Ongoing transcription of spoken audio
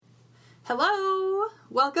Hello!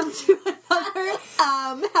 Welcome to another...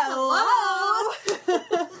 hello!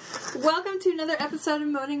 Welcome to another episode of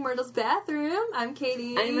Moaning Myrtle's Bathroom. I'm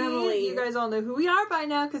Katie. I'm Emily. You guys all know who we are by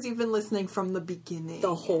now because you've been listening from the beginning.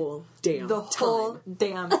 The whole damn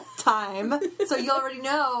time. So you already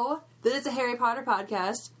know that it's a Harry Potter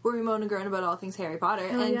podcast where we moan and groan about all things Harry Potter.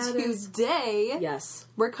 Hell and yeah, today, yes,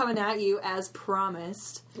 we're coming at you as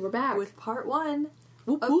promised. We're back with part 1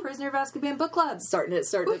 whoop, of whoop. Prisoner of Azkaban book club. Starting it.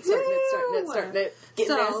 Getting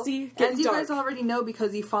nasty, getting as you dark. guys already know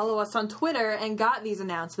because you follow us on Twitter and got these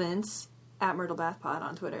announcements at Myrtle Bath Pod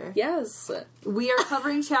on Twitter. Yes. We are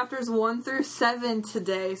covering chapters 1 through 7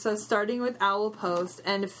 today, so starting with Owl Post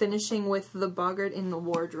and finishing with The Boggart in the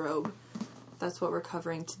Wardrobe. That's what we're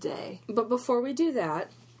covering today. But before we do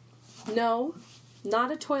that, no,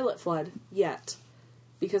 not a toilet flood yet.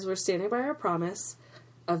 Because we're standing by our promise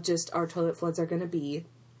of just our toilet floods are going to be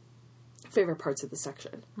favorite parts of the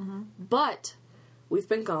section. Mm-hmm. But we've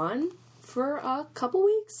been gone for a couple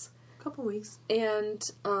weeks. And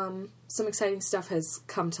some exciting stuff has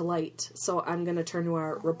come to light. So I'm going to turn to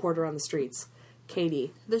our reporter on the streets,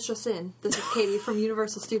 Katie. This is Katie from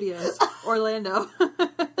Universal Studios, Orlando.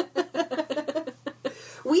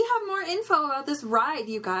 We have more info about this ride,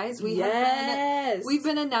 you guys. We've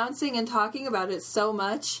been announcing and talking about it so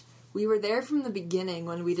much. We were there from the beginning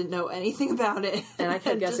when we didn't know anything about it. And I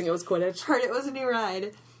kept guessing it was Quidditch. Heard it was a new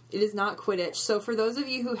ride. It is not Quidditch. So for those of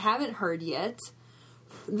you who haven't heard yet,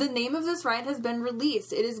 the name of this ride has been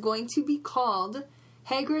released. It is going to be called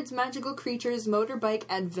Hagrid's Magical Creatures Motorbike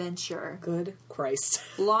Adventure. Good Christ.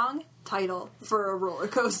 Long title for a roller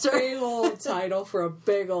coaster. Big old title for a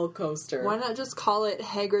big old coaster. Why not just call it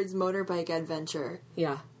Hagrid's Motorbike Adventure?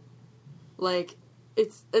 Yeah. Like,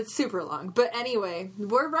 it's super long. But anyway,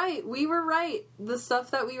 we're right. We were right. The stuff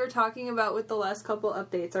that we were talking about with the last couple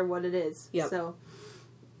updates are what it is. Yep.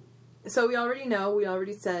 So we already know, we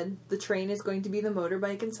already said, the train is going to be the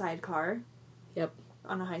motorbike and sidecar. Yep.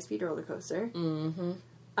 On a high-speed roller coaster. Mm-hmm.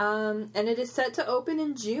 And it is set to open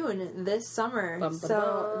in June this summer.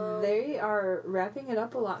 So they are wrapping it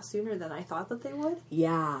up a lot sooner than I thought that they would.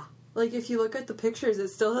 Yeah. Like, if you look at the pictures, it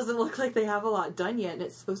still doesn't look like they have a lot done yet, and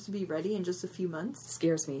it's supposed to be ready in just a few months.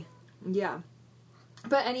 Scares me. Yeah.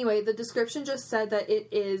 But anyway, the description just said that it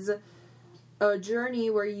is a journey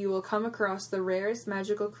where you will come across the rarest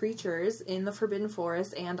magical creatures in the Forbidden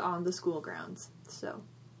Forest and on the school grounds. So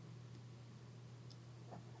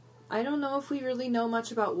I don't know if we really know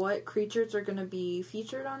much about what creatures are going to be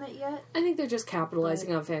featured on it yet. I think they're just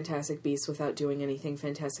capitalizing on Fantastic Beasts without doing anything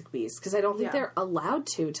Fantastic Beasts. Because I don't think they're allowed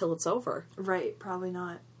to till it's over. Right, probably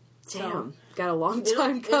not. Damn, got a long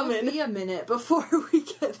time coming. It'll be a minute before we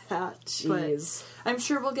get that. Jeez. But I'm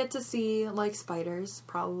sure we'll get to see, like, spiders,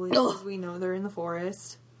 probably, because we know they're in the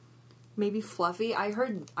forest. Maybe Fluffy.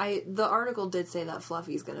 The article did say that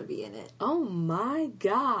Fluffy's going to be in it. Oh my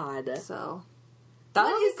god. So that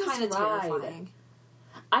is kind of terrifying.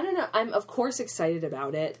 I don't know. I'm, of course, excited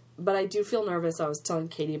about it, but I do feel nervous. I was telling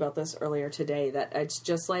Katie about this earlier today, that it's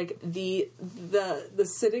just like the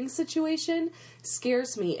sitting situation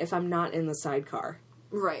scares me if I'm not in the sidecar.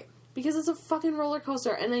 Right. Because it's a fucking roller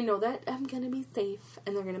coaster, and I know that I'm going to be safe,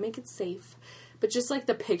 and they're going to make it safe. But just, like,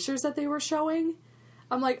 the pictures that they were showing,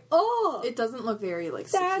 I'm like, oh! It doesn't look very, like,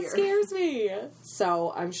 that secure. scares me.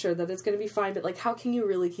 So, I'm sure that it's going to be fine, but, like, how can you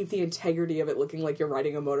really keep the integrity of it looking like you're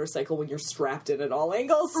riding a motorcycle when you're strapped in at all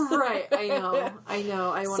angles? Right, I know.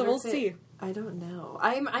 I wonder so we'll see. I don't know.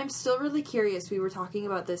 I'm still really curious. We were talking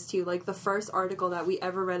about this, too. Like, the first article that we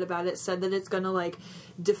ever read about it said that it's going to, like,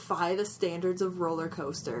 defy the standards of roller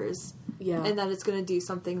coasters. Yeah. And that it's going to do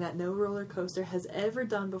something that no roller coaster has ever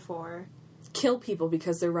done before. Kill people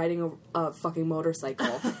because they're riding a fucking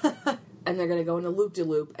motorcycle. And they're going to go in a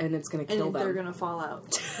loop-de-loop, and it's going to kill them. And they're going to fall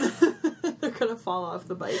out. They're going to fall off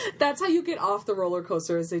the bike. That's how you get off the roller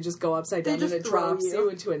coaster, is they just go upside down and it drops you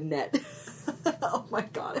into a net. Oh my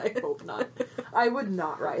god, I hope not. I would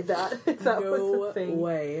not ride that if that was a thing. No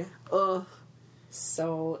way. Ugh.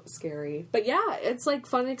 So scary. But yeah, it's like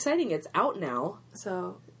fun and exciting. It's out now.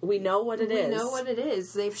 So we know what it is. We know what it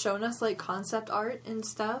is. They've shown us like concept art and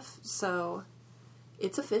stuff, so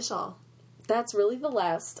it's official. That's really the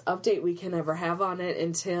last update we can ever have on it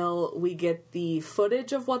until we get the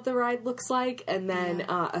footage of what the ride looks like, and then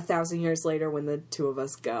 1,000 years later when the two of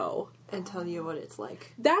us go. and tell you what it's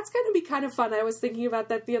like. That's going to be kind of fun. I was thinking about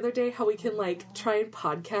that the other day, how we can, like, try and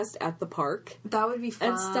podcast at the park. That would be fun.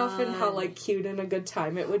 And stuff, and how, like, cute and a good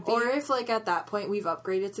time it would be. Or if, like, at that point we've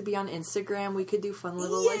upgraded to be on Instagram, we could do fun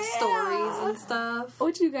little, like, stories and stuff.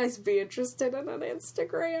 Would you guys be interested in an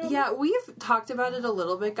Instagram? Yeah, we've talked about it a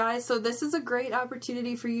little bit, guys, so this is a great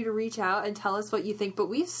opportunity for you to reach out and tell us what you think, but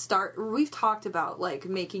we've talked about, like,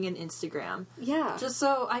 making an Instagram. Yeah. Just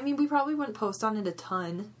so, I mean, we probably wouldn't post on it a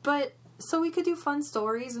ton, but so we could do fun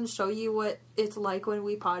stories and show you what it's like when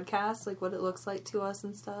we podcast, like what it looks like to us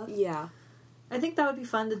and stuff. Yeah. I think that would be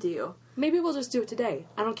fun to do. Maybe we'll just do it today.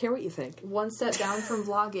 I don't care what you think. One step down from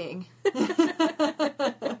vlogging.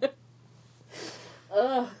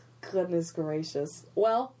 Ugh, goodness gracious.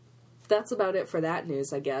 Well, that's about it for that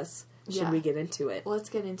news, I guess. Should we get into it? Let's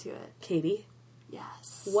get into it. Katie?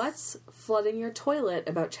 Yes. What's flooding your toilet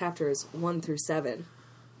about chapters 1 through 7?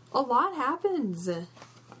 A lot happens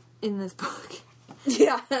in this book.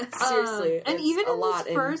 Yeah, seriously. And even in this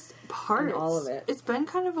first part, in all of it. It's been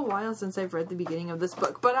kind of a while since I've read the beginning of this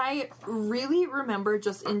book, but I really remember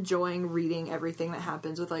just enjoying reading everything that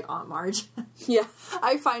happens with, like, Aunt Marge. Yeah.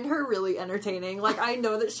 I find her really entertaining. Like, I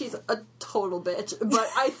know that she's a total bitch, but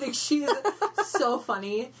I think she's so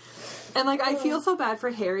funny. And, like, I feel so bad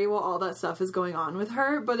for Harry while all that stuff is going on with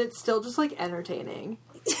her, but it's still just, like, entertaining.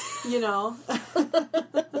 You know?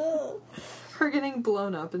 Her getting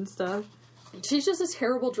blown up and stuff. She's just a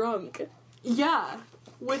terrible drunk. Yeah.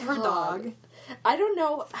 With her dog. I don't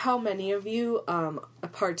know how many of you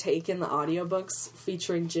partake in the audiobooks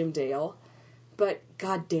featuring Jim Dale, but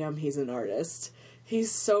goddamn, he's an artist. He's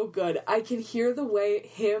so good. I can hear the way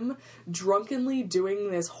him drunkenly doing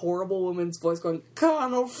this horrible woman's voice going,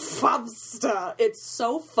 Colonel Fobster. It's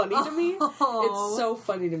so funny to me. It's so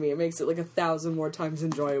funny to me. It makes it like 1,000 more times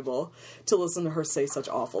enjoyable to listen to her say such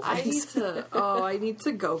awful things. I need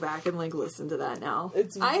to go back and, like, listen to that now.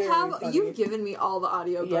 It's very funny. You've given me all the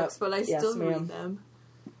audiobooks, but I still read them.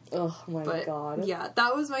 Oh my god. Yeah,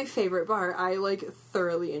 that was my favorite part. I, like,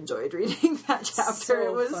 thoroughly enjoyed reading that chapter. So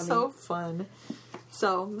it was funny. so fun.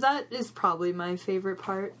 So, that is probably my favorite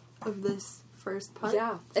part of this first part.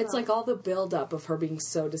 Yeah, it's like all the build-up of her being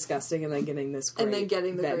so disgusting and then getting this great and then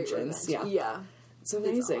getting the vengeance. Great revenge. Yeah. It's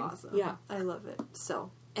amazing. It's awesome. Yeah. I love it.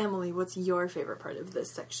 So, Emily, what's your favorite part of this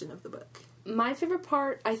section of the book? My favorite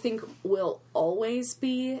part, I think, will always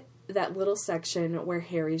be that little section where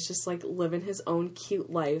Harry's just, like, living his own cute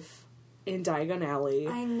life in Diagon Alley.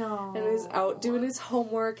 I know. And is out doing his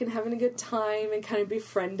homework and having a good time and kind of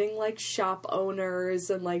befriending, like, shop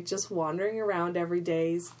owners and, like, just wandering around every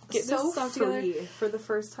day. Getting so his stuff free together. for the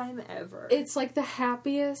first time ever. It's, like, the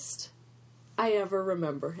happiest I ever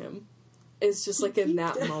remember him. It's just, like, in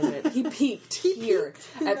that moment. He peaked here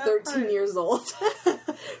at 13 years old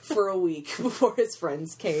for a week before his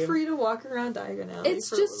friends came. Free to walk around Diagon Alley. It's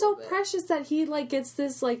just so precious that he, like, gets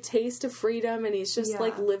this, like, taste of freedom and he's just,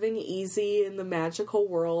 like, living easy in the magical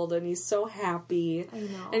world and he's so happy. I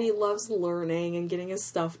know. And he loves learning and getting his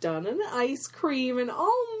stuff done and ice cream and,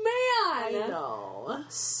 oh, man! I know.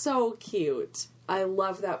 So cute. I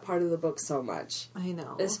love that part of the book so much. I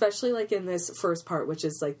know. Especially, like, in this first part, which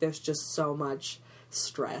is, like, there's just so much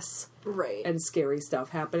stress. Right. And scary stuff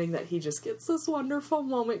happening that he just gets this wonderful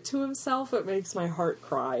moment to himself. It makes my heart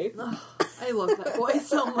cry. I love that boy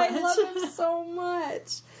so much. I love him so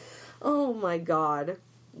much. Oh, my God.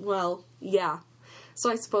 Well, yeah.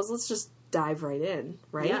 So I suppose let's just dive right in,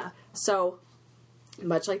 right? Yeah. So,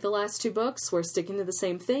 much like the last two books, we're sticking to the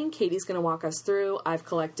same thing. Katie's going to walk us through. I've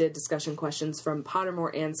collected discussion questions from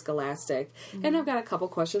Pottermore and Scholastic. Mm-hmm. And I've got a couple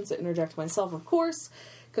questions to interject myself, of course,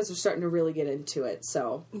 because we're starting to really get into it.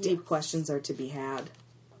 So, deep questions are to be had.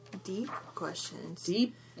 Deep questions.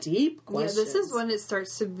 Deep questions. Yeah, this is when it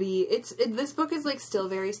starts to be... This book is, like, still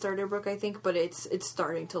very starter book, I think, but it's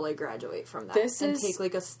starting to, like, graduate from that. And take,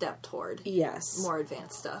 like, a step toward more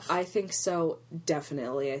advanced stuff. I think so,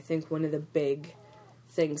 definitely. I think one of the big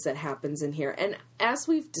things that happens in here. And as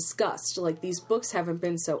we've discussed, like, these books haven't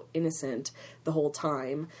been so innocent the whole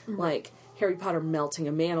time. Mm-hmm. Like, Harry Potter melting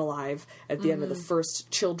a man alive at the end of the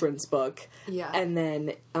first children's book. Yeah. And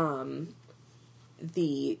then,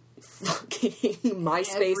 the fucking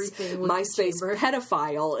MySpace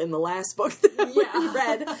pedophile in the last book that we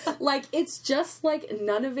read. Like, it's just, like,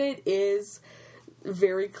 none of it is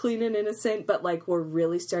very clean and innocent, but, like, we're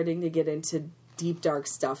really starting to get into deep, dark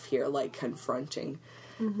stuff here, like confronting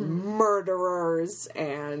murderers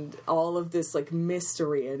and all of this, like,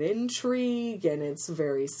 mystery and intrigue, and it's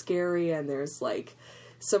very scary, and there's, like,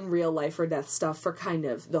 some real life or death stuff for kind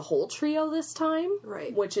of the whole trio this time.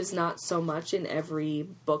 Right. Which is not so much in every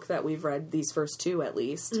book that we've read, these first two at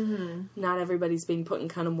least. Mm-hmm. Not everybody's being put in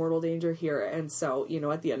kind of mortal danger here. And so,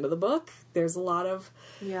 at the end of the book, there's a lot of,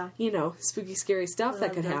 spooky, scary stuff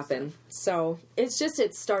that could happen. So it's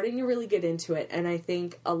starting to really get into it. And I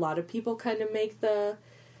think a lot of people kind of make the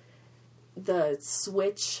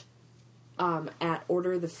switch at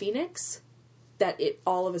Order of the Phoenix, that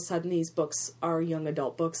all of a sudden these books are young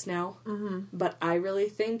adult books now. Mm-hmm. But I really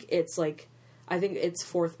think it's it's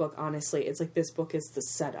fourth book, honestly. It's like this book is the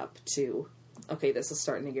setup to, okay, this is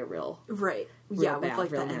starting to get real. Right. Real with bad, the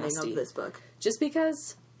real ending nasty. of this book. Just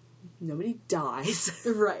because nobody dies.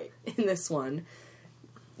 Right. In this one.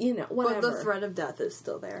 Whatever. But the threat of death is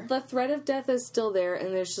still there. The threat of death is still there,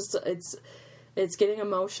 and there's just, it's getting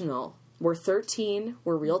emotional. We're 13.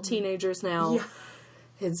 We're real teenagers now. Yeah.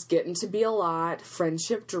 It's getting to be a lot.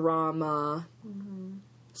 Friendship drama. Mm-hmm.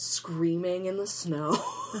 Screaming in the snow.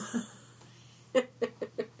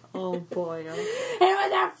 Oh, boy. It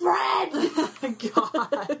was a friend!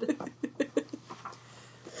 God.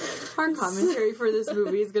 Our commentary for this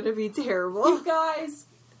movie is going to be terrible. You guys,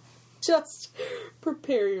 just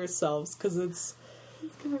prepare yourselves, because it's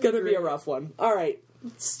going to be a rough one. All right.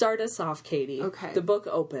 Start us off, Katie. Okay. The book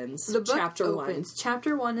opens. The book Chapter opens. 1.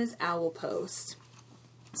 Chapter 1 is Owl Post.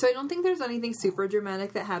 So I don't think there's anything super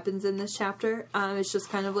dramatic that happens in this chapter. It's just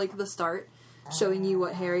kind of like the start, showing you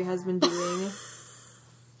what Harry has been doing.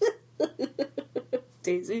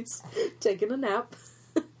 Daisy's taking a nap.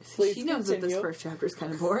 She knows that this first chapter is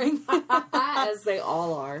kind of boring. As they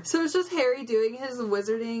all are. So it's just Harry doing his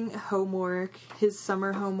wizarding homework, his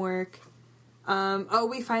summer homework.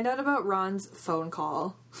 We find out about Ron's phone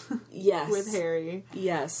call. Yes. With Harry.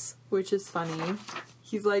 Yes. Which is funny.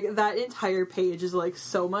 He's like, that entire page is like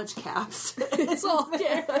so much caps. It's all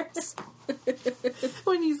cares.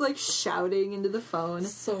 When he's like shouting into the phone.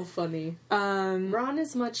 So funny. Ron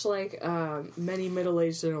is much like many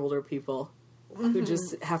middle-aged and older people who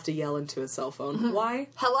just have to yell into a cell phone. Mm-hmm. Why?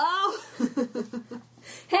 Hello?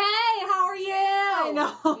 Hey, how are you? I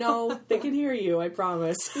know. No, they can hear you, I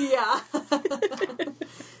promise. Yeah.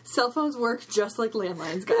 Cell phones work just like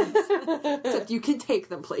landlines, guys. Except you can take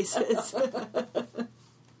them places.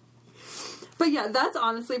 But yeah, that's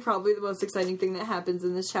honestly probably the most exciting thing that happens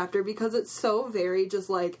in this chapter, because it's so very just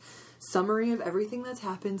like summary of everything that's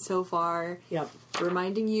happened so far. Yep.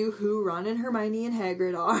 Reminding you who Ron and Hermione and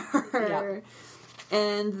Hagrid are. Yep.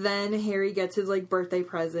 And then Harry gets his like birthday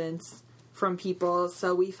presents from people.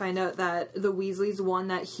 So we find out that the Weasleys won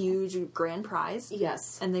that huge grand prize.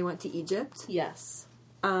 Yes. And they went to Egypt. Yes.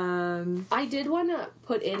 I did want to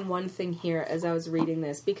put in one thing here as I was reading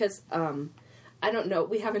this, because I don't know,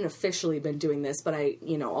 we haven't officially been doing this, but I,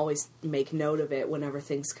 always make note of it whenever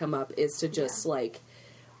things come up, is to just like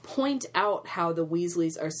point out how the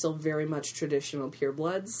Weasleys are still very much traditional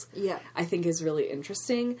purebloods. Yeah. I think is really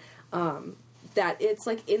interesting. That it's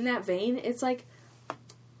like in that vein, it's like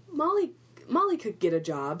Molly could get a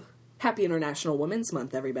job. Happy International Women's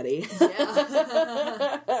Month, everybody.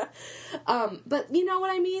 Yeah. But you know what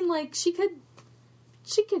I mean? Like she could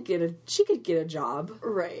get a job.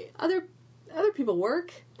 Right. Other people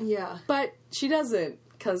work. Yeah. But she doesn't,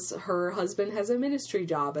 because her husband has a ministry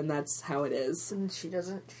job, and that's how it is. And she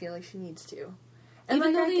doesn't feel like she needs to. And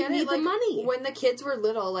even like, though they need the money. When the kids were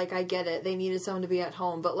little, like, I get it. They needed someone to be at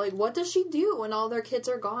home. But, like, what does she do when all their kids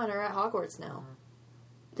are gone or at Hogwarts now?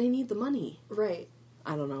 They need the money. Right.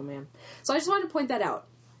 I don't know, man. So I just wanted to point that out.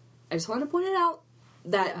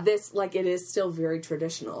 That this, like, it is still very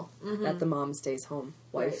traditional that the mom stays home.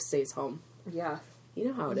 Wife stays home. Yeah. You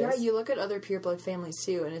know how it is. Yeah, you look at other pureblood families,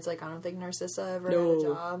 too, and it's like, I don't think Narcissa ever had a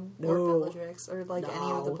job. Or Bellatrix, or, like,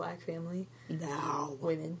 any of the Black family. No.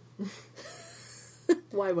 Women.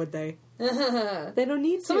 Why would they? They don't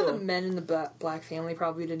need to. Some of the men in the Black family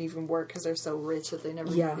probably didn't even work because they're so rich that they never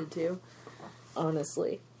needed to.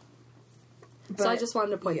 Honestly. But, so I just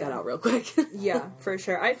wanted to point that out real quick. Yeah, for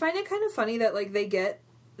sure. I find it kind of funny that, like, they get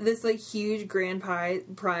this, like, huge grand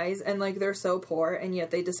prize, and, like, they're so poor, and yet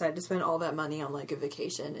they decide to spend all that money on, like, a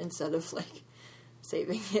vacation instead of, like,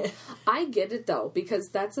 saving it. I get it, though, because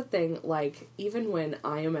that's the thing, like, even when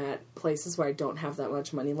I am at places where I don't have that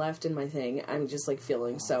much money left in my thing, I'm just, like,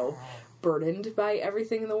 feeling so burdened by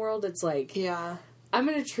everything in the world. It's like, yeah, I'm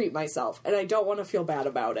going to treat myself, and I don't want to feel bad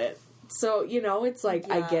about it. So, it's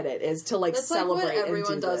like, I get it, is to, like, that's celebrate like what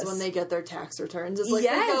everyone and do does this. when they get their tax returns. It's like, they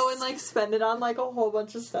go and, like, spend it on, like, a whole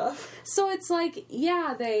bunch of stuff. So it's like,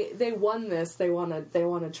 yeah, they won this, they want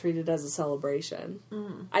to treat it as a celebration.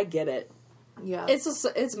 I get it. Yeah.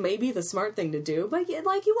 It's maybe the smart thing to do, but,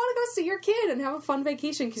 like, you want to go see your kid and have a fun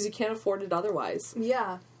vacation because you can't afford it otherwise.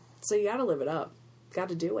 Yeah. So you gotta live it up.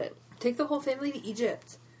 Gotta do it. Take the whole family to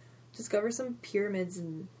Egypt. Discover some pyramids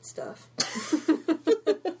and stuff.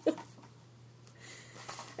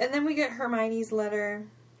 And then we get Hermione's letter.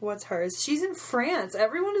 What's hers? She's in France.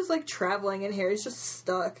 Everyone is, like, traveling, and Harry's just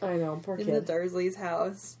stuck. I know, poor in kid. the Dursleys'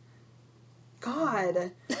 house.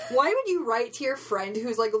 God. Why would you write to your friend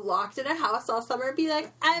who's, like, locked in a house all summer and be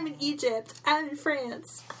like, I'm in Egypt. I'm in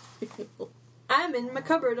France. I'm in my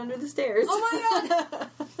cupboard under the stairs. Oh my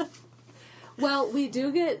god! Well, we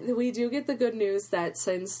do get the good news that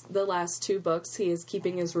since the last 2 books, he is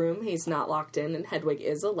keeping his room. He's not locked in, and Hedwig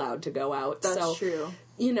is allowed to go out. That's true.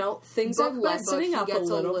 You know, things are lessening up a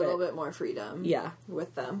little bit. bit more freedom. Yeah,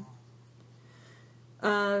 with them.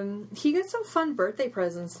 He gets some fun birthday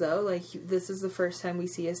presents though. Like this is the first time we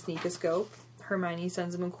see a sneakoscope. Hermione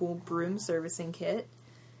sends him a cool broom servicing kit.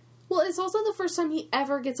 Well, it's also the first time he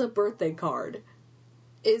ever gets a birthday card.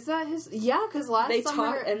 Is that his? Yeah, because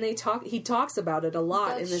summer... He talks about it a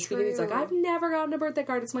lot in this video. He's like, I've never gotten a birthday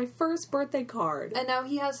card. It's my first birthday card. And now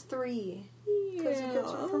he has 3. Because he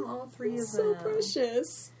gets it from all 3 of them. So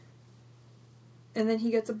precious. And then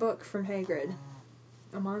he gets a book from Hagrid.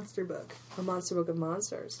 A monster book. A monster book of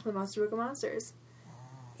monsters. A monster book of monsters.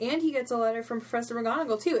 And he gets a letter from Professor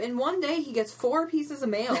McGonagall, too. In one day, he gets 4 pieces of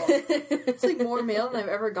mail. It's like more mail than I've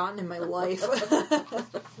ever gotten in my life.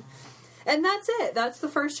 And that's it. That's the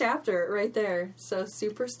first chapter right there. So,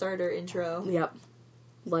 super starter intro. Yep.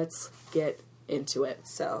 Let's get into it.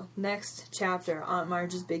 So, next chapter, Aunt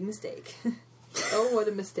Marge's big mistake. Oh, what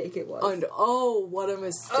a mistake it was. And oh, what a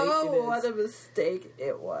mistake it is. Oh, what a mistake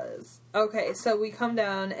it was. Okay, so we come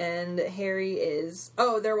down and Harry is...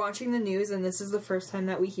 Oh, they're watching the news and this is the first time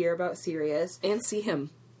that we hear about Sirius. And see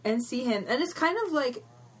him. And it's kind of like...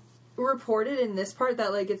 reported in this part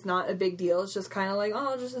that, like, it's not a big deal. It's just kind of like,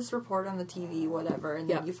 oh, just this report on the TV, whatever. And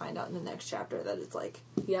then you find out in the next chapter that it's, like,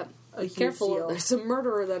 a huge careful deal. There's a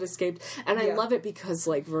murderer that escaped. And I love it because,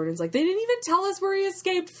 like, Vernon's like, they didn't even tell us where he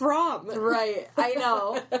escaped from. Right. I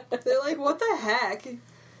know. They're like, what the heck?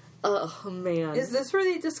 Oh, man. Is this where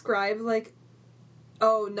they describe, like...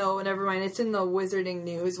 Oh, no, never mind. It's in the Wizarding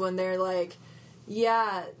News when they're like...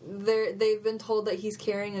 Yeah, they've been told that he's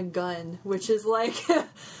carrying a gun, which is like a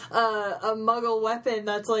muggle weapon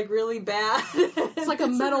that's like really bad. It's like a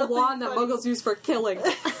metal really wand funny. That muggles use for killing.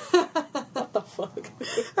 What the fuck?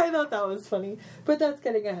 I thought that was funny, but that's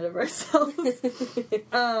getting ahead of ourselves.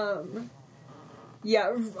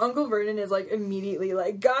 Yeah, Uncle Vernon is like immediately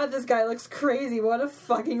like, God, this guy looks crazy. What a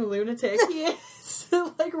fucking lunatic he is.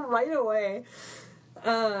 Like right away.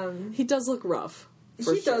 He does look rough.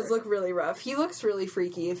 He does look really rough. He looks really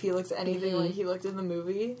freaky if he looks anything like he looked in the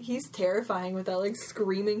movie. He's terrifying with that, like,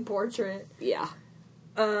 screaming portrait. Yeah.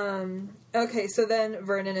 Okay, so then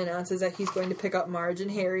Vernon announces that he's going to pick up Marge, and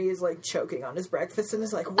Harry is, like, choking on his breakfast and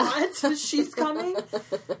is like, what? She's coming?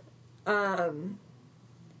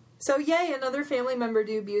 So, yay, another family member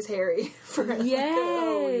to abuse Harry.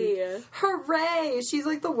 Yay! Hooray! She's,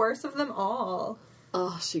 like, the worst of them all.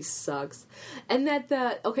 Oh, she sucks. And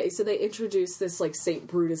okay, so they introduced this, like, St.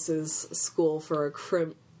 Brutus's school for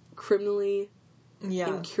criminally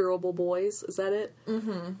incurable boys. Is that it?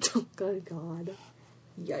 Mm-hmm. Oh, good God.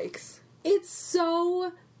 Yikes. It's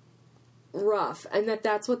so rough. And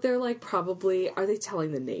that's what they're, like, probably... Are they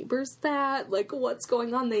telling the neighbors that? Like, what's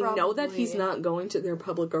going on? They know that he's not going to their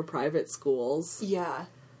public or private schools. Yeah.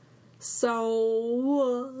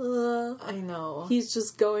 So, I know. He's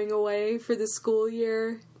just going away for the school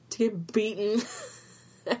year to get beaten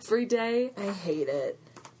every day. I hate it.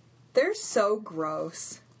 They're so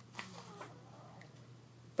gross.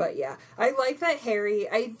 But yeah, I like that Harry,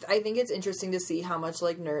 I think it's interesting to see how much,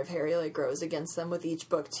 like, nerve Harry, like, grows against them with each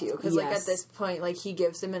book, too. Because, like, at this point, like, he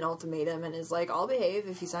gives him an ultimatum and is like, I'll behave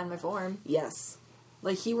if you sign my form. Yes.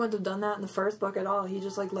 Like, he wouldn't have done that in the first book at all. He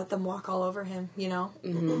just, like, let them walk all over him, you know?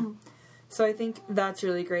 Mm-hmm. So I think that's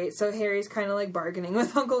really great. So Harry's kind of, like, bargaining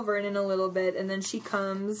with Uncle Vernon a little bit, and then she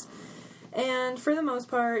comes, and for the most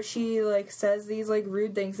part, she, like, says these, like,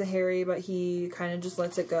 rude things to Harry, but he kind of just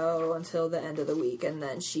lets it go until the end of the week, and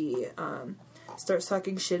then she, starts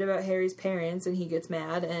talking shit about Harry's parents, and he gets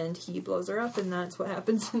mad, and he blows her up, and that's what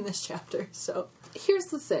happens in this chapter, so. Here's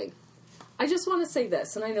the thing. I just want to say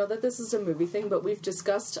this, and I know that this is a movie thing, but we've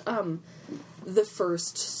discussed the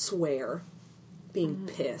first swear being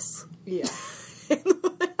piss. Yeah. In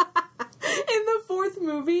the 4th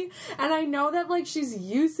movie, and I know that, like, she's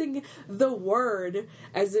using the word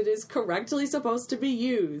as it is correctly supposed to be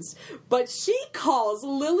used, but she calls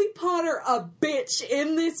Lily Potter a bitch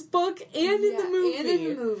in this book and in the movie. And in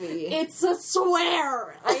the movie. It's a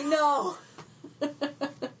swear! I know.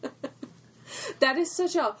 That is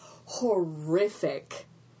such a horrific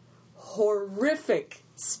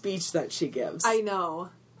speech that she gives. I know.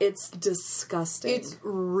 It's disgusting. It's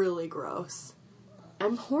really gross.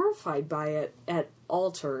 I'm horrified by it at all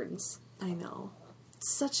turns. I know. It's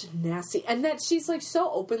such nasty. And that she's, like,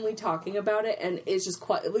 so openly talking about it and is just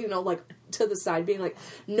quite, you know, like, to the side being like,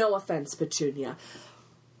 no offense, Petunia.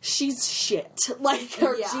 She's shit. Like,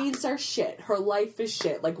 her genes are shit. Her life is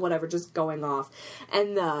shit. Like, whatever, just going off.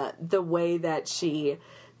 And the way that she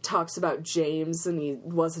talks about James and he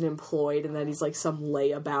wasn't employed and that he's, like, some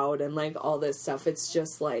layabout and, like, all this stuff. It's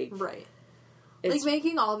just, like... Right. Like,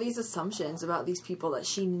 making all these assumptions about these people that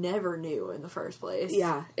she never knew in the first place.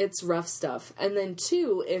 Yeah, it's rough stuff. And then,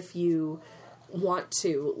 too, if you want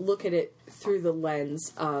to look at it through the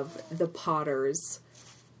lens of the Potters,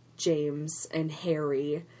 James and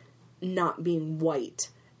Harry not being white,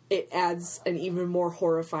 it adds an even more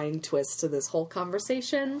horrifying twist to this whole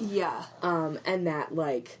conversation. Yeah. And that,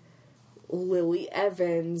 like, Lily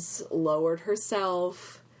Evans lowered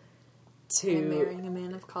herself and marrying a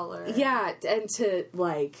man of color. Yeah, and to,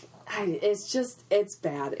 like, it's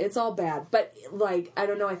bad. It's all bad. But, like, I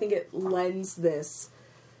don't know, I think it lends this,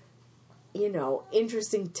 you know,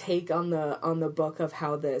 interesting take on the book of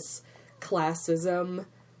how this classism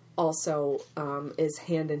also is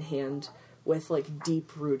hand in hand with, like,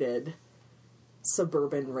 deep-rooted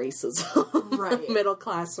suburban racism. Right.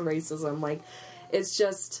 Middle-class racism. Like, it's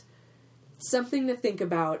just something to think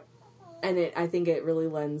about. And I think it really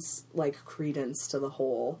lends, like, credence to the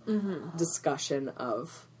whole discussion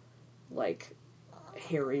of, like,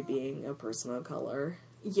 Harry being a person of color.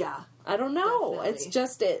 Yeah. I don't know. Definitely. It's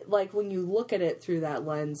just, like, when you look at it through that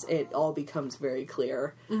lens, it all becomes very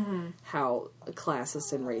clear how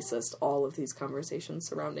classist and racist all of these conversations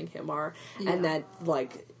surrounding him are. Yeah. And that,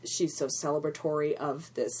 like, she's so celebratory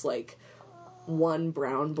of this, like, one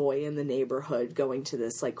brown boy in the neighborhood going to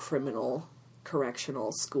this, like,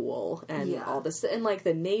 correctional school and all this, and, like,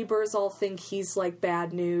 the neighbors all think he's, like,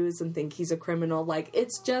 bad news and think he's a criminal. Like,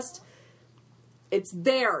 it's just, it's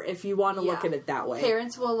there if you want to look at it that way.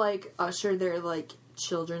 Parents will, like, usher their, like,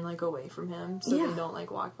 children, like, away from him so they don't,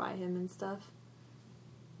 like, walk by him and stuff.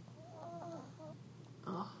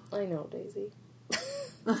 Oh. I know, Daisy.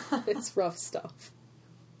 It's rough stuff.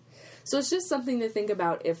 So it's just something to think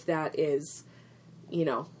about if that is, you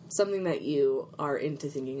know, something that you are into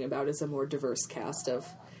thinking about is a more diverse cast of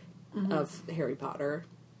Harry Potter.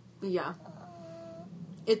 Yeah.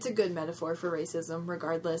 It's a good metaphor for racism,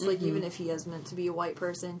 regardless. Like, even if he is meant to be a white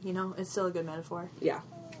person, you know, it's still a good metaphor. Yeah.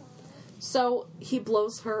 So, he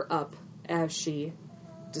blows her up as she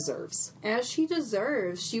deserves. As she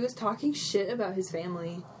deserves. She was talking shit about his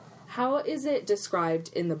family. How is it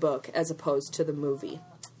described in the book as opposed to the movie?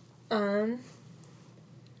 Well,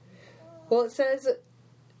 it says...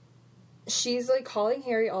 She's, like, calling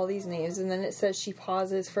Harry all these names, and then it says she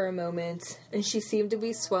pauses for a moment, and she seemed to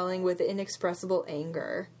be swelling with inexpressible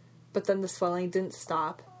anger. But then the swelling didn't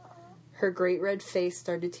stop. Her great red face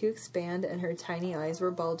started to expand, and her tiny eyes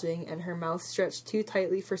were bulging, and her mouth stretched too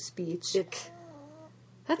tightly for speech. Ick.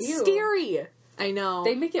 That's Ew. scary. I know.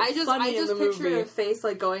 They make it funny in the movie. I just picture her face,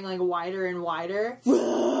 like, going, like, wider and wider.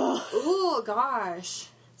 Oh, gosh.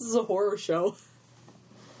 This is a horror show.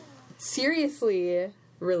 Seriously.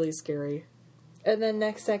 Really scary. And then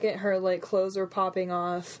next second, her, like, clothes were popping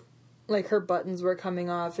off. Like, her buttons were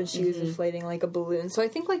coming off, and she was inflating like a balloon. So I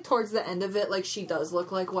think, like, towards the end of it, like, she does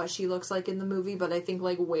look like what she looks like in the movie, but I think,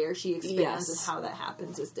 like, where she expands and how that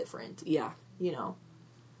happens is different. Yeah. You know?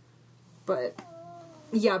 But,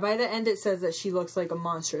 yeah, by the end it says that she looks like a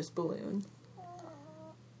monstrous balloon.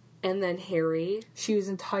 And then Harry... She was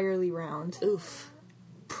entirely round. Oof.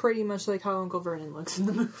 Pretty much like how Uncle Vernon looks in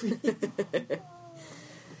the movie.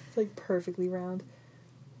 It's, like, perfectly round.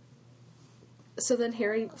 So then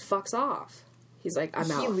Harry fucks off. He's like,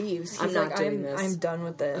 I'm out. He leaves. He's I'm not like, doing this. I'm done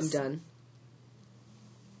with this. I'm done.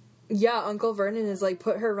 Yeah, Uncle Vernon is like,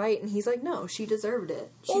 put her right. And he's like, no, she deserved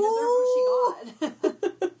it. She deserved what she got.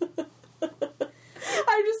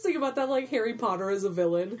 I just think about that, like, Harry Potter as a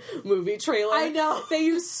villain movie trailer. I know. They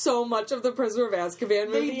use so much of the Prisoner of Azkaban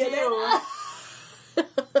movie. They do.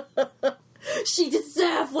 She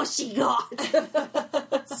deserved what she got.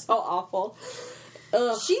 It's so awful.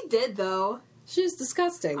 Ugh. She did, though. She's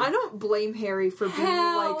disgusting. I don't blame Harry for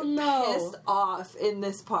being, pissed off in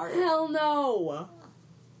this part. Hell no.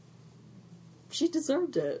 She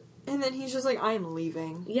deserved it. And then he's just like, I'm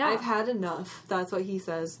leaving. Yeah. I've had enough. That's what he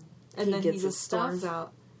says. And then he just storms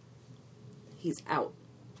out. He's out.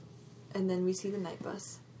 And then we see the night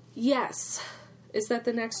bus. Yes. Is that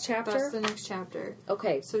the next chapter? That's the next chapter.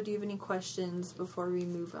 Okay. So do you have any questions before we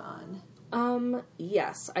move on?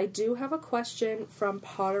 Yes. I do have a question from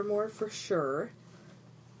Pottermore for sure.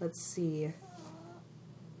 Let's see.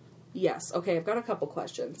 Yes. Okay, I've got a couple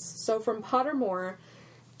questions. So from Pottermore,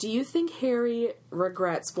 do you think Harry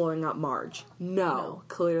regrets blowing up Marge? No.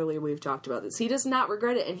 Clearly we've talked about this. He does not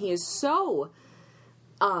regret it, and he is so,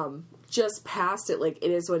 just past it, like, it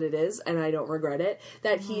is what it is, and I don't regret it,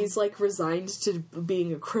 that he's, like, resigned to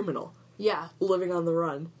being a criminal. Yeah. Living on the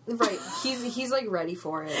run. Right. He's like, ready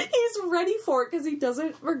for it. He's ready for it, because he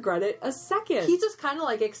doesn't regret it a second. He just kind of,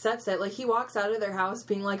 like, accepts it. Like, he walks out of their house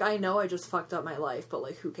being like, I know I just fucked up my life, but,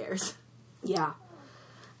 like, who cares? Yeah.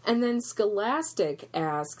 And then Scholastic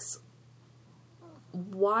asks,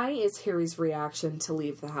 why is Harry's reaction to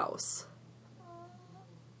leave the house?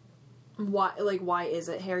 Why is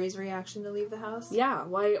it Harry's reaction to leave the house? Yeah,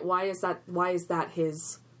 why is that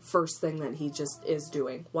his first thing that he just is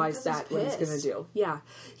doing? Why is that what he's gonna do? Yeah.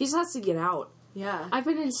 He just has to get out. Yeah. I've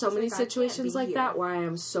been in so many like, situations like here. that where I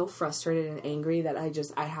am so frustrated and angry that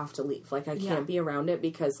I have to leave. Like, I can't be around it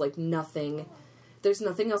because, like, there's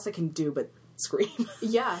nothing else I can do but scream.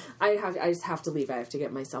 Yeah. I just have to leave. I have to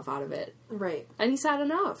get myself out of it. Right. And he's had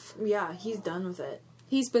enough. Yeah, he's done with it.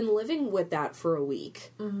 He's been living with that for a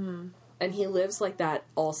week. Mm-hmm. And he lives like that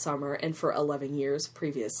all summer and for 11 years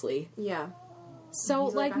previously. Yeah. So,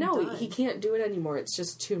 like, no, done. he can't do it anymore. It's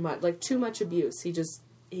just too much. Like, too much abuse.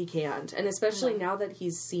 He can't. And especially now that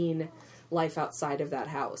he's seen life outside of that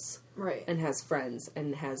house. Right. And has friends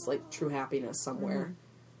and has, like, true happiness somewhere.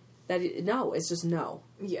 Mm-hmm. It's just no.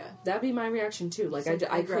 Yeah. That'd be my reaction, too. Like,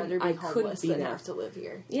 I couldn't be than there. have to live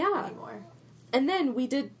here anymore. And then we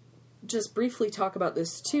did just briefly talk about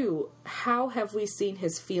this, too. How have we seen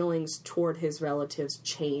his feelings toward his relatives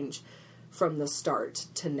change from the start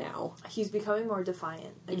to now? He's becoming more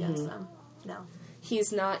defiant against them now.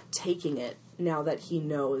 He's not taking it now that he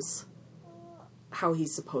knows how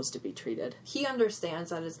he's supposed to be treated. He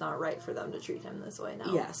understands that it's not right for them to treat him this way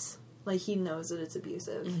now. Yes. Like, he knows that it's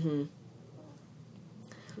abusive. Mm-hmm.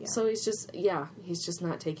 Yeah. So he's just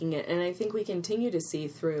not taking it. And I think we continue to see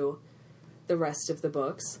through the rest of the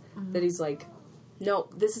books that he's like, no,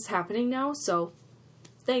 this is happening now, so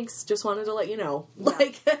thanks, just wanted to let you know. Yeah.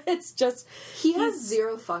 Like, it's just... He has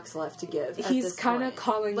zero fucks left to give. He's kind of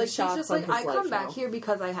calling the shots he's just on like, his I life come back now. here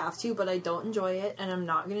because I have to, but I don't enjoy it, and I'm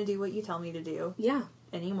not going to do what you tell me to do. Yeah.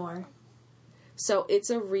 Anymore. So it's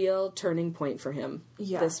a real turning point for him,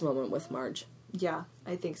 this moment with Marge. Yeah,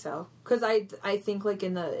 I think so. Because I think, like,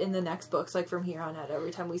 in the next books, like, from here on out,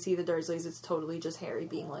 every time we see the Dursleys, it's totally just Harry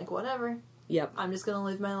being like, whatever. Yep. I'm just going to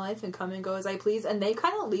live my life and come and go as I please. And they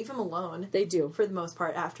kind of leave him alone. They do. For the most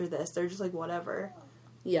part after this. They're just like, whatever.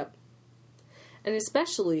 Yep. And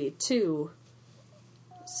especially, too,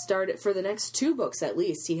 for the next 2 books at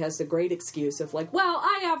least, he has the great excuse of like, well,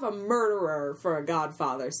 I have a murderer for a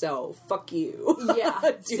godfather, so fuck you. Yeah.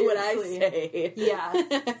 Do what I say.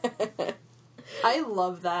 Yeah. I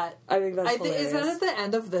love that. I think that's hilarious. Is that at the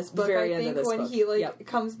end of this book? Very I end of think this when book. he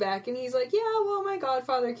comes back and he's like, yeah, well, my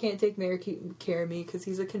godfather can't take care of me because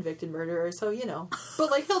he's a convicted murderer, so you know. But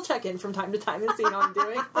like he'll check in from time to time and see how I'm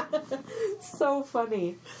doing. So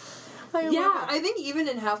funny. I think even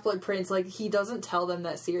in Half-Blood Prince, like he doesn't tell them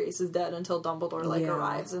that Sirius is dead until Dumbledore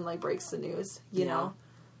arrives and like breaks the news. You know.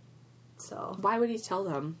 So why would he tell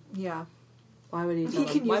them? Yeah. Why would he tell He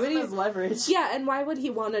them? can use them as leverage. Yeah, and why would he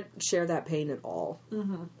want to share that pain at all?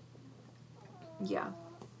 Mm-hmm. Yeah.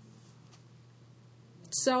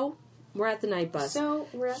 So, we're at the night bus.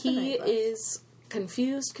 He is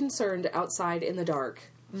confused, concerned, outside in the dark.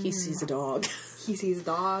 He sees a dog. He sees a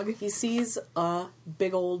dog. He sees a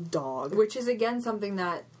big old dog. Which is, again, something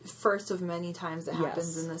that, first of many times that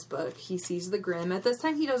happens in this book. He sees the Grim. At this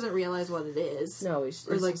time, he doesn't realize what it is. No, the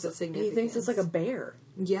significance. He thinks it's like a bear.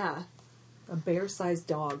 Yeah. A bear-sized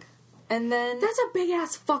dog. And then... That's a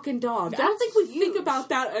big-ass fucking dog. I don't think we think about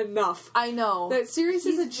that enough. I know. That Sirius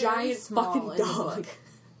is a giant fucking dog.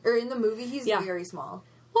 Or in the movie, he's very small.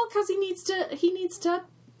 Well, because he needs to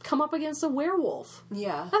come up against a werewolf.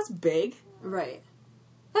 Yeah. That's big. Right.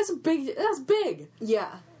 That's big.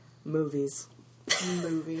 Yeah. Movies.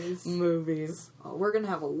 Movies. Oh, we're gonna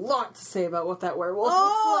have a lot to say about what that werewolf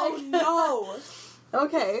looks like. No!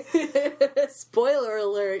 Okay. Spoiler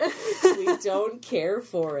alert. We don't care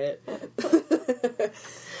for it.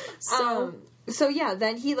 So, So yeah,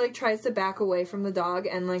 then he like tries to back away from the dog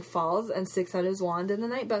and like falls and sticks out his wand and the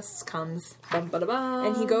night bus comes. Bum-ba-da-bum.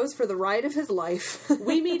 And he goes for the ride of his life.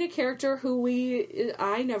 We meet a character who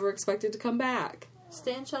I never expected to come back.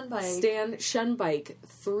 Stan Shunbike. Stan Shunbike.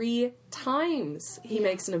 3 times he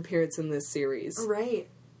makes an appearance in this series. Right.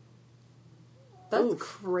 That's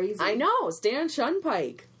crazy. I know, Stan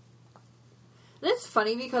Shunbike. And it's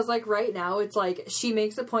funny because, like, right now, it's like, she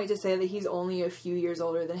makes a point to say that he's only a few years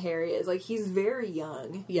older than Harry is. Like, he's very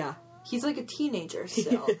young. Yeah. He's, like, a teenager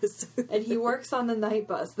still. He is. And he works on the night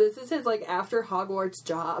bus. This is his, like, after Hogwarts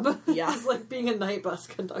job. Yeah. He's, like, being a night bus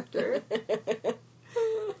conductor.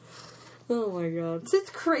 Oh, my God. It's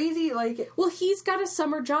crazy, like... Well, he's got a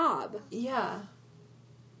summer job. Yeah.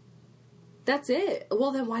 That's it.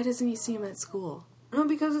 Well, then why doesn't he see him at school? No,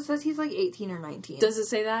 because it says he's, like, 18 or 19. Does it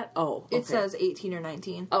say that? Oh, okay. It says 18 or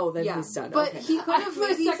 19. Oh, then he's done. But okay. he could have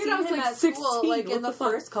maybe for a second, seen I was him like at 16. school, like, in the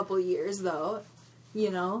fuck? first couple years, though.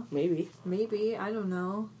 You know? Maybe. Maybe. I don't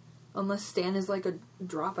know. Unless Stan is, like, a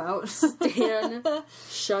dropout. Stan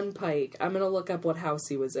Shunpike. I'm gonna look up what house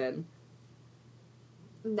he was in.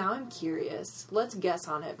 Now I'm curious. Let's guess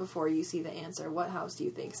on it before you see the answer. What house do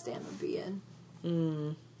you think Stan would be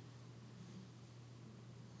in?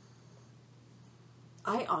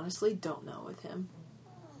 I honestly don't know with him.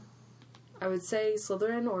 I would say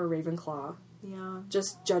Slytherin or Ravenclaw. Yeah.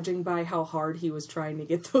 Just judging by how hard he was trying to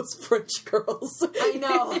get those French girls. I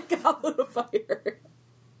know. in Goblet of Fire.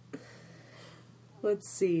 Let's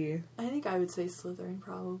see. I think I would say Slytherin,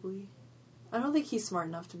 probably. I don't think he's smart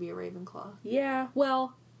enough to be a Ravenclaw. Yeah,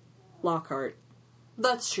 well, Lockhart.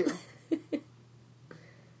 That's true.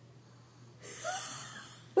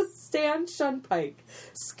 Stan Shunpike.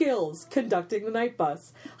 Skills, conducting the night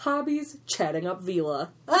bus. Hobbies, chatting up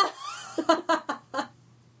Vila.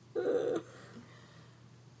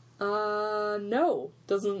 No.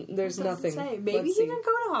 There's nothing. Say. Maybe he didn't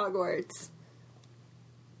go to Hogwarts.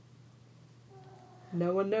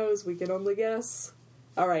 No one knows. We can only guess.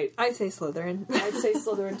 Alright. I'd say Slytherin. I'd say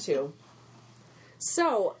Slytherin too.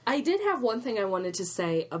 So, I did have one thing I wanted to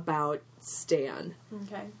say about Stan.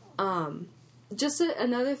 Okay. Just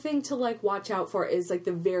another thing to, like, watch out for is, like,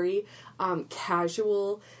 the very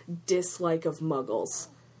casual dislike of muggles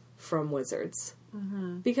from wizards.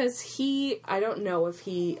 Mm-hmm. Because I don't know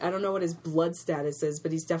what his blood status is,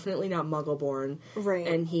 but he's definitely not muggle-born. Right.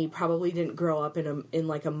 And he probably didn't grow up in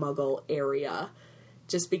like, a muggle area.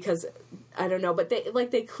 Just because, I don't know, but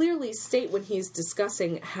they clearly state when he's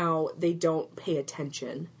discussing how they don't pay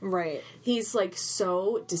attention. Right. He's, like,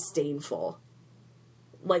 so disdainful.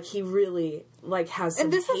 Like, he really, like, has some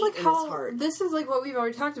and this hate is like in how his heart. this is like what we've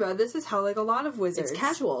already talked about. This is how, like, a lot of wizards. It's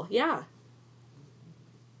casual, yeah.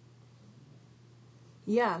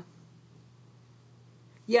 Yeah.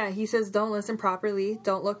 Yeah, he says don't listen properly,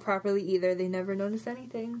 don't look properly either. They never notice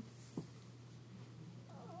anything.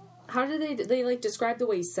 How did they like, describe the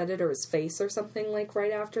way he said it or his face or something, like,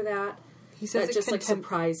 right after that? He says that it just, like,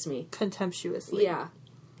 surprised me. Contemptuously. Yeah.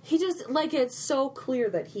 He just, like, it's so clear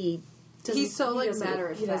that he doesn't... He's so, like, matter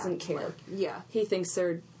of fact. He doesn't care. Like, yeah. He thinks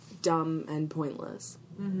they're dumb and pointless.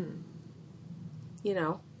 Mm-hmm. You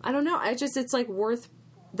know? I don't know. It's, like,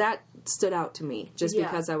 that stood out to me. Just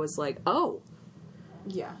because I was like, oh...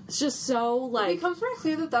 Yeah. It's just so, like... It becomes very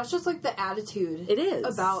clear that that's just, like, the attitude... It is.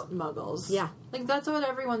 ...about muggles. Yeah. Like, that's what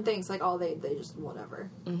everyone thinks. Like, oh, they just... whatever.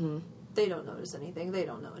 Mm-hmm. They don't notice anything. They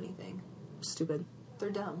don't know anything. Stupid. They're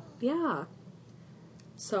dumb. Yeah.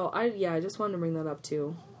 So, I just wanted to bring that up,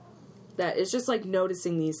 too. That it's just, like,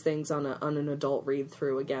 noticing these things on an adult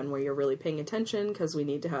read-through, again, where you're really paying attention, because we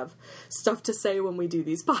need to have stuff to say when we do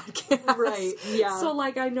these podcasts. Right, yeah. So,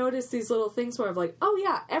 like, I noticed these little things where I'm like, oh,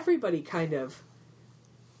 yeah, everybody kind of...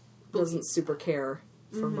 doesn't super care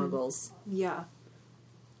for muggles. Yeah.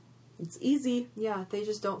 It's easy. Yeah, they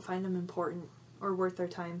just don't find them important or worth their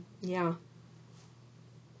time. Yeah.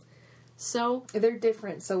 So... they're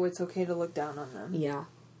different, so it's okay to look down on them. Yeah.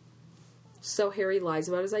 So Harry lies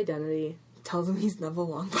about his identity. Tells him he's Neville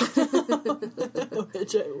Longbottom.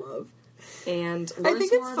 Which I love. And I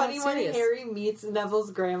think it's funny when Harry meets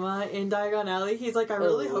Neville's grandma in Diagon Alley. He's like, I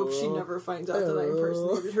really hope she never finds out that I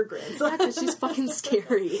impersonated her grandson. Yeah, because she's fucking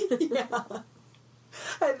scary. Yeah.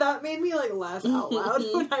 That made me, like, laugh out loud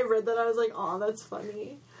when I read that. I was like, aw, that's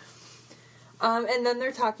funny. And then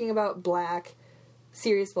they're talking about Black,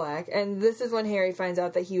 Sirius Black, and this is when Harry finds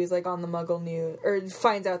out that he was, like, on the Muggle News, or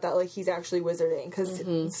finds out that, like, he's actually wizarding, because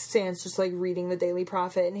Stan's just, like, reading the Daily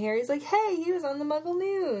Prophet, and Harry's like, hey, he was on the Muggle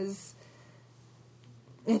News.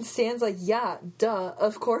 And Stan's like, yeah, duh,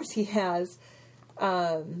 of course he has.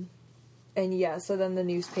 And And yeah, so then the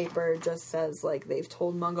newspaper just says, like, they've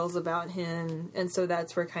told Muggles about him, and so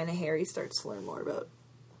that's where kind of Harry starts to learn more about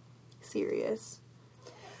Sirius.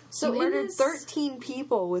 So he murdered 13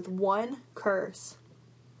 people with one curse.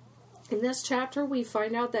 In this chapter, we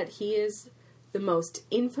find out that he is the most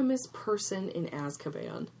infamous person in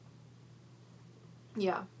Azkaban.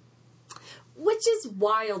 Yeah. Which is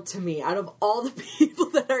wild to me. Out of all the people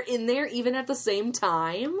that are in there, even at the same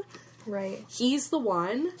time, right? He's the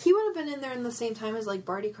one. He would have been in there in the same time as, like,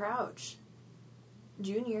 Barty Crouch.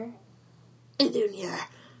 Junior. Junior.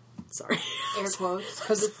 Sorry. Air quotes,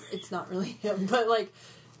 because it's not really him, but, like...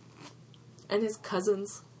 And his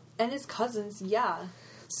cousins. And his cousins, yeah.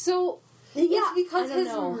 So, yeah. It's because his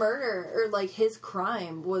murder, or, like, his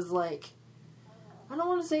crime was, like... I don't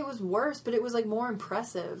want to say it was worse, but it was, like, more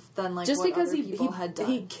impressive than, like, just what because other people had done.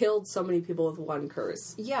 He killed so many people with one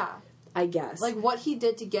curse. Yeah. I guess. Like, what he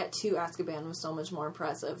did to get to Azkaban was so much more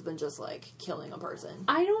impressive than just, like, killing a person.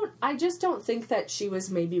 I just don't think that she was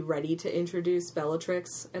maybe ready to introduce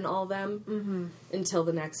Bellatrix and all them until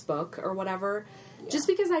the next book or whatever. Yeah. Just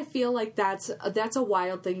because I feel like that's a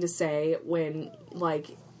wild thing to say when,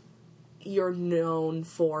 like, you're known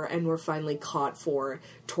for and were finally caught for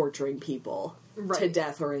torturing people to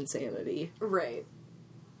death or insanity. Right.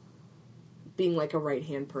 Being like a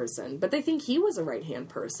right-hand person. But they think he was a right-hand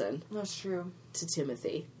person. That's true. To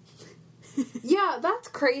Timothy. Yeah, that's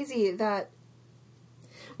crazy that...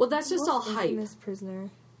 Well, that's just all hype.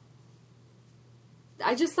 Prisoner.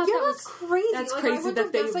 I just thought that's crazy. That's like, crazy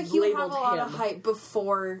that they like, he would have labeled a lot him. of hype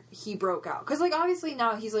before he broke out. Because, like, obviously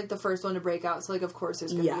now he's, like, the first one to break out, so, like, of course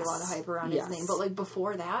there's going to be a lot of hype around his name. But, like,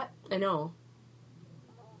 before that... I know.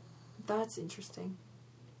 That's interesting.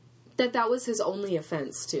 That was his only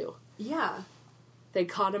offense, too. Yeah. They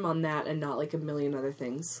caught him on that and not, like, a million other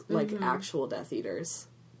things. Like, actual Death Eaters.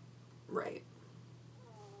 Right.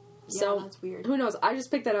 So, yeah, that's weird. Who knows? I just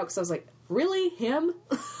picked that out because I was like, really? Him?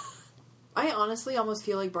 I honestly almost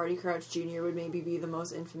feel like Barty Crouch Jr. would maybe be the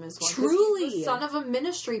most infamous one. Truly. He's the son of a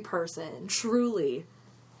ministry person. Truly.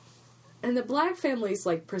 And the Black family's,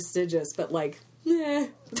 like, prestigious, but, like, yeah.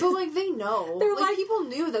 But, like, they know. They're like, people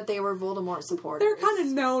knew that they were Voldemort supporters. They're kind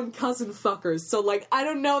of known cousin fuckers, so, like, I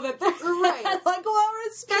don't know that they're, right. like, well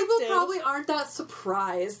respected. People probably aren't that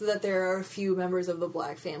surprised that there are a few members of the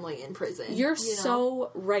Black family in prison. You're so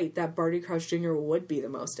right that Barty Crouch Jr. would be the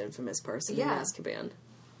most infamous person in Azkaban.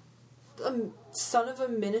 Son of a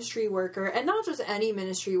ministry worker, and not just any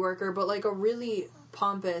ministry worker, but, like, a really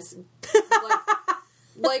pompous,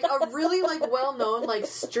 like a really, like, well-known, like,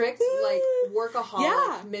 strict, like,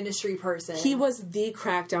 workaholic ministry person. He was the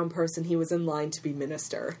crackdown person. He was in line to be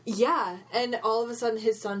minister. Yeah, and all of a sudden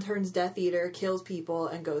his son turns Death Eater, kills people,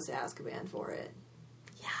 and goes to Azkaban for it.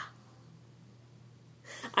 Yeah.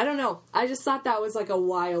 I don't know. I just thought that was, like, a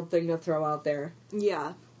wild thing to throw out there.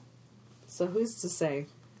 Yeah. So who's to say?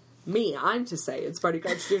 Me, I'm to say. It's Barty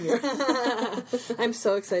Crouch Jr. I'm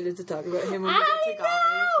so excited to talk about him when we get to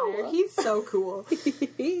Goblin Slayer. He's so cool.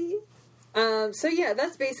 So yeah,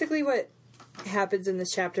 that's basically what happens in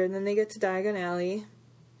this chapter. And then they get to Diagon Alley.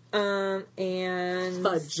 And...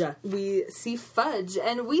 Fudge. We see Fudge.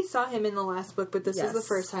 And we saw him in the last book, but this is the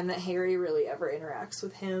first time that Harry really ever interacts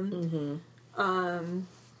with him.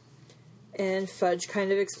 And Fudge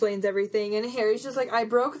kind of explains everything, and Harry's just like, I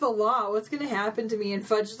broke the law, what's gonna happen to me? And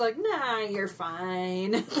Fudge is like, nah, you're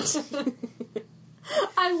fine.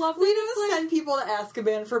 I love that. We don't send people to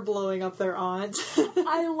Azkaban for blowing up their aunt.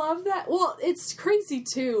 I love that. Well, it's crazy,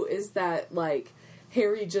 too, is that, like,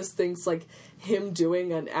 Harry just thinks, like, him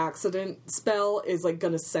doing an accident spell is, like,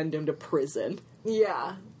 gonna send him to prison.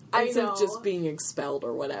 Yeah. Instead of just being expelled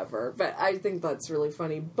or whatever. But I think that's really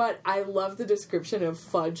funny. But I love the description of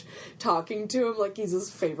Fudge talking to him like he's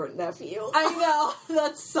his favorite nephew. I know.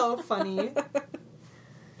 That's so funny.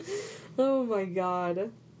 Oh my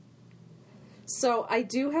god. So I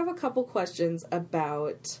do have a couple questions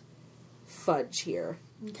about Fudge here.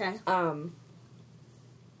 Okay.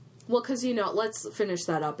 Well, because, you know, let's finish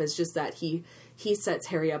that up. It's just that he sets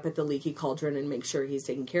Harry up at the Leaky Cauldron and makes sure he's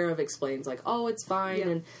taken care of, explains, like, oh, it's fine,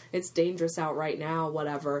 and it's dangerous out right now,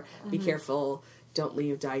 whatever. Be careful. Don't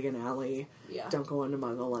leave Diagon Alley. Yeah. Don't go into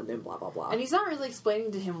Muggle London, blah, blah, blah. And he's not really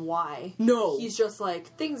explaining to him why. No. He's just like,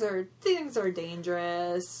 things are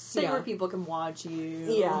dangerous. Stay where people can watch you.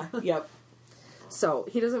 Yeah, yep. So,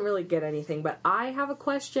 he doesn't really get anything, but I have a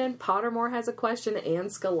question, Pottermore has a question,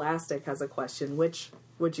 and Scholastic has a question. Which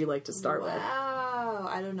would you like to start with? Wow,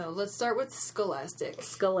 I don't know. Let's start with Scholastic.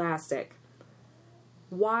 Scholastic.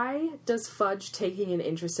 Why does Fudge taking an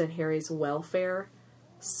interest in Harry's welfare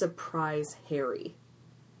surprise Harry?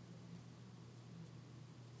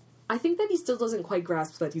 I think that he still doesn't quite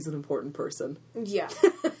grasp that he's an important person. Yeah,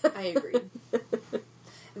 I agree.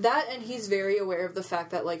 That, and he's very aware of the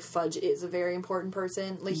fact that, like, Fudge is a very important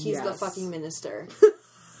person. Like, he's the fucking minister.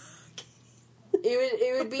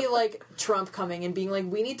 It would be like Trump coming and being like,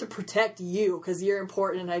 we need to protect you because you're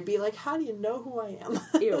important. And I'd be like, how do you know who I am?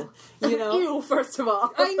 Ew. You know? Ew, first of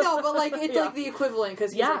all. I know, but like, it's like the equivalent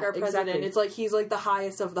because he's like our president. Exactly. It's like he's like the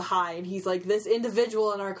highest of the high. And he's like, this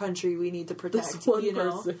individual in our country we need to protect. This one you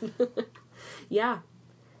know? person. Yeah.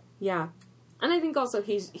 Yeah. And I think also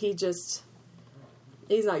he's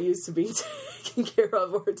not used to being taken care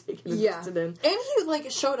of or taken interested in. And he, like,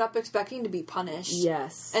 showed up expecting to be punished.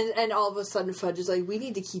 Yes. And all of a sudden Fudge is like, we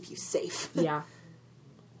need to keep you safe. Yeah.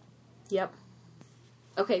 Yep.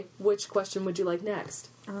 Okay, which question would you like next?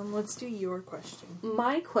 Let's do your question.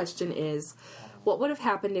 My question is, what would have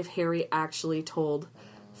happened if Harry actually told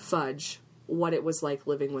Fudge what it was like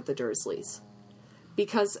living with the Dursleys?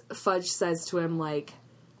 Because Fudge says to him, like,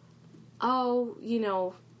 oh, you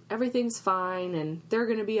know, everything's fine, and they're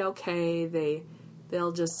going to be okay.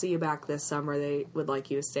 They'll just see you back this summer. They would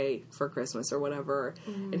like you to stay for Christmas or whatever.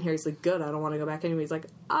 Mm. And Harry's like, good, I don't want to go back anyway. He's like,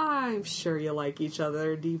 I'm sure you like each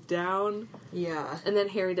other deep down. Yeah. And then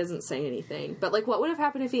Harry doesn't say anything. But, like, what would have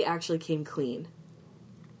happened if he actually came clean?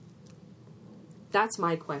 That's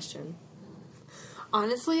my question.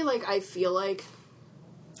 Honestly, like, I feel like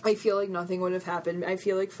nothing would have happened. I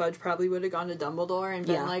feel like Fudge probably would have gone to Dumbledore and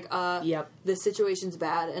been like, yep, this situation's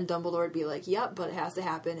bad. And Dumbledore would be like, yep, but it has to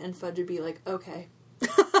happen. And Fudge would be like, okay.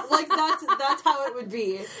 Like, that's how it would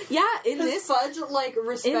be. Yeah, in this Fudge, like,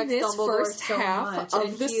 respects in this Dumbledore first so half much, of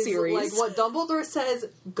and the he's, series. like, what Dumbledore says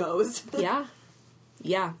goes.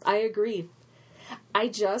 Yeah, I agree.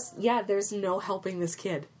 There's no helping this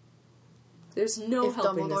kid. There's no if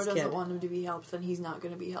helping Dumbledore this kid. doesn't want him to be helped, then he's not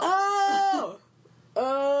going to be helped.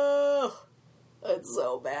 Oh, it's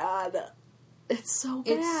so bad. It's so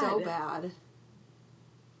bad. It's so bad.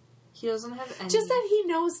 He doesn't have any... Just that he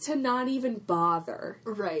knows to not even bother.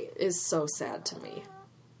 Right. Is so sad to me.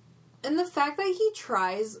 And the fact that he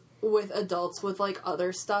tries with adults with, like,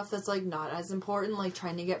 other stuff that's, like, not as important, like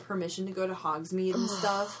trying to get permission to go to Hogsmeade and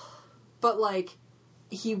stuff, but, like,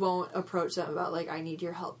 he won't approach them about, like, I need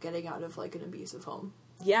your help getting out of, like, an abusive home.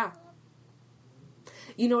 Yeah.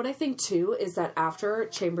 You know what I think, too, is that after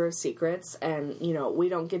Chamber of Secrets, and, you know, we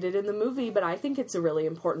don't get it in the movie, but I think it's a really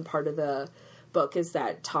important part of the book, is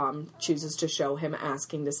that Tom chooses to show him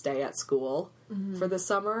asking to stay at school for the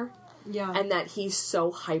summer. Yeah. And that he's so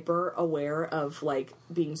hyper aware of, like,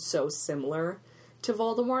 being so similar to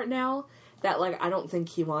Voldemort now, that, like, I don't think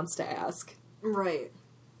he wants to ask. Right.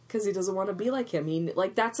 Because he doesn't want to be like him.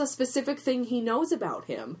 Like, that's a specific thing he knows about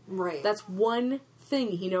him. Right. That's one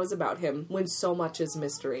thing he knows about him, when so much is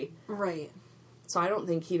mystery. Right. So I don't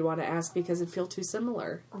think he'd want to ask because it'd feel too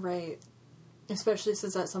similar. Right. Especially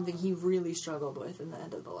since that's something he really struggled with in the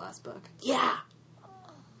end of the last book. Yeah.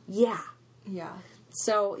 Yeah. Yeah.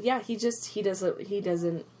 So, yeah, he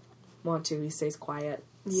doesn't want to. He stays quiet.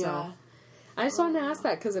 Yeah. So, I just wanted to ask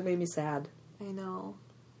that because it made me sad. I know.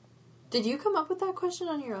 Did you come up with that question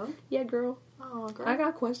on your own? Yeah, girl. Oh, girl. I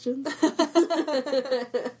got questions.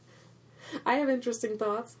 I have interesting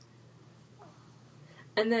thoughts.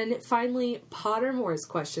 And then, finally, Pottermore's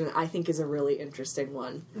question, I think, is a really interesting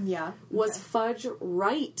one. Yeah. Okay. Was Fudge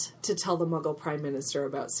right to tell the Muggle Prime Minister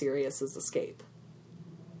about Sirius's escape?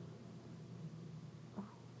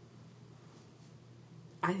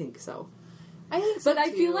 I think so. I think so, but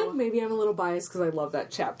I feel too. like maybe I'm a little biased because I love that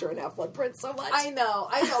chapter in Half-Blood Prince so much. I know.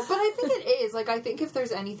 But I think it is. Like, I think if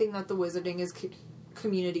there's anything that the wizarding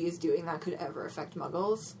community is doing that could ever affect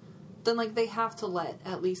Muggles, then, like, they have to let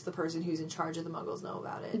at least the person who's in charge of the Muggles know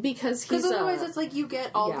about it. Because otherwise it's like you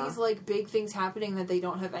get all these, like, big things happening that they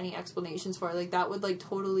don't have any explanations for. Like, that would, like,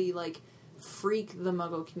 totally, like, freak the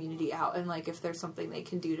Muggle community out. And, like, if there's something they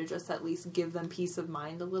can do to just at least give them peace of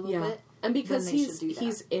mind a little bit. And because then they should do that.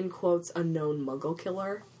 he's, in quotes, a known Muggle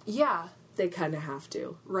killer. Yeah. They kind of have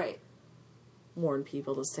to. Right. Warn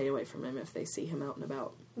people to stay away from him if they see him out and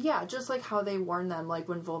about. Yeah, just like how they warn them, like,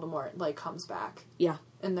 when Voldemort, like, comes back. Yeah.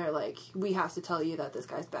 And they're like, we have to tell you that this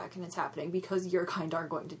guy's back and it's happening because your kind are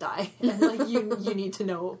going to die. And, like, you need to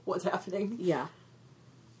know what's happening. Yeah.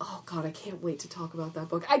 Oh, God, I can't wait to talk about that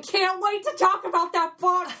book. I can't wait to talk about that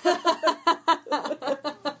book!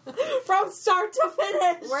 From start to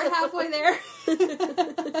finish! We're halfway there.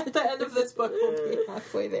 At the end of this book, we'll be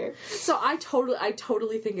halfway there. So I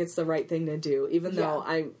totally think it's the right thing to do, even though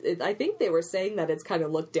I think they were saying that it's kind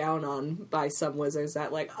of looked down on by some wizards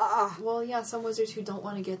that, like, Well, yeah, some wizards who don't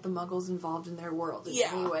want to get the Muggles involved in their world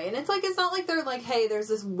anyway. And it's like, it's not like they're like, hey, there's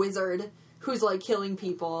this wizard who's, like, killing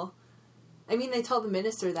people. I mean, they tell the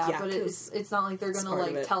minister that, Yeah, but 'cause it's not like they're it's gonna, part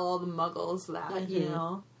of like, it. tell all the muggles that, you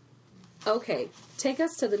know? Okay, take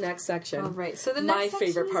us to the next section. All right, so the My next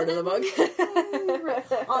favorite section part of the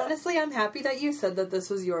book. Honestly, I'm happy that you said that this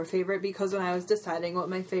was your favorite, because when I was deciding what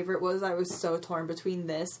my favorite was, I was so torn between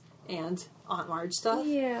this and Aunt Marge stuff.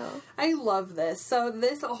 Yeah. I love this. So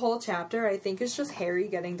this whole chapter, I think, is just Harry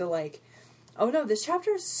getting to, like... Oh, no, this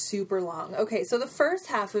chapter is super long. Okay, so the first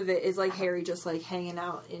half of it is, like, Harry just, like, hanging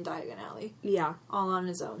out in Diagon Alley. Yeah. All on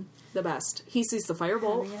his own. The best. He sees the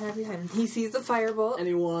firebolt. He sees the firebolt. And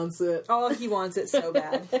he wants it. Oh, he wants it so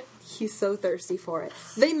bad. He's so thirsty for it.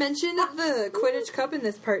 They mentioned the Quidditch Cup in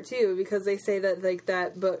this part, too, because they say that, like,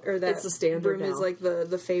 that book, or that it's the standard room now. is, like,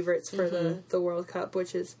 the favorites for the World Cup,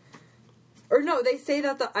 which is... Or no, they say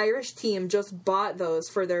that the Irish team just bought those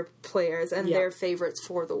for their players and their favorites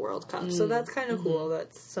for the World Cup. So that's kind of cool.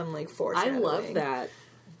 That's some, like, foreshadowing. I love that.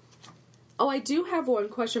 Oh, I do have one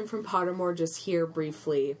question from Pottermore just here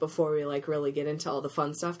briefly before we, like, really get into all the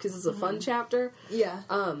fun stuff, because it's a fun chapter. Yeah.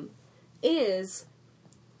 Is,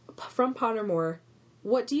 from Pottermore,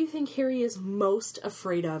 what do you think Harry is most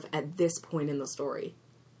afraid of at this point in the story?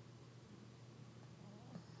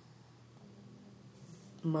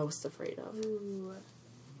 Most afraid of. Ooh.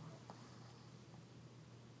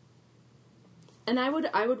 And I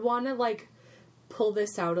would want to, like, pull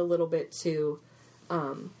this out a little bit too.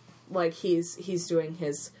 Like, he's doing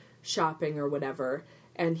his shopping or whatever,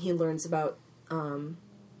 and he learns about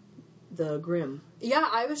the Grimm. Yeah,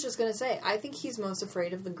 I was just going to say, I think he's most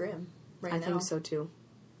afraid of the Grimm right now. I think so too.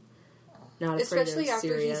 Not afraid Especially of after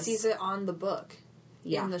Sirius. he sees it on the book.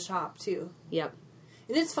 Yeah. In the shop, too. Yep.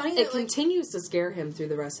 And it's funny that, It continues to scare him through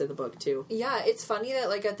the rest of the book, too. Yeah, it's funny that,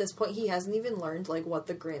 like, at this point, he hasn't even learned, like, what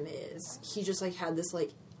the Grimm is. He just, like, had this,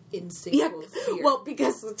 like, instinctual fear. Well,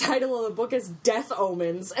 because the title of the book is Death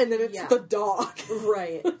Omens, and then it's the dog.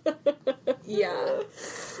 Right. Yeah.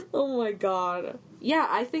 Oh my god. Yeah,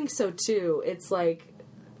 I think so, too. It's, like,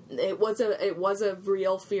 it was a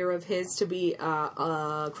real fear of his to be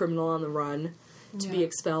a criminal on the run, to be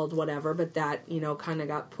expelled, whatever, but that, you know, kind of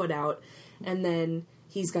got put out. And then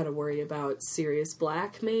he's got to worry about Sirius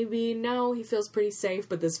Black, maybe. No, he feels pretty safe,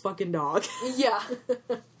 but this fucking dog. Yeah.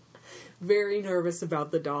 Very nervous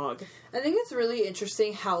about the dog. I think it's really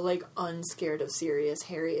interesting how, like, unscared of Sirius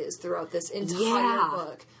Harry is throughout this entire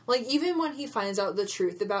book. Like, even when he finds out the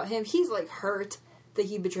truth about him, he's, like, hurt that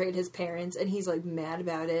he betrayed his parents, and he's, like, mad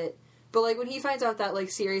about it. But, like, when he finds out that, like,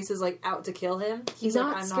 Sirius is, like, out to kill him, he's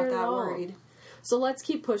like, I'm not that worried. So let's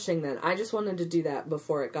keep pushing then. I just wanted to do that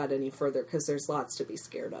before it got any further, because there's lots to be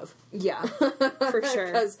scared of. Yeah, for sure.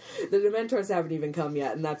 Because the Dementors haven't even come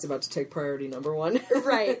yet, and that's about to take priority number one.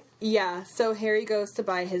 Right, yeah. So Harry goes to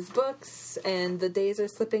buy his books, and the days are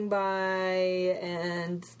slipping by,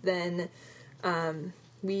 and then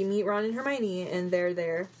we meet Ron and Hermione, and they're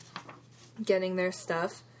there getting their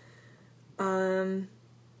stuff.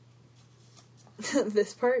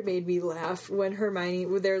 This part made me laugh when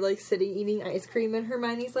they're, like, sitting eating ice cream, and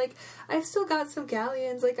Hermione's like, I've still got some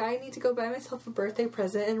galleons, like, I need to go buy myself a birthday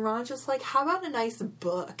present, and Ron's just like, how about a nice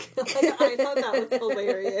book? Like, I thought that was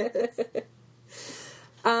hilarious.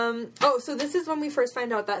 So this is when we first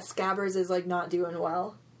find out that Scabbers is, like, not doing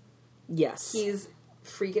well. Yes. He's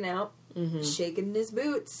freaking out, shaking in his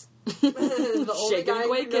boots. The only Shaking guy and who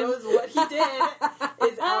quaking. knows what he did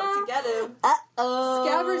is out to get him. Uh-oh.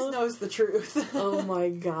 Scabbers knows the truth. Oh my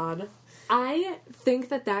god. I think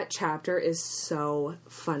that chapter is so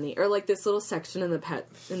funny. Or, like, this little section in the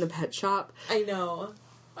pet shop. I know.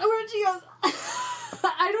 Where she goes,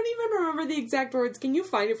 I don't even remember the exact words. Can you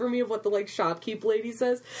find it for me of what the, like, shopkeep lady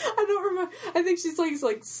says? I don't remember. I think she's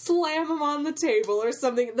like slam him on the table or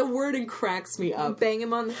something. The wording cracks me up. Bang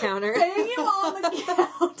him on the counter. Bang him on the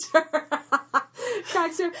counter.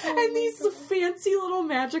 Cracks her. And these fancy little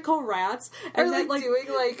magical rats. And Or, then, like, doing,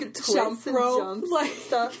 like, twists jump and rope, jumps like, and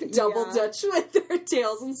stuff. double Yeah. dutch with their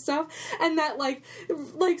tails and stuff. And that, like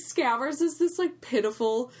Scabbers is this, like,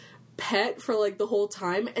 pitiful pet for, like, the whole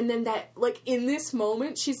time, and then that, like, in this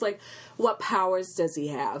moment she's like, what powers does he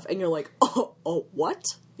have? And you're like, oh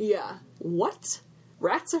what? Yeah. What?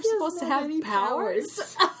 Rats are supposed to have any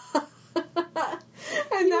powers.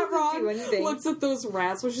 And that Ron looks at those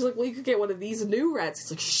rats when she's like, well, you could get one of these new rats. He's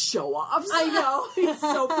like, show offs. I know. He's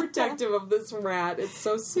so protective of this rat. It's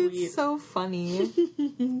so sweet. It's so funny.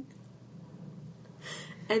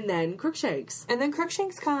 And then Crookshanks. And then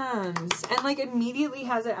Crookshanks comes and, like, immediately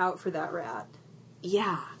has it out for that rat.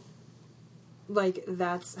 Yeah. Like,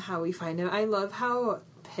 that's how we find him. I love how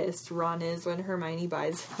pissed Ron is when Hermione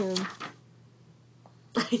buys him.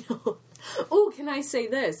 I know. Oh, can I say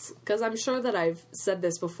this? Because I'm sure that I've said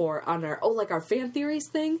this before on our fan theories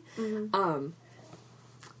thing. Mm-hmm.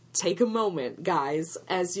 Take a moment, guys,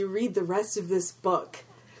 as you read the rest of this book.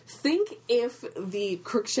 Think if the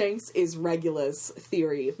Crookshanks is Regulus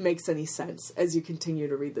theory makes any sense as you continue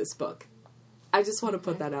to read this book. I just want to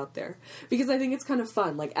put that out there. Because I think it's kind of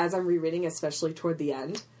fun, like, as I'm rereading, especially toward the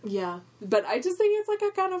end. Yeah. But I just think it's, like,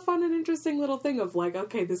 a kind of fun and interesting little thing of, like,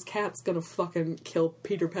 okay, this cat's gonna fucking kill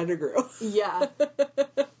Peter Pettigrew. Yeah.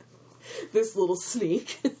 This little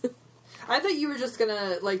sneak. I thought you were just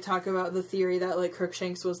gonna, like, talk about the theory that, like,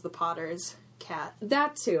 Crookshanks was the Potter's cat.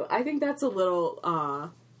 That, too. I think that's a little,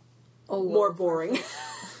 more boring.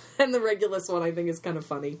 And the Regulus one, I think, is kind of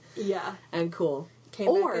funny. Yeah. And cool.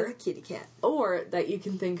 Came back as a kitty cat. Or that you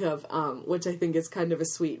can think of, which I think is kind of a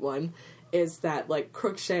sweet one, is that, like,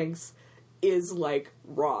 Crookshanks is, like,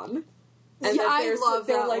 Ron. And yeah, that I love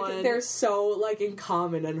they're that like, one. They're so, like, in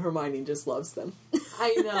common, and Hermione just loves them.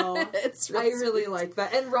 I know. I really sweet. like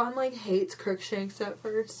that. And Ron, like, hates Crookshanks at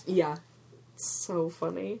first. Yeah. So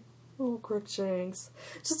funny. Oh, Crookshanks.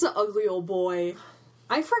 Just an ugly old boy.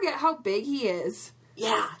 I forget how big he is.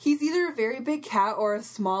 Yeah. He's either a very big cat or a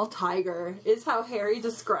small tiger, is how Harry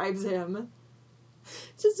describes him.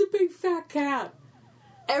 Just a big fat cat.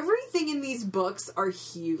 Everything in these books are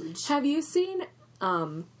huge. Have you seen,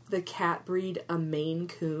 the cat breed, a Maine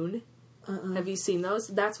Coon? Have you seen those?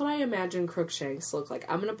 That's what I imagine Crookshanks look like.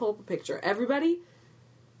 I'm gonna pull up a picture. Everybody,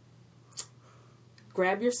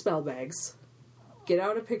 grab your spell bags. Get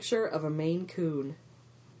out a picture of a Maine Coon.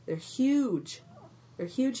 They're huge. They're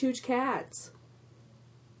huge, huge cats.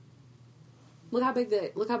 Look how big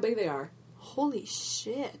they are. Holy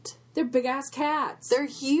shit. They're big ass cats. They're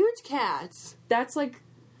huge cats. That's like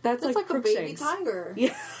like a baby Crookshanks. tiger.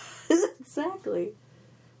 Yeah, exactly.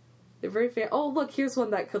 They're very fair. Oh, look, here's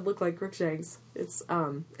one that could look like Crookshanks. It's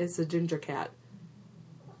a ginger cat.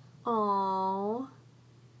 Aww.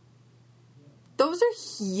 Those are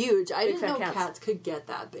huge. I didn't know cats could get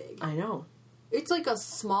that big. I know. It's like a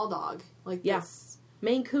small dog. Like this.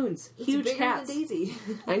 Maine Coons. It's Huge bigger cats. than Daisy.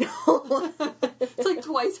 I know. It's like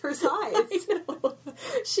twice her size. I know.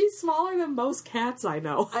 She's smaller than most cats I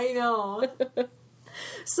know. I know.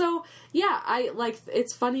 So, yeah,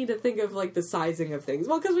 it's funny to think of, like, the sizing of things.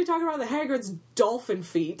 Well, because we talk about the Hagrid's dolphin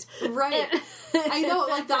feet. Right. I know,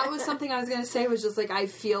 like, that was something I was going to say, was just, like, I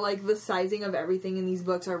feel like the sizing of everything in these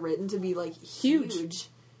books are written to be, like, huge.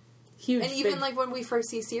 Huge. And even, like, when we first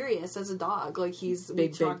see Sirius as a dog, like, we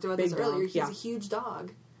talked about this earlier, he's a huge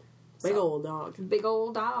dog. Big old dog. Big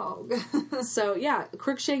old dog. So, yeah,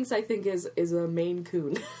 Crookshanks, I think, is a Maine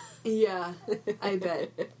Coon. Yeah, I bet.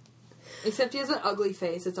 Except he has an ugly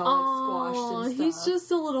face. It's all, like, squashed and stuff. He's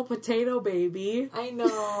just a little potato baby. I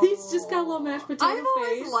know. He's just got a little mashed potato face. I've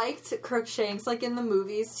always liked Crookshanks, like, in the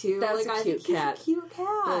movies, too. That's like, a cute cat. He's a cute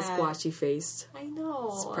cat. Little squashy faced. I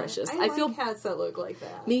know. It's precious. I feel cats that look like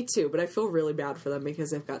that. Me too, but I feel really bad for them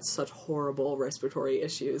because they've got such horrible respiratory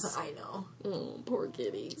issues. I know. Oh, poor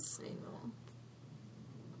kitties. I know.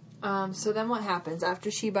 So then what happens?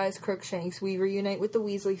 After she buys Crookshanks, we reunite with the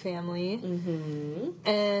Weasley family. Mm-hmm.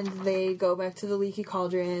 And they go back to the Leaky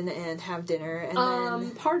Cauldron and have dinner. And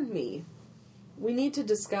then... Pardon me. We need to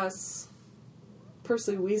discuss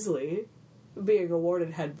Percy Weasley being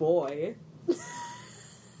awarded head boy.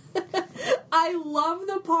 I love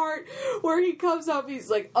the part where he comes up, he's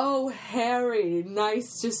like, "Oh, Harry,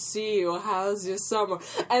 nice to see you. How's your summer?"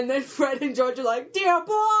 And then Fred and George are like, "Dear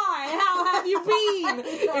boy, how have you been?"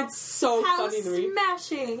 It's so funny to me.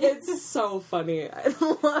 Smashing. It's so funny. I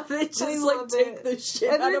love it. Just take the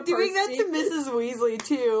shit and out they're of doing Percy. that to Mrs. Weasley,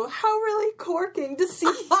 too. How really corking to see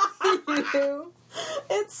you.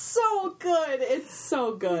 It's so good. It's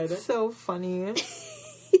so good. It's so funny.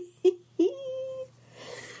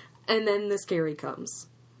 And then the scary comes,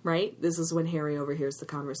 right? This is when Harry overhears the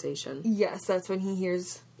conversation. Yes, that's when he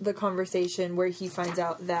hears the conversation where he finds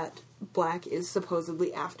out that Black is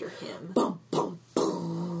supposedly after him. Boom, boom,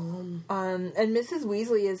 boom. And Mrs.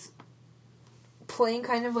 Weasley is playing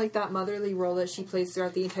kind of like that motherly role that she plays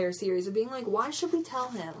throughout the entire series of being like, why should we tell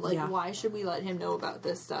him? Like, why should we let him know about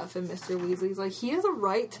this stuff? And Mr. Weasley's like, he has a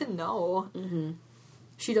right to know. Mm-hmm.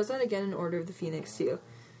 She does that again in Order of the Phoenix, too.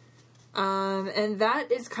 And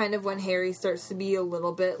that is kind of when Harry starts to be a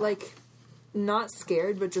little bit, like, not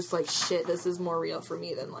scared, but just like, shit, this is more real for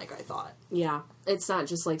me than, like, I thought. Yeah. It's not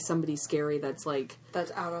just, like, somebody scary that's, like...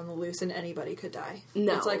 That's out on the loose and anybody could die.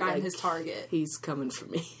 No. It's like I'm his target. He's coming for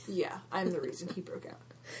me. Yeah, I'm the reason he broke out.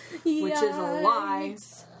 Yikes. Which is a lie.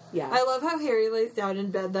 Yeah. I love how Harry lays down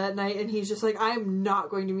in bed that night and he's just like, I'm not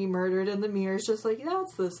going to be murdered, and the mirror's just like,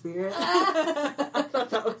 that's the spirit. I thought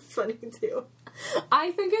that was funny, too.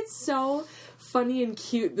 I think it's so funny and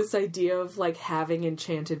cute, this idea of, like, having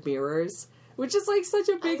enchanted mirrors. Which is, like, such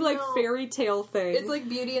a big, like, fairy tale thing. It's like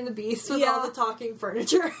Beauty and the Beast with all the talking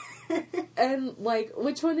furniture. And, like,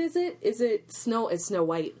 which one is it? Is it Snow? It's Snow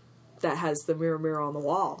White that has the mirror on the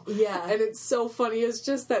wall. Yeah. And it's so funny. It's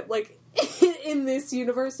just that, like, in this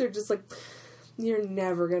universe, they're just like, you're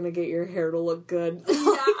never gonna get your hair to look good. Yeah,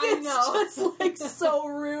 like, I know. It's just, like, so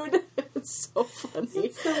rude. It's so funny.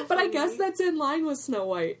 It's so but I funny. guess that's in line with Snow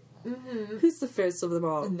White. Mm-hmm. Who's the fairest of them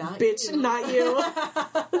all? Not Bitch, you. not you.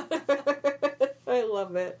 I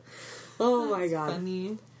love it. Oh my god.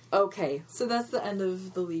 Funny. Okay, So that's the end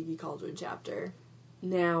of the Leaky Cauldron chapter.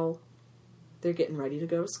 now they're getting ready to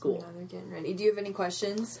go to school. Now they're getting ready. Do you have any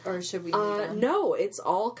questions, or should we move on? No, it's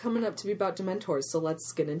all coming up to be about Dementors, so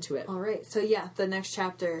let's get into it. All right. So yeah, the next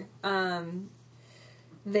chapter.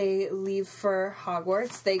 They leave for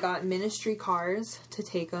Hogwarts. They got ministry cars to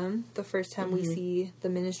take them. The first time we see the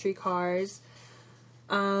ministry cars.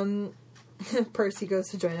 Percy goes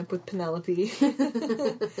to join up with Penelope.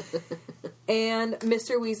 And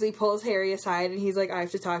Mr. Weasley pulls Harry aside and he's like, I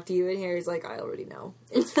have to talk to you. And Harry's like, I already know.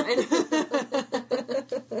 It's fine.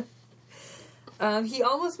 He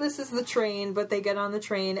almost misses the train, but they get on the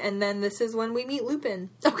train. And then this is when we meet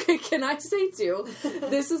Lupin. Okay, can I say too?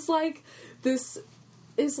 This is like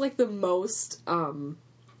the most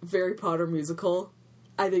Harry Potter musical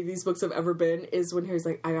I think these books have ever been, is when Harry's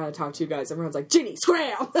like, I gotta talk to you guys. Everyone's like, Ginny,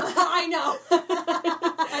 scram! I know.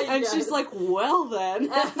 And she's like, well then.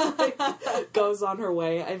 Like, goes on her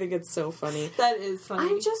way. I think it's so funny. That is funny.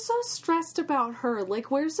 I'm just so stressed about her.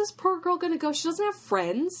 Like, where's this poor girl gonna go? She doesn't have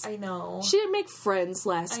friends. I know. She didn't make friends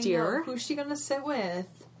last year. Who's she gonna sit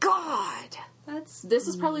with? God! This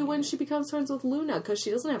is probably when she becomes friends with Luna, because she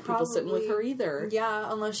doesn't have people sitting with her either. Yeah,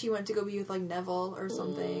 unless she went to go be with, like, Neville or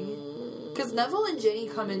something. Because Neville and Ginny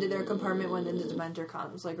come into their compartment when the Dementor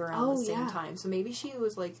comes, like, around the same time. So maybe she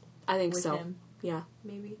was, like, I think with so. him. Yeah.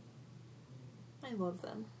 Maybe. I love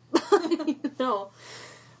them. No.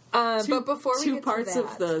 But before we two get parts to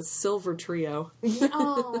of the Silver Trio.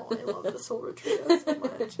 Oh, I love the Silver Trio so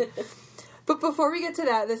much. But before we get to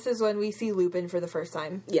that, this is when we see Lupin for the first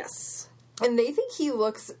time. Yes. And they think he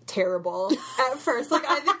looks terrible at first. Like,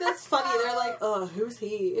 I think that's funny. They're like, oh, who's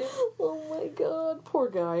he? Oh my god, poor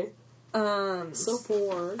guy. So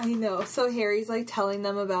poor. I know. So Harry's, like, telling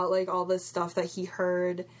them about, like, all this stuff that he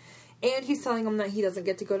heard. And he's telling them that he doesn't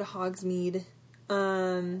get to go to Hogsmeade.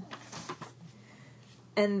 And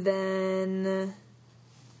then...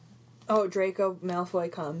 Oh, Draco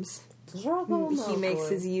Malfoy comes. He makes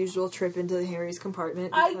his usual trip into Harry's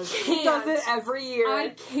compartment. I Because can't. He does it every year. I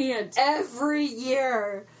can't. Every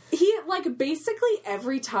year. He, like, basically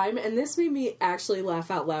every time, and this made me actually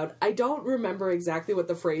laugh out loud. I don't remember exactly what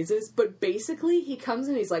the phrase is, but basically he comes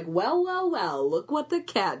and he's like, well, well, well, look what the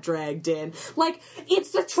cat dragged in. Like,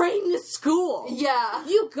 it's the train to school. Yeah.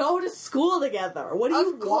 You go to school together. What do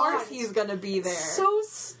you Of want? course he's gonna be there. So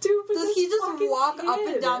stupid. Does he just walk up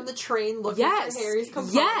and down the train looking for Harry's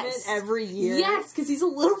compartment every year? Yes, because he's a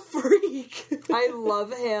little freak. I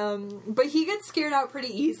love him. But he gets scared out pretty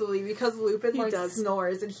easily because Lupin, does.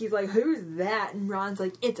 snores and he's like, who's that? And Ron's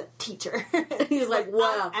like, it's a teacher. He's like,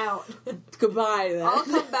 wow. I'm out. Goodbye, then. I'll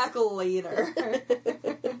come back later.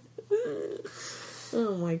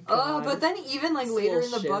 Oh my god. Oh, but then even, like, later in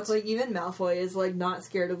the Bullshit. book, like, even Malfoy is, like, not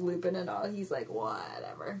scared of Lupin at all. He's like,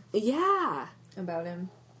 whatever. Yeah. About him.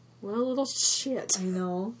 What a little shit. I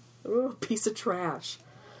know. Oh, piece of trash.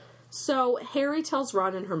 So, Harry tells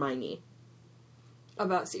Ron and Hermione.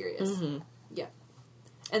 About Sirius. Mm-hmm. Yeah.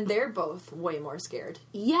 And they're both way more scared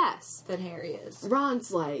Yes. than Harry is.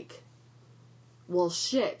 Ron's like, well,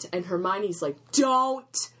 shit. And Hermione's like,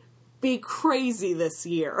 don't be crazy this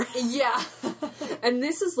year. Yeah. And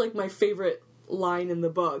this is, like, my favorite line in the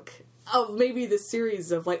book of maybe the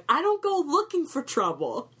series of, like, I don't go looking for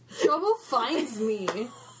trouble. Trouble finds me.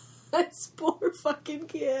 This poor fucking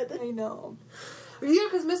kid. I know. Yeah,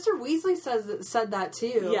 because Mr. Weasley said that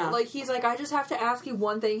too. Yeah. Like, he's like, I just have to ask you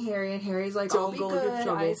one thing, Harry. And Harry's like, Don't I'll be go looking for good,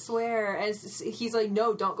 trouble. I swear. And he's like,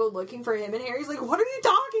 no, don't go looking for him. And Harry's like, what are you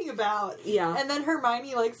talking about? Yeah. And then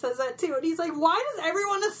Hermione, like, says that too. And he's like, why does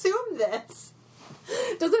everyone assume this?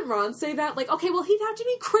 Doesn't Ron say that? Like, okay, well, he'd have to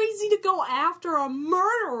be crazy to go after a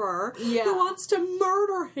murderer who wants to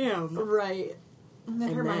murder him. Right. And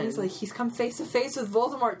then Hermione's like, he's come face to face with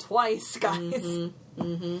Voldemort twice, guys. Mm-hmm.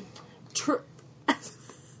 Mm-hmm. I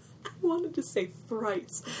wanted to say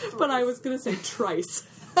thrice, but I was going to say trice.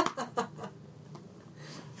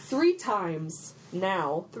 3 times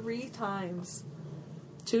now. 3 times.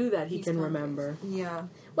 2 that he He's can come remember. Yeah.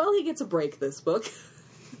 Well, he gets a break this book.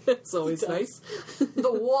 It's always nice.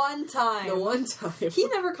 The one time. The one time. He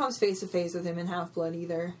never comes face to face with him in Half-Blood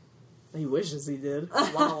either. He wishes he did.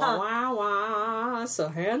 Wah, wah, wah, wah. So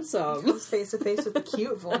handsome. Comes face to face with the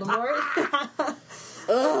cute Voldemort.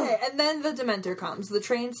 Okay, and then the Dementor comes. The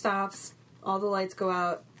train stops. All the lights go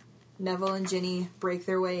out. Neville and Ginny break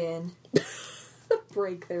their way in.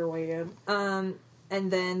 Break their way in. And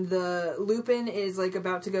then the Lupin is, like,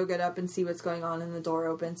 about to go get up and see what's going on, and the door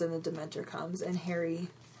opens, and the Dementor comes, and Harry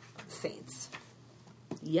faints.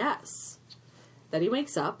 Yes. Then he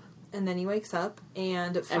wakes up. And then he wakes up,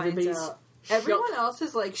 and finds Everybody's out... shook. Everyone else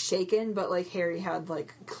is, like, shaken, but, like, Harry had,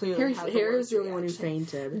 like, clearly had the Harry was worst the only one who reaction.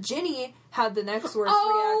 fainted. Ginny had the next worst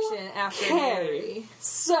reaction after Harry.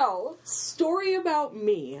 So, story about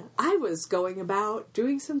me. I was going about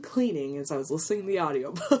doing some cleaning as I was listening to the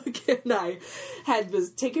audiobook, and I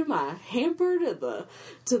was taking my hamper to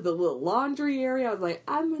the little laundry area. I was like,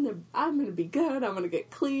 I'm gonna be good. I'm gonna get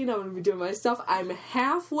clean. I'm gonna be doing my stuff. I'm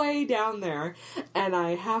halfway down there, and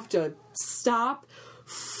I have to stop,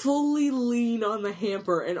 fully lean on the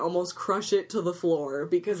hamper, and almost crush it to the floor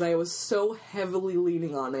because I was so heavily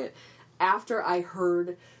leaning on it after I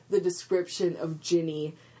heard the description of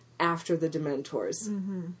Ginny after the Dementors.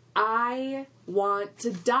 Mm-hmm. I want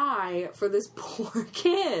to die for this poor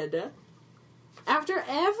kid. After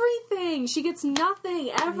everything, she gets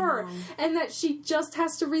nothing ever, and that she just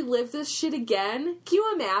has to relive this shit again. Can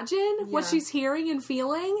you imagine what she's hearing and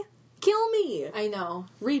feeling? Kill me. I know.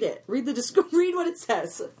 Read it. Read what it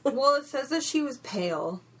says. Well, it says that she was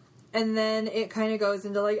pale. And then it kind of goes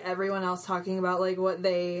into, like, everyone else talking about, like, what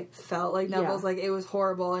they felt. Like, Neville's like, it was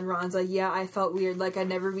horrible. And Ron's like, yeah, I felt weird. Like, I'd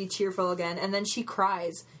never be cheerful again. And then she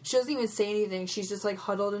cries. She doesn't even say anything. She's just, like,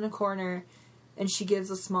 huddled in a corner. And she gives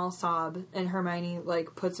a small sob. And Hermione,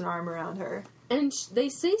 like, puts an arm around her. And they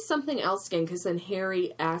say something else again, because then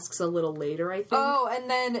Harry asks a little later, I think. Oh, and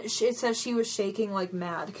then it says she was shaking like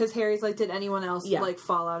mad. Because Harry's like, did anyone else, like,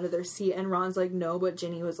 fall out of their seat? And Ron's like, no, but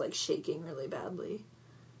Ginny was, like, shaking really badly.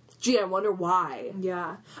 Gee, I wonder why.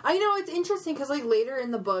 Yeah. I know, it's interesting, because, like, later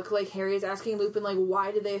in the book, like, Harry is asking Lupin, like,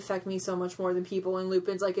 why do they affect me so much more than people? And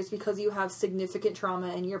Lupin's like, it's because you have significant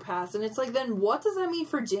trauma in your past. And it's like, then what does that mean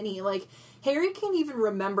for Ginny? Like, Harry can't even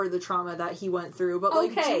remember the trauma that he went through, but,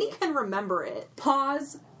 like, Ginny can remember it.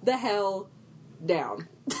 Pause the hell down.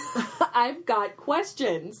 I've got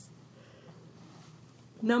questions.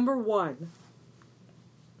 Number 1.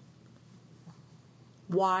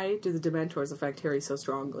 Why do the Dementors affect Harry so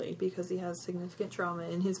strongly? Because he has significant trauma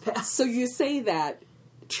in his past. So you say that.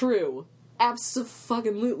 True.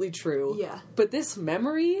 Abso-fucking-lutely true. Yeah. But this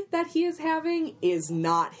memory that he is having is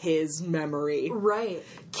not his memory. Right.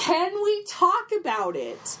 Can we talk about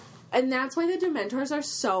it? And that's why the Dementors are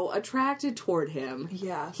so attracted toward him.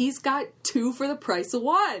 Yeah. He's got 2 for the price of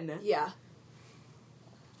 1. Yeah.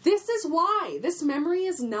 This is why. This memory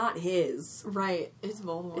is not his. Right. It's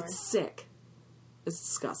Voldemort. It's sick. It's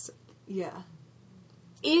disgusting. Yeah.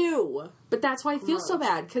 Ew. But that's why I feel so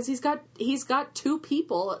bad, because he's got 2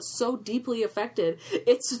 people so deeply affected.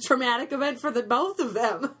 It's a traumatic event for the both of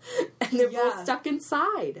them. And they're both stuck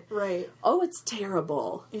inside. Right. Oh, it's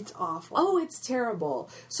terrible. It's awful. Oh, it's terrible.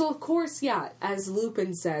 So, of course, as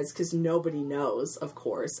Lupin says, because nobody knows, of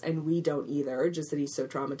course, and we don't either, just that he's so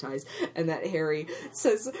traumatized, and that Harry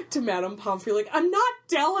says to Madame Pomfrey, like, I'm not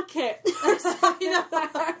delicate,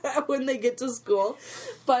 when they get to school.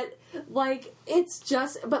 But, like, it's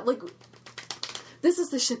just, but, like, this is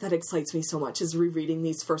the shit that excites me so much, is rereading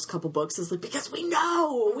these first couple books, is like, because we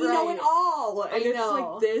know it all, and it's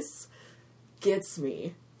like, this gets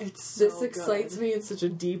me. This excites me in such a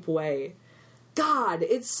deep way. God,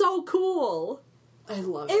 it's so cool. I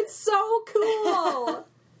love it. It's so cool.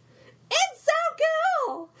 It's so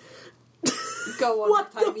cool. Go one more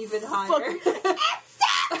time, even higher. It's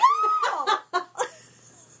so cool.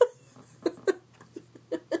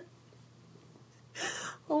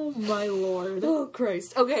 Oh my lord. Oh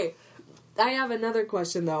Christ. Okay, I have another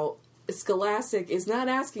question though. Scholastic is not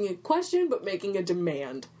asking a question, but making a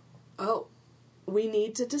demand. Oh. We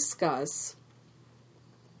need to discuss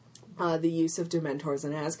the use of Dementors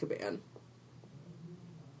in Azkaban.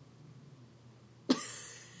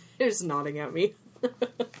 You're just nodding at me.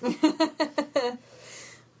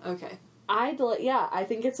 Okay. I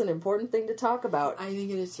think it's an important thing to talk about. I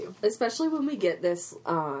think it is too. Especially when we get this,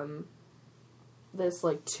 this,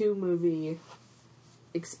 like, 2-movie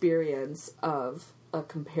experience of a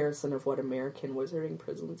comparison of what American wizarding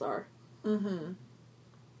prisons are. Mm-hmm.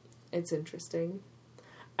 It's interesting.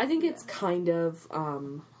 I think it's kind of,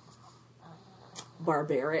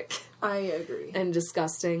 barbaric. I agree. And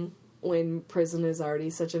disgusting when prison is already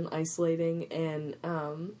such an isolating and,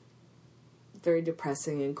 very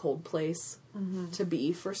depressing and cold place to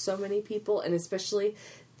be for so many people, and especially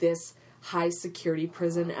this high security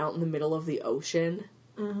prison out in the middle of the ocean.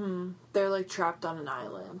 Mm-hmm. They're, like, trapped on an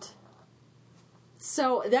island.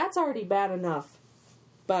 So, that's already bad enough.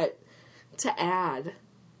 But to add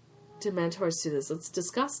Dementors to this, it's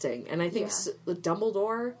disgusting. And I think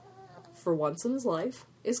Dumbledore, for once in his life,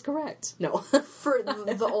 is correct. No. For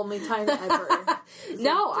the only time ever.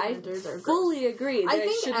 No, I fully agree. I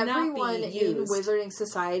think everyone in Wizarding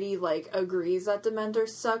Society, like, agrees that Dementors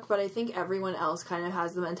suck, but I think everyone else kind of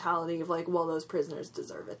has the mentality of, like, well, those prisoners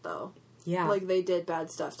deserve it, though. Yeah. Like, they did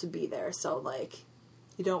bad stuff to be there, so, like,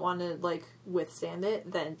 you don't want to, like, withstand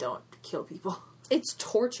it, then don't kill people. It's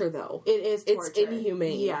torture, though. It is torture. It's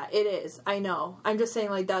inhumane. Yeah, it is. I know. I'm just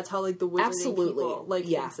saying, like, that's how, like, the Wizarding people, like,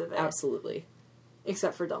 thinks of it. Absolutely.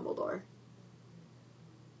 Except for Dumbledore.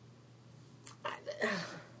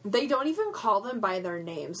 They don't even call them by their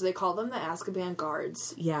names. They call them the Azkaban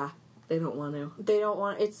guards. Yeah, they don't want to. They don't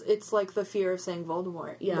want... It's like the fear of saying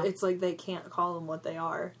Voldemort. Yeah. It's like they can't call them what they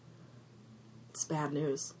are. It's bad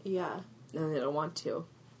news. Yeah. And they don't want to.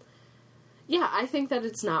 Yeah, I think that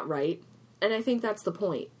it's not right. And I think that's the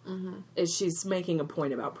point. Mm-hmm. Is she's making a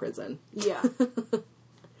point about prison. Yeah.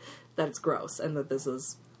 That it's gross and that this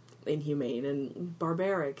is inhumane and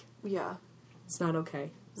barbaric. Yeah. It's not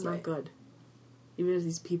okay. It's not good. Even if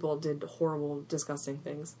these people did horrible, disgusting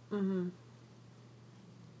things. Mm-hmm.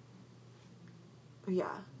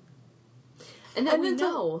 Yeah. And then we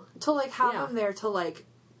know. To, like, have them there to, like,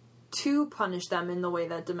 to punish them in the way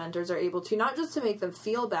that Dementors are able to. Not just to make them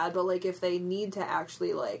feel bad, but, like, if they need to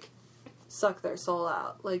actually, like, suck their soul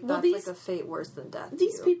out. Like, that's, like, a fate worse than death.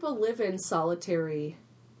 These people live in solitary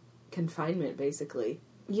confinement, basically.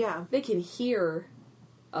 Yeah. They can hear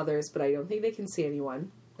others, but I don't think they can see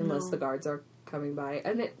anyone unless the guards are coming by.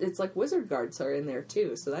 And it's like wizard guards are in there,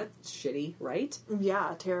 too, so that's shitty, right?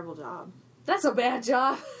 Yeah, terrible job. That's a bad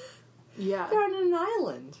job. Yeah. They're on an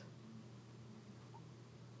island.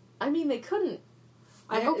 I mean, they couldn't.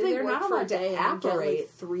 I hope they're not allowed to apparate. Get, like,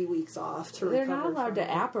 3 weeks off to They're recover. not allowed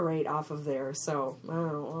to apparate off of there, so I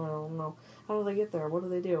don't know. How do they get there? What do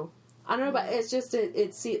they do? I don't know, but it's just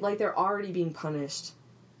it's like they're already being punished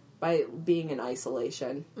by being in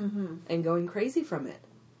isolation and going crazy from it.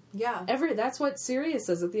 Yeah. That's what Sirius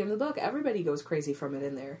says at the end of the book. Everybody goes crazy from it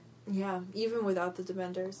in there. Yeah, even without the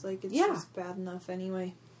Dementors. Like, it's just bad enough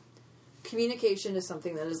anyway. Communication is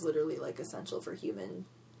something that is literally, like, essential for human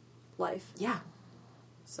life. Yeah.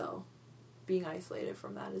 So, being isolated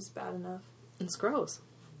from that is bad enough. It's gross.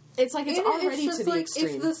 It's like it's already to the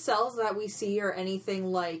extreme. If the cells that we see are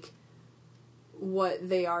anything like what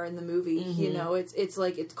they are in the movie, you know, it's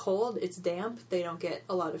like, it's cold, it's damp, they don't get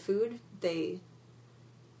a lot of food,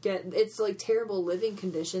 it's like terrible living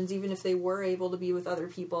conditions, even if they were able to be with other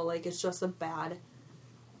people, like, it's just a bad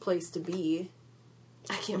place to be.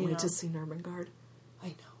 I can't wait to see Nermangard. I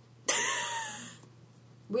know.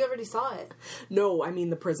 We already saw it. No, I mean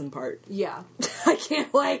the prison part. Yeah. I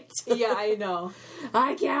can't wait. Yeah, I know.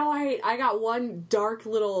 I can't wait. I got one dark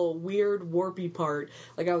little weird warpy part.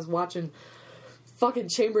 Like, I was watching fucking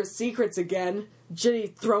Chamber of Secrets again. Ginny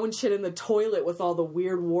throwing shit in the toilet with all the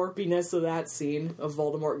weird warpiness of that scene of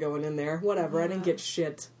Voldemort going in there. Whatever, I didn't get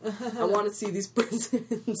shit. I want to see these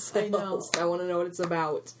prison cells. I know. I want to know what it's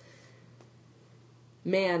about.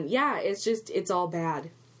 Man, yeah, it's all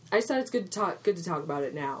bad. I just thought it's good to talk about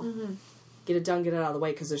it now. Mm-hmm. Get it done, get it out of the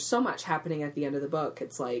way, because there's so much happening at the end of the book.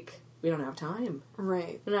 It's like, we don't have time.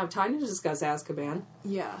 Right. We don't have time to discuss Azkaban.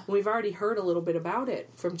 Yeah. We've already heard a little bit about it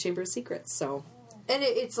from Chamber of Secrets, so... And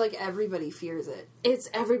it's like everybody fears it. It's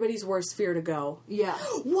everybody's worst fear to go. Yeah.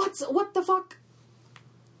 What the fuck?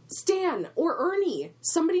 Stan or Ernie,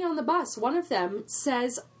 somebody on the bus, one of them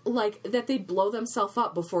says, like, that they'd blow themselves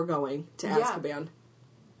up before going to Azkaban.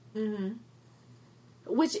 Mm-hmm.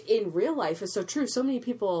 Which, in real life, is so true. So many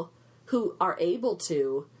people who are able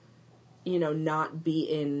to, you know, not be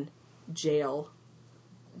in jail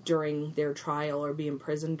during their trial or be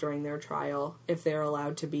imprisoned during their trial, if they're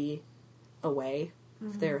allowed to be away,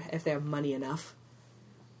 if they have money enough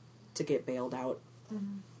to get bailed out,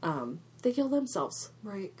 they kill themselves.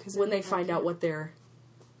 Right. Cause when they find out what their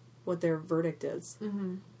verdict is.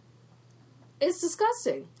 Mm-hmm. It's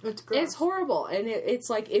disgusting. It's gross. It's horrible. And it's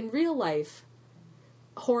like, in real life,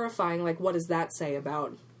 horrifying. Like, what does that say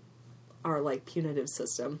about our, like, punitive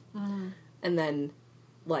system? Mm-hmm. And then,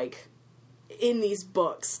 like, in these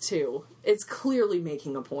books, too, it's clearly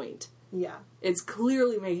making a point. Yeah. It's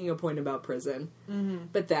clearly making a point about prison. Mm-hmm.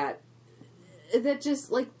 But that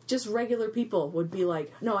just, like, just regular people would be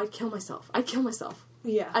like, no, I'd kill myself. I'd kill myself.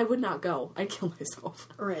 Yeah. I would not go. I'd kill myself.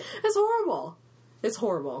 Right. It's horrible. It's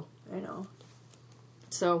horrible. I know.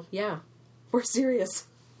 So, yeah. We're serious.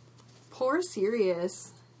 Poor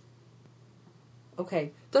Sirius.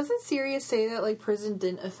 Okay. Doesn't Sirius say that, like, prison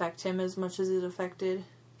didn't affect him as much as it affected?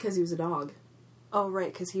 Because he was a dog. Oh,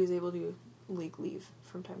 right, because he was able to, like, leave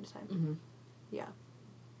from time to time. Mm-hmm. Yeah.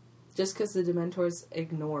 Just because the Dementors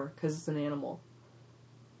ignore, because it's an animal.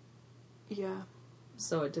 Yeah.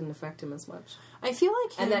 So it didn't affect him as much. I feel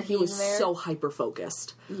like him and that he was there, so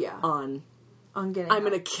hyper-focused. Yeah. On getting I'm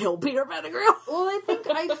going to kill Peter Pettigrew. Well,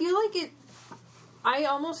 I feel like it... I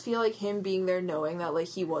almost feel like him being there knowing that, like,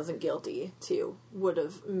 he wasn't guilty, too, would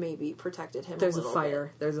have maybe protected him There's a little fire.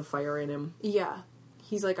 bit. There's a fire in him. Yeah.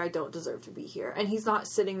 He's like, I don't deserve to be here. And he's not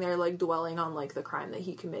sitting there, like, dwelling on, like, the crime that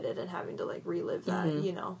he committed and having to, like, relive that,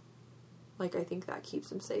 you know? Like, I think that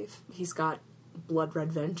keeps him safe. He's got blood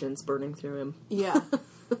red vengeance burning through him. Yeah.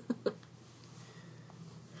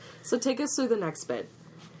 So take us through the next bit.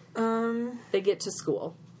 They get to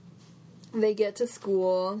school. They get to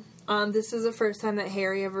school. This is the first time that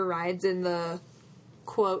Harry ever rides in the,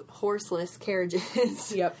 quote, horseless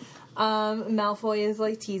carriages. Yep. Malfoy is,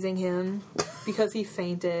 like, teasing him because he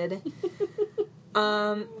fainted.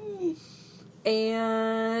 So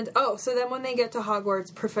then when they get to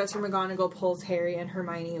Hogwarts, Professor McGonagall pulls Harry and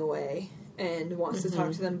Hermione away and wants to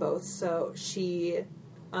talk to them both. So she,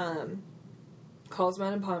 calls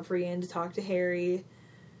Madame Pomfrey in to talk to Harry.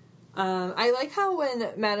 I like how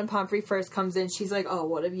when Madame Pomfrey first comes in, she's like, oh,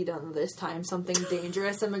 what have you done this time? Something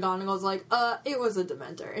dangerous? And McGonagall's like, it was a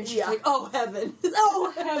Dementor. And she's like, oh, heaven.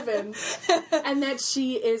 Oh, heaven. And that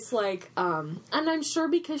she is like, and I'm sure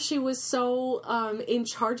because she was so in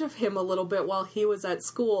charge of him a little bit while he was at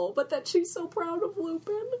school, but that she's so proud of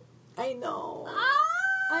Lupin. I know. Ah!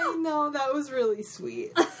 I know, that was really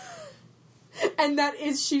sweet. And that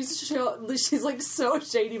is, she's like so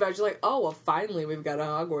shady about it. She's like, oh, well, finally we've got a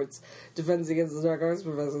Hogwarts Defense Against the Dark Arts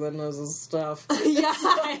professor that knows his stuff. Yeah,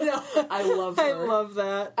 I know. I love her. I love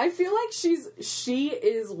that. I feel like she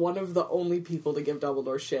is one of the only people to give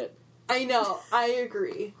Dumbledore shit. I know, I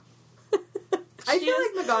agree. I feel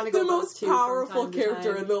like McGonagall the does most too, powerful from time to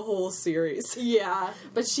character time. in the whole series. Yeah.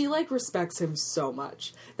 But she, like, respects him so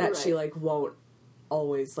much that she, like, won't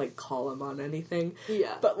always, like, call him on anything.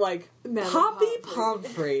 Yeah. But, like, Madame Poppy Pomfrey.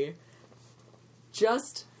 Pomfrey,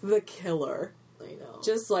 just the killer. I know.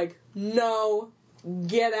 Just like, no,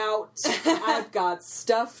 get out. I've got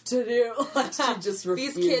stuff to do. Like, she just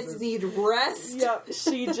refuses. These kids need rest. Yep,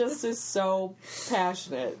 she just is so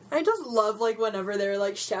passionate. I just love, like, whenever there are,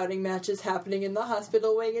 like, shouting matches happening in the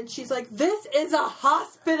hospital wing, and she's like, this is a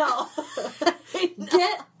hospital!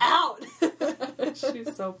 Get out!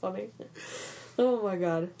 She's so funny. Oh my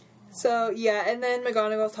god. So, yeah, and then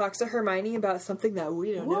McGonagall talks to Hermione about something that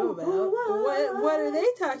we don't know about. What are they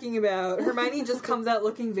talking about? Hermione just comes out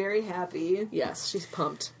looking very happy. Yes, she's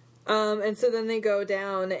pumped. And so then they go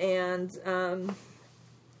down, and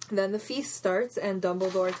then the feast starts, and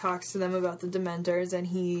Dumbledore talks to them about the Dementors, and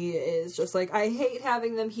he is just like, I hate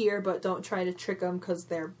having them here, but don't try to trick them, because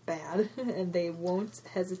they're bad, and they won't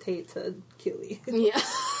hesitate to kill you. Yeah.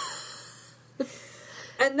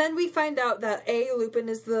 And then we find out that Lupin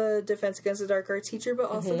is the Defense Against the Dark Arts teacher, but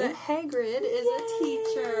also that Hagrid is a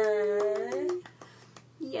teacher.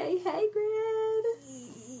 Yay, Hagrid!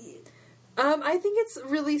 I think it's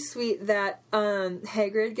really sweet that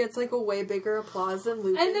Hagrid gets like a way bigger applause than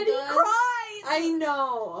Lupin And then he cries! I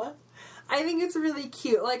know. I think it's really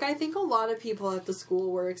cute. Like, I think a lot of people at the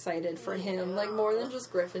school were excited for him, like more than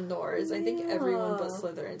just Gryffindors. I think everyone but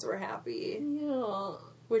Slytherins were happy. Yeah.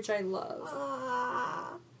 Which I love.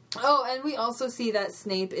 Oh, and we also see that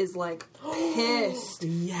Snape is, like, pissed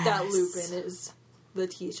that Lupin is the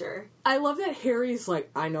teacher. I love that Harry's like,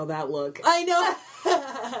 I know that look. I know!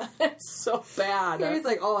 It's so bad. Harry's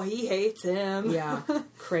like, oh, he hates him. Yeah,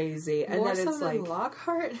 crazy. And More then so it's than like...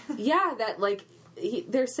 Lockhart? Yeah, that, like...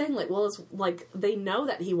 they're saying, like, well, it's, like, they know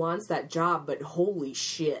that he wants that job, but holy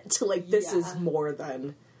shit. Like, this is more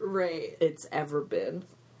than right. it's ever been.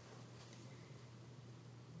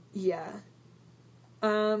 Yeah.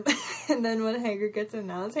 And then when Hagrid gets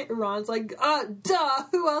announced, Ron's like, duh!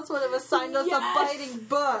 Who else would have assigned us a biting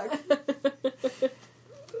book?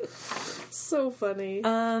 So funny.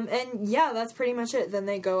 And yeah, that's pretty much it. Then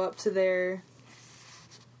they go up to the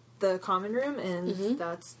common room, and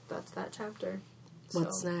that's that chapter.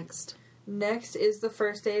 What's next? Next is the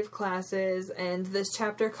first day of classes, and this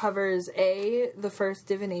chapter covers the first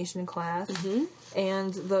divination class,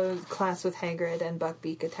 and the class with Hagrid and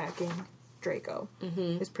Buckbeak attacking Draco.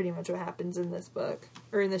 Is pretty much what happens in this book,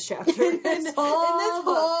 or in this chapter. in this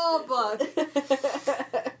whole book.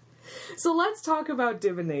 So let's talk about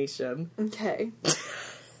divination. Okay.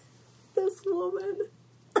 This woman.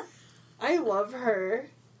 I love her.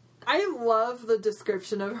 I love the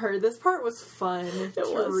description of her. This part was fun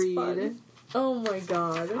to read. Fun. Oh my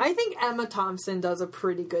god. I think Emma Thompson does a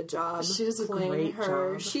pretty good job. She does a great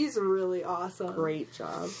her. job. She's really awesome. Great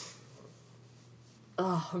job.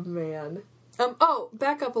 Oh man.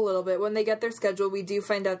 Back up a little bit. When they get their schedule, we do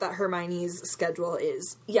find out that Hermione's schedule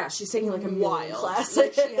is she's taking like a wild class.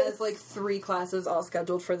 Like she has like 3 classes all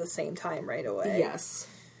scheduled for the same time right away. Yes.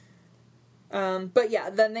 But yeah,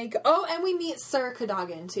 then they go. Oh, and we meet Sir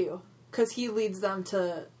Cadogan too, because he leads them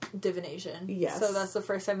to divination. Yes. So that's the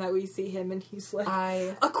first time that we see him, and he's like,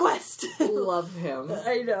 I a quest. love him.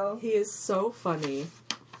 I know. He is so funny.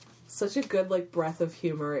 Such a good like breath of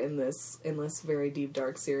humor in this very deep,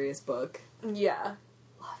 dark, serious book. Yeah.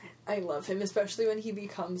 Love it. I love him, especially when he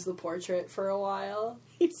becomes the portrait for a while.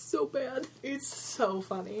 He's so bad. It's so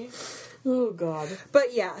funny. Oh god.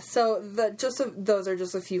 But yeah, so those are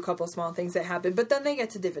just a few couple small things that happen. But then they get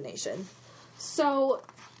to divination. So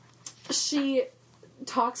she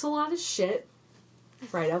talks a lot of shit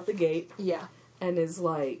right out the gate. Yeah. And is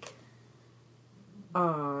like,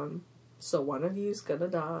 so one of you's gonna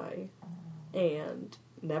die, and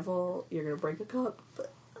Neville, you're gonna break a cup,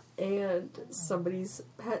 and somebody's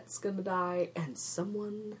pet's gonna die, and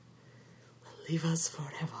someone will leave us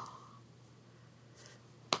forever.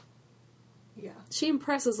 Yeah. She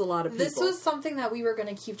impresses a lot of people. This was something that we were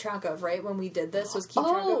going to keep track of, right? When we did this, was keep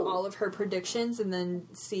track of all of her predictions and then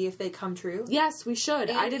see if they come true. Yes, we should.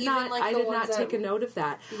 And I did not. like, I did not take a note of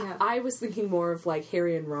that. Yeah. I was thinking more of like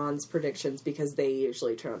Harry and Ron's predictions because they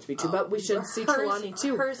usually turn out to be true. But we should see Trelawney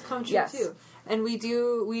too. Hers come true yes. too, and we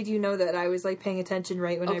do know that. I was like paying attention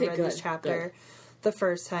right when I read this chapter the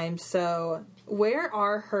first time. So where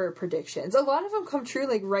are her predictions? A lot of them come true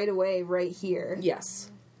like right away, right here.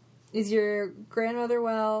 Yes. Is your grandmother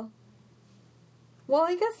well? Well,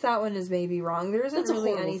 I guess that one is maybe wrong. There isn't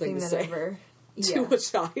really anything that ever to a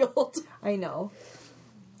child. I know.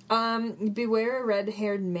 Beware a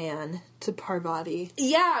red-haired man to Parvati.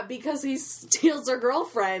 Yeah, because he steals her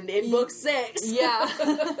girlfriend in book 6. Yeah.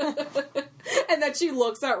 And then she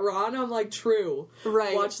looks at Ron, I'm like, true.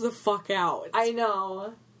 Right. Watch the fuck out. I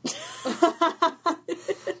know.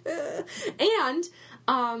 And,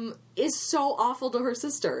 is so awful to her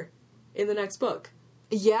sister in the next book.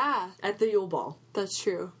 Yeah. At the Yule Ball. That's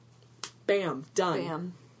true. Bam. Done.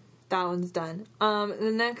 Bam. That one's done.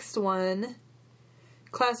 The next one.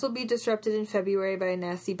 Class will be disrupted in February by a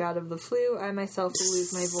nasty bout of the flu. I myself will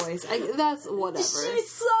lose my voice. That's whatever. She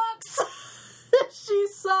sucks! She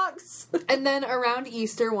sucks! And then around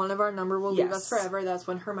Easter, one of our number will leave us Yes. forever. That's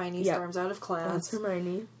when Hermione storms out of class. That's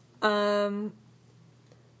Hermione.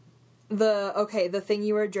 The thing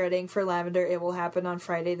you are dreading for Lavender, it will happen on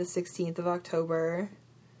Friday the 16th of October.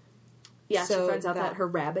 Yeah, So she finds out that her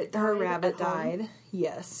rabbit died. Her rabbit died.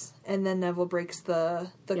 Yes. And then Neville breaks the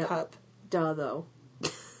cup. Duh, though.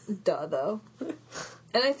 Duh, though.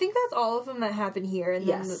 And I think that's all of them that happen here, and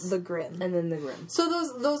then the Grim. And then the Grim. So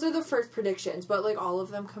those are the first predictions, but like all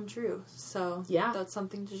of them come true. So yeah, that's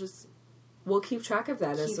something to just... We'll keep track of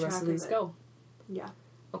that as the rest of these go. Yeah.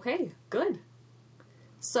 Okay, good.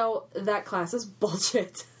 So that class is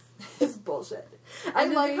bullshit. It's bullshit. I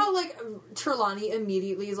like how, like, Trelawney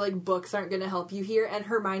immediately is like, books aren't going to help you here, and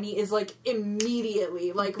Hermione is like,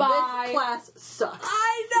 immediately, like, Bye. This class sucks.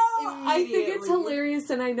 I know! I think it's hilarious,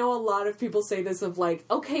 and I know a lot of people say this of like,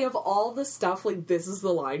 okay, of all the stuff, like, this is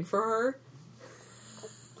the line for her.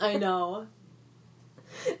 I know.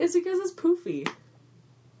 It's because it's poofy.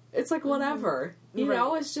 It's like, whatever. You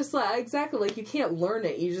know, it's just like, exactly, like, you can't learn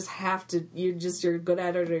it. You just have to, you're good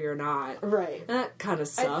at it or you're not. Right. And that kind of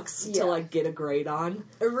sucks to, like, get a grade on.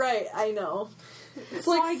 Right, I know. It's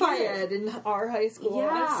so like Fayed in our high school. Yeah.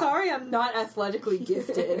 I'm sorry I'm not athletically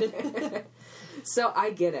gifted. So I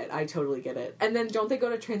get it. I totally get it. And then don't they go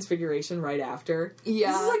to Transfiguration right after?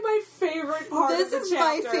 Yeah. This is like my favorite part of the chapter. This is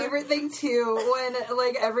my favorite thing too, when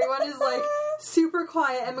like everyone is like super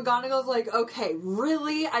quiet and McGonagall's like, okay,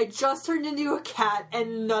 really? I just turned into a cat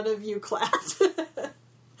and none of you clapped.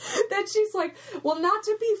 Then she's like, well, not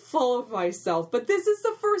to be full of myself, but this is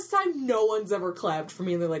the first time no one's ever clapped for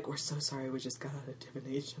me. And they're like, we're so sorry, we just got out of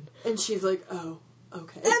divination. And she's like, oh,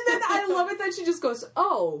 okay. And then I love it that she just goes,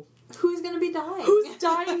 oh, who's gonna be dying? Who's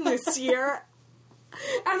dying this year?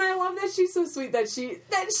 And I love that she's so sweet that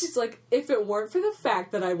she's like, if it weren't for the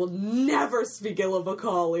fact that I will never speak ill of a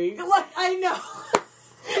colleague. Like, I know.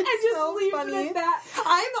 And just so leave it at that.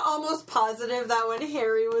 I'm almost positive that when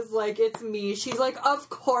Harry was like, it's me, she's like,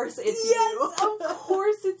 of course it's you. Yes, of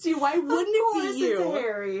course it's you. Why wouldn't it be you? It's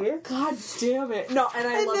Harry. God damn it. No, and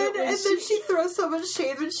then she throws so much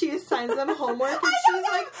shade when she assigns them homework, and she's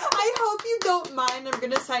like, I hope you don't mind, I'm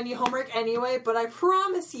gonna assign you homework anyway, but I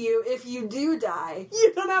promise you, if you do die,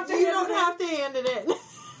 you don't have to hand it in.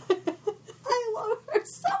 I love her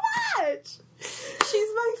so much. She's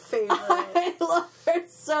my favorite. I love her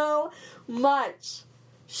so much.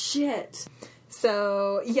 Shit.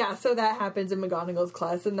 So that happens in McGonagall's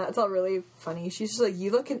class, and that's all really funny. She's just like,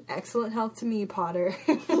 you look in excellent health to me, Potter.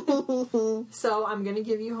 So I'm gonna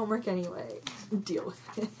give you homework anyway. Deal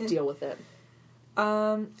with it.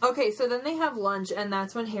 Okay, so then they have lunch, and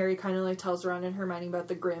that's when Harry kind of, like, tells Ron and Hermione about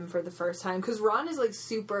the Grim for the first time, because Ron is, like,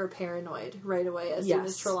 super paranoid right away as soon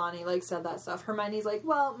as Trelawney, like, said that stuff. Hermione's like,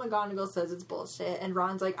 well, McGonagall says it's bullshit, and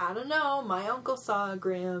Ron's like, I don't know, my uncle saw a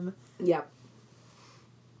Grim. Yep.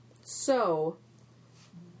 So,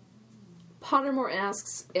 Pottermore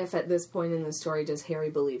asks if at this point in the story does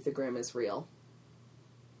Harry believe the Grim is real.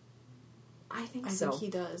 I think so. I think he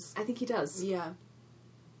does. I think he does. Yeah.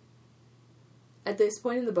 At this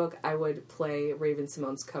point in the book, I would play Raven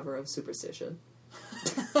Simone's cover of Superstition.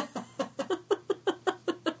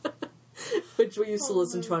 Which we used to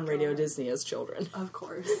listen to on Radio Disney as children. Of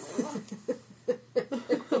course.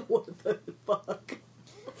 What the fuck?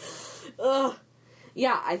 Ugh.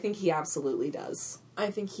 Yeah, I think he absolutely does. I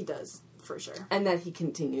think he does, for sure. And that he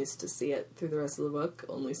continues to see it through the rest of the book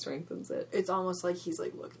only strengthens it. It's almost like he's,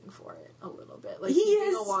 like, looking for it a little bit. Like, he keeping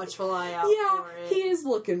is a watchful eye out for it. Yeah, he is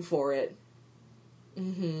looking for it.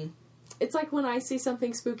 Mm-hmm. It's like when I see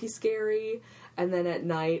something spooky scary, and then at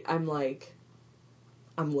night, I'm like,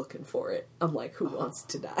 I'm looking for it. I'm like, who wants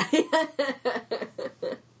to die?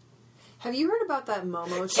 Have you heard about that Momo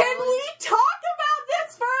challenge? Can we talk about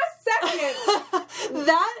this for a second?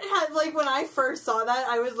 That had, like, when I first saw that,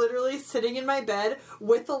 I was literally sitting in my bed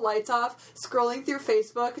with the lights off, scrolling through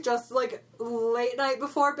Facebook, just, like, late night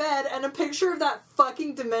before bed, and a picture of that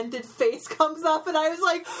fucking demented face comes up, and I was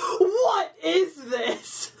like, what is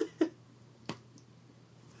this?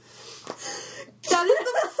 That is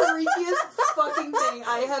the freakiest fucking thing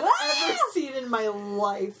I have ever seen in my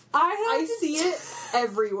life. I see it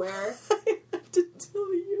everywhere. I have to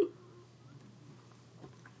tell you.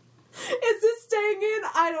 Is this staying in?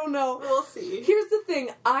 I don't know. We'll see. Here's the thing.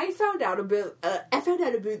 I found out about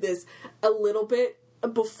this a little bit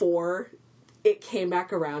before it came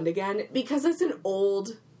back around again because it's an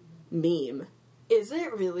old meme. Is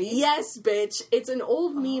it really? Yes, bitch. It's an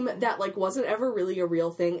old meme that, like, wasn't ever really a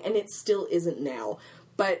real thing, and it still isn't now.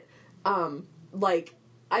 But, like,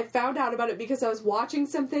 I found out about it because I was watching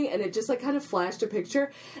something, and it just, like, kind of flashed a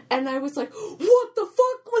picture, and I was like, what the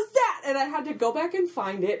fuck was that? And I had to go back and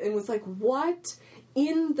find it, and was like, what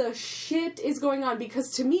in the shit is going on?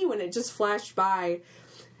 Because to me, when it just flashed by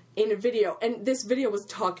in a video, and this video was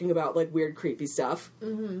talking about, like, weird, creepy stuff.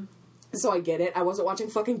 Mm-hmm. So I get it. I wasn't watching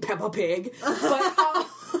fucking Peppa Pig. But,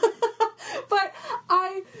 but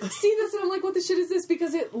I see this and I'm like, what the shit is this?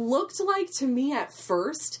 Because it looked like, to me at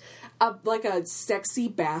first, like a sexy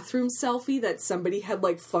bathroom selfie that somebody had,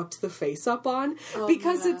 like, fucked the face up on. Oh,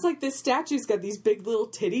 because it's like this statue's got these big little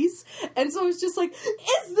titties. And so it's just like,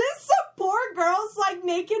 is this some poor girl's, like,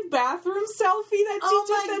 naked bathroom selfie that she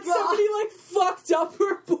took that somebody, like, fucked up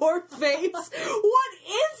her poor face? What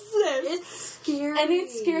is this? It's scary. And it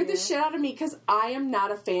scared the shit out of me because I am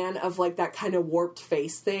not a fan of, like, that kind of warped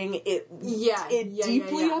face thing. It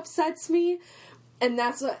deeply upsets me. And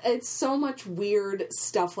it's so much weird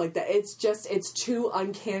stuff like that. It's too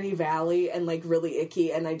uncanny valley and, like, really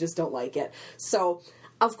icky, and I just don't like it. So,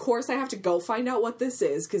 of course, I have to go find out what this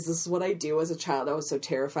is, because this is what I do as a child. I was so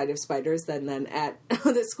terrified of spiders. Then at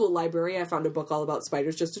the school library, I found a book all about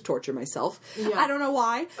spiders just to torture myself. Yeah. I don't know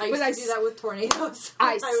why. I used to do that with tornadoes.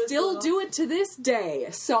 I still do it to this day.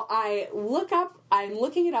 So I'm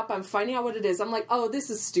looking it up, I'm finding out what it is. I'm like, oh,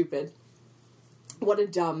 this is stupid. What a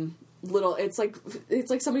dumb... it's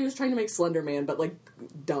like somebody was trying to make Slender Man, but, like,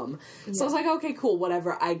 dumb. Yeah. So I was like, okay, cool,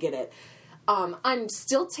 whatever, I get it. I'm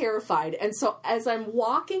still terrified, and so as I'm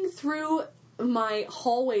walking through my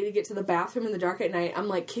hallway to get to the bathroom in the dark at night, I'm,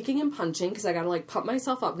 like, kicking and punching, because I gotta, like, pump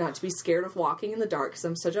myself up not to be scared of walking in the dark, because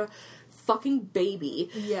I'm such a fucking baby.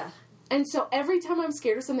 Yeah. And so every time I'm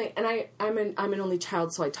scared of something, and I'm an only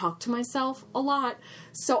child, so I talk to myself a lot.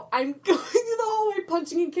 So I'm going through the hallway,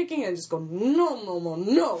 punching and kicking, and just go, no, Momo,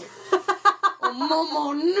 no.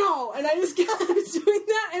 Oh, Momo, no. And I just kept doing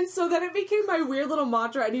that, and so then it became my weird little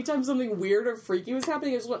mantra. Anytime something weird or freaky was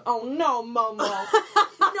happening, I just went, oh, no, Momo.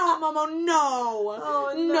 No, Momo, no.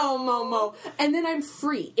 Oh, no, Momo. And then I'm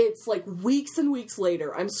free. It's like weeks and weeks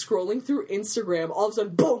later, I'm scrolling through Instagram, all of a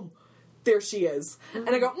sudden, boom. there she is. And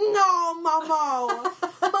I go, no, Momo!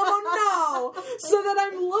 Momo, no! So then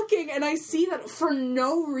I'm looking, and I see that for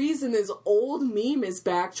no reason, this old meme is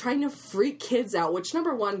back, trying to freak kids out, which,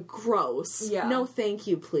 number one, gross. Yeah. No thank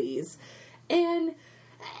you, please. And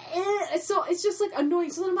so it's just, like,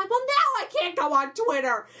 annoying. So then I'm like, well, now I can't go on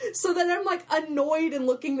Twitter. So then I'm, like, annoyed and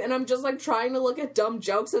looking, and I'm just, like, trying to look at dumb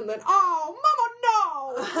jokes, and then, oh, Momo,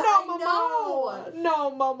 no! No, Momo!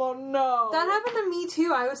 No, Momo, no! That happened to me,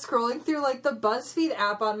 too. I was scrolling through, like, the BuzzFeed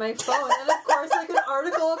app on my phone, and, of course, like, an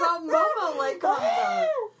article about Momo, like, comes up.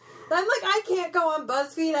 I'm like, I can't go on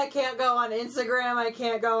BuzzFeed, I can't go on Instagram, I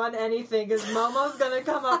can't go on anything, because Momo's gonna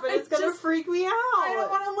come up and it's gonna freak me out. I don't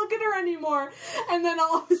want to look at her anymore. And then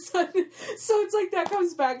all of a sudden, so it's like that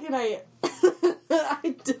comes back, and I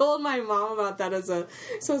told my mom about that so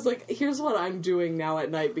I was like, here's what I'm doing now at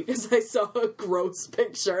night, because I saw a gross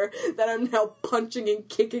picture that I'm now punching and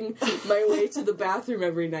kicking my way to the bathroom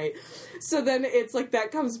every night. So then it's like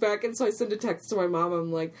that comes back, and so I send a text to my mom,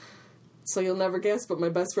 I'm like, so you'll never guess, but my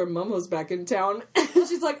best friend Momo's back in town. And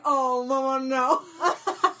she's like, oh, Momo, no.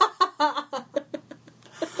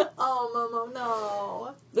 Oh, Momo,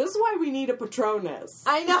 no. This is why we need a Patronus.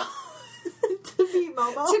 I know. To beat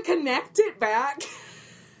Momo. To connect it back.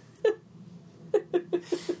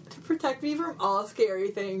 To protect me from all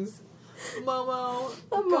scary things. Momo,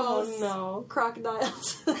 ghosts, no.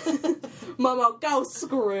 crocodiles. Momo, go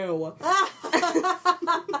screw.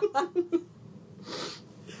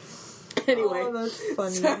 Anyway, oh, that's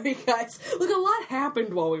funny. Sorry, guys. Look, a lot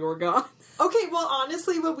happened while we were gone. Okay, well,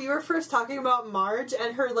 honestly, when we were first talking about Marge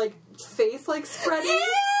and her, like, face, like, spreading,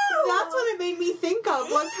 Ew! that's what it made me think of,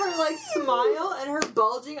 was her, like, smile and her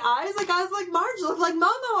bulging eyes. Like, I was like, Marge looked like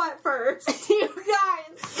Momo at first. You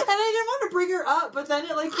guys. And I didn't want to bring her up, but then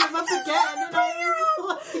it, like, came up again, and I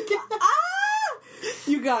was like...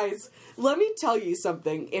 You guys, let me tell you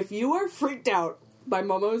something. If you are freaked out by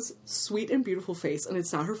Momo's sweet and beautiful face, and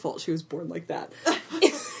it's not her fault, she was born like that.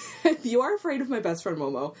 If you are afraid of my best friend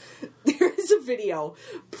Momo, there is a video.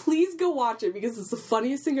 Please go watch it, because it's the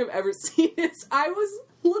funniest thing I've ever seen. I was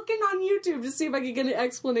looking on YouTube to see if I could get an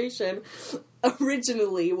explanation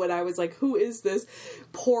originally when I was like, who is this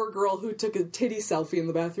poor girl who took a titty selfie in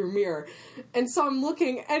the bathroom mirror? And so I'm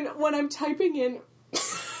looking, and when I'm typing in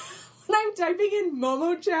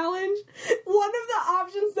Momo challenge, one of the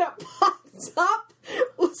options that popped up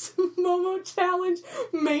was Momo challenge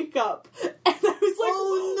makeup. And I was like,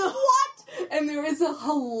 oh, no. What? And there is a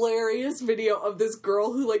hilarious video of this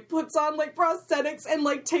girl who, like, puts on, like, prosthetics and,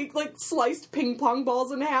 like, take, like, sliced ping pong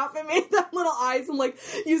balls in half and made them little eyes and, like,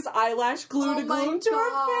 use eyelash glue to glue them to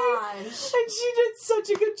her face. And she did such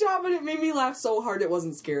a good job, and it made me laugh so hard it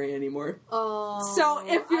wasn't scary anymore. Oh, so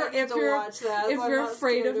if you're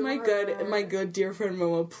afraid of my her. good dear friend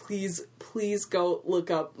Momo, please go look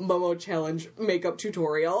up Momo challenge makeup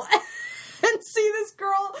tutorial. And see this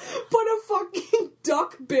girl put a fucking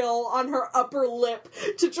duck bill on her upper lip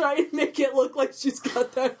to try and make it look like she's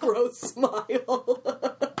got that gross smile.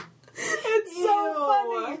 It's so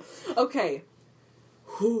funny. Okay.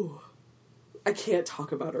 Whew. I can't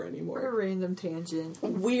talk about her anymore. What a random tangent.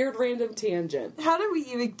 Weird random tangent. How did we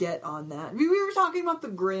even get on that? We were talking about the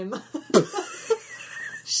Grimm.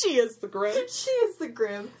 She is the Grimm. She is the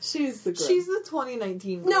Grimm. She is the Grimm. She's the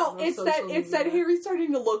 2019 Grimm. No, it's that Harry's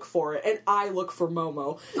starting to look for it, and I look for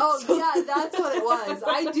Momo. Oh, so. Yeah, that's what it was.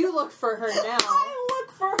 I do look for her now. I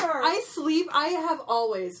look for her. I have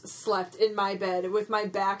always slept in my bed with my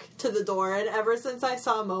back to the door, and ever since I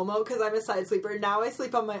saw Momo, because I'm a side sleeper, now I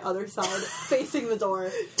sleep on my other side, facing the door.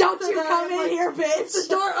 Don't you come in here, bitch! If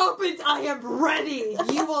the door opens, I am ready!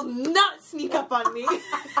 You will not sneak up on me!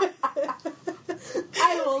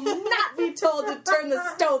 I will not be told to turn the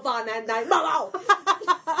stove on at night. Momo!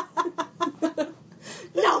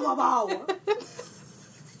 No, Momo!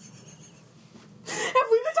 Have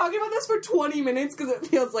we been talking about this for 20 minutes? Because it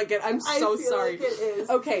feels like it. I'm so sorry. Like it is.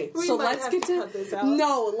 Okay, so let's get to... cut this out.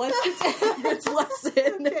 No, let's get to Hagrid's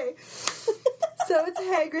lesson. Okay. So it's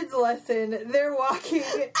Hagrid's lesson. They're walking...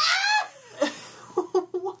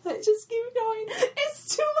 What? Just keep going.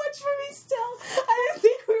 It's too much for me still. I didn't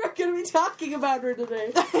think we were going to be talking about her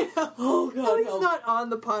today. Oh, God, He's not on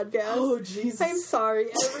the podcast. Oh, Jesus. I'm sorry,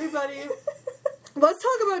 everybody. Let's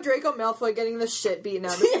talk about Draco Malfoy getting the shit beaten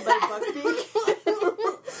out of him by Buckbeak.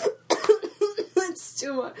 It's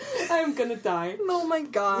too much. I'm gonna die. Oh, my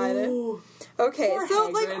God. Ooh. Okay, Poor so,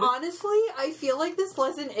 Hagrid. like, honestly, I feel like this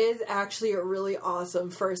lesson is actually a really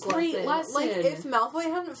awesome first Great lesson. Like, if Malfoy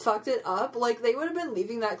hadn't fucked it up, like, they would have been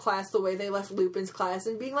leaving that class the way they left Lupin's class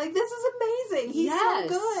and being like, this is amazing, he's so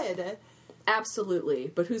good.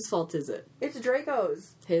 Absolutely. But whose fault is it? It's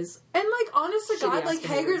Draco's. His? And, like, honest to God, like,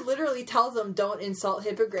 behavior. Hagrid literally tells them, don't insult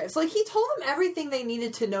hippogriffs. Like, he told them everything they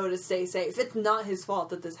needed to know to stay safe. It's not his fault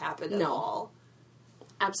that this happened at all.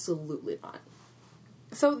 Absolutely not.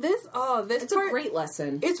 So this It's part, a great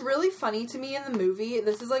lesson. It's really funny to me in the movie.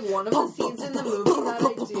 This is, like, one of the scenes in the movie that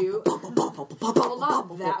I do. Well,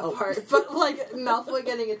 not that part, but, like, Malfoy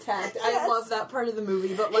getting attacked. Yes. I love that part of the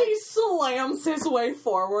movie, but, like... He slams his way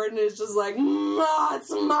forward and is just like,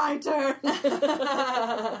 it's my turn.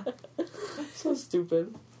 So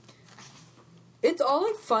stupid. It's all,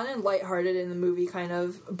 like, fun and lighthearted in the movie, kind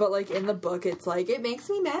of, but, like, in the book, it's, like, it makes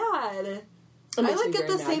me mad. I, like, get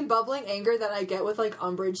the same bubbling anger that I get with, like,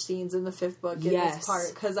 Umbridge scenes in the 5th book in this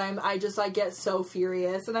part, because I get so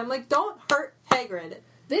furious, and I'm like, don't hurt Hagrid.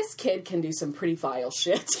 This kid can do some pretty vile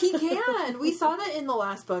shit. He can. We saw that in the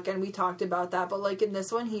last book, and we talked about that, but, like, in this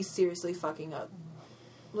one, he's seriously fucking up.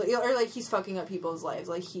 Or, like, he's fucking up people's lives.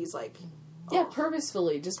 Like, he's, like... Yeah,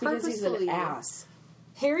 purposefully, just because he's an ass.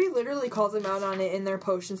 Harry literally calls him out on it in their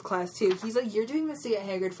potions class, too. He's like, you're doing this to get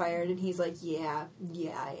Hagrid fired, and he's like, yeah,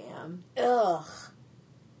 I am. Ugh.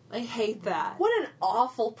 I hate that. What an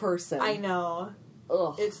awful person. I know.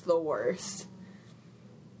 Ugh. It's the worst.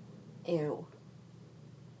 Ew.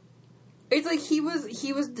 It's like he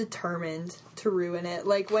was determined to ruin it.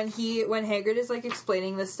 Like, when Hagrid is, like,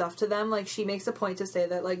 explaining this stuff to them, like, she makes a point to say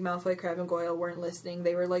that, like, Malfoy, Crabbe, and Goyle weren't listening.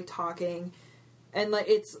 They were, like, talking. And, like,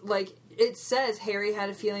 it's, like, it says Harry had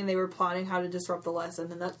a feeling they were plotting how to disrupt the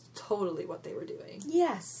lesson, and that's totally what they were doing.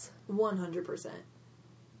 Yes. 100%.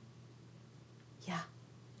 Yeah.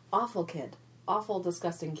 Awful kid. Awful,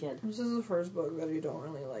 disgusting kid. This is the first book that you don't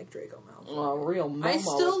really like Draco Malfoy. Oh, real Momo. I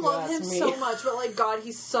still love him so much, but, like, God,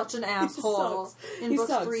 he's such an asshole. In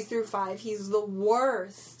books 3 through 5, he's the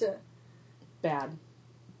worst. Bad.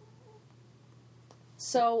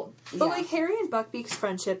 So, But, like, Harry and Buckbeak's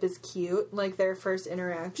friendship is cute. Like, their first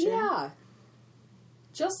interaction. Yeah.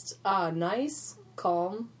 Just, nice,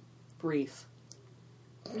 calm, brief.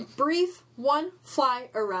 Brief, one fly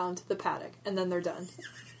around the paddock, and then they're done.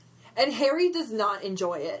 And Harry does not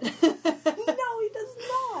enjoy it. No, he does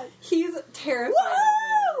not. He's terrified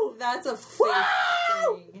of it. That's a fake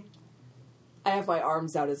thing. I have my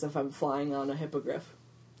arms out as if I'm flying on a hippogriff.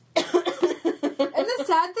 And the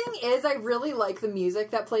sad thing is, I really like the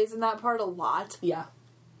music that plays in that part a lot. Yeah.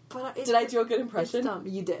 But did I do a good impression?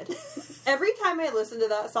 You did. Every time I listen to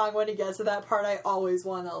that song when it gets to that part, I always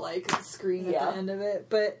want to, like, scream at the end of it.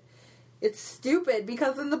 But it's stupid,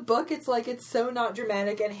 because in the book, it's like, it's so not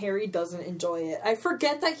dramatic, and Harry doesn't enjoy it. I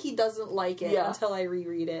forget that he doesn't like it until I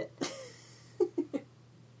reread it.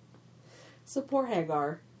 So poor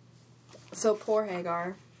Hagar.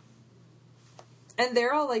 And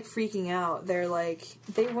they're all, like, freaking out. They're like,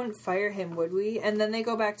 they wouldn't fire him, would we? And then they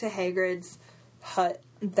go back to Hagrid's hut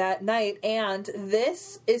that night, and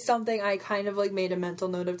this is something I kind of, like, made a mental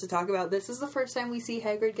note of to talk about. This is the first time we see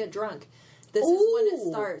Hagrid get drunk. This is when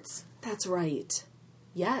it starts. That's right.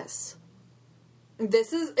 Yes.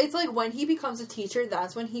 It's like when he becomes a teacher,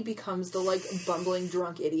 that's when he becomes the, like, bumbling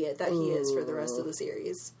drunk idiot that he is for the rest of the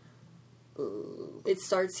series. It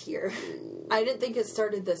starts here. I didn't think it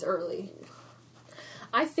started this early.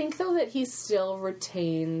 I think, though, that he still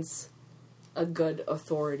retains a good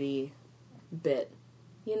authority bit.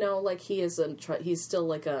 You know, like, he's still,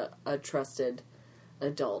 like, a trusted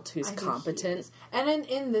adult who's competent. And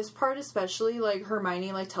in this part especially, like,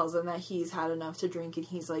 Hermione, like, tells him that he's had enough to drink, and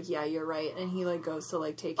he's like, yeah, you're right. And he, like, goes to,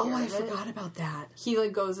 like, take care of it. Oh, I forgot about that. He,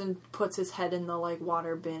 like, goes and puts his head in the, like,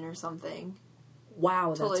 water bin or something. Wow,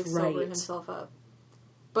 that's right. To, like, sober himself up.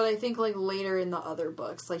 But I think, like, later in the other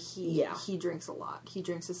books, like, he drinks a lot. He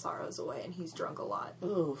drinks his sorrows away, and he's drunk a lot.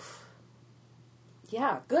 Oof.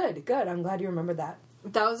 Yeah, good. I'm glad you remembered that.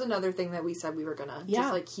 That was another thing that we said we were gonna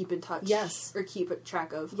just, like, keep in touch. Yes. Or keep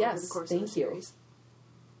track of over the course of the series.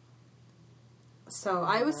 So,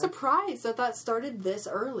 I was surprised that started this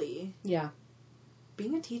early. Yeah.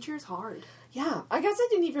 Being a teacher is hard. Yeah. I guess I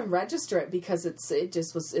didn't even register it because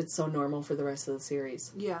it's so normal for the rest of the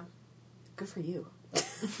series. Yeah. Good for you.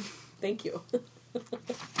 Thank you.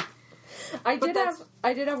 I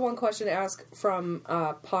did have one question to ask from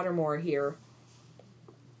Pottermore here.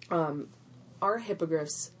 Are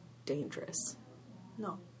hippogriffs dangerous?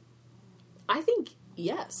 No. I think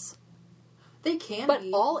yes. They can but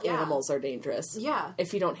be. But all animals are dangerous. Yeah.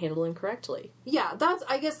 If you don't handle them correctly. Yeah,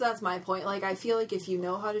 I guess that's my point. Like, I feel like if you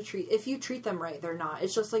know how to if you treat them right, they're not.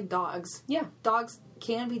 It's just like dogs. Yeah. Dogs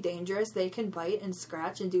can be dangerous. They can bite and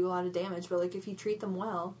scratch and do a lot of damage, but, like, if you treat them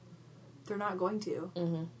well, they're not going to.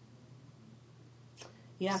 Mm-hmm.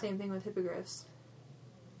 Yeah. Same thing with hippogriffs.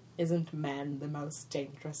 Isn't man the most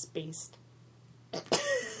dangerous beast?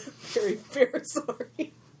 Very, very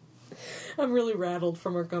sorry. I'm really rattled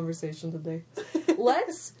from our conversation today.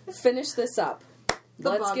 Let's finish this up.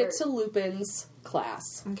 Let's get to Lupin's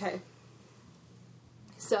class. Okay.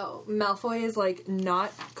 So, Malfoy is, like,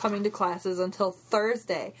 not coming to classes until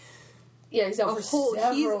Thursday. Yeah, he's out for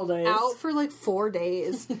several days. Out for, like, 4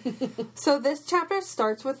 days. So, this chapter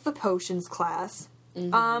starts with the potions class.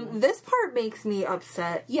 Mm-hmm. This part makes me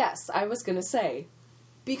upset. Yes, I was gonna say.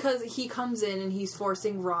 Because he comes in and he's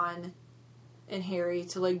forcing Ron and Harry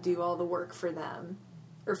to, like, do all the work for them.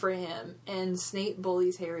 Or for him. And Snape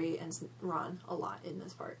bullies Harry and Ron a lot in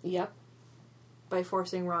this part. Yep. By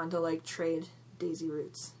forcing Ron to, like, trade daisy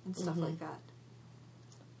roots and stuff like that.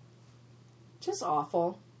 Just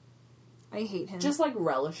awful. I hate him. Just, like,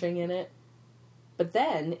 relishing in it. But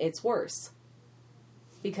then, it's worse.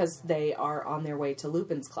 Because they are on their way to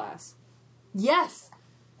Lupin's class. Yes!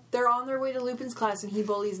 They're on their way to Lupin's class and he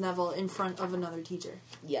bullies Neville in front of another teacher.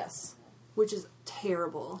 Yes. Which is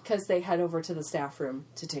terrible. Because they head over to the staff room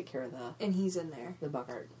to take care of And he's in there. the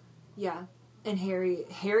Boggart. Yeah. And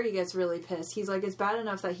Harry gets really pissed. He's like, it's bad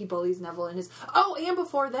enough that he bullies Neville in his... Oh, and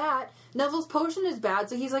before that, Neville's potion is bad,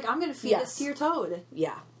 so he's like, I'm going to feed this to your toad.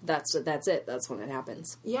 Yeah, that's it. That's when it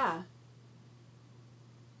happens. Yeah.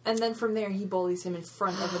 And then from there, he bullies him in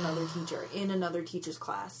front of another teacher, in another teacher's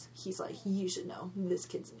class. He's like, you should know, this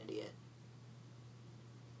kid's an idiot.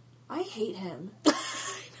 I hate him.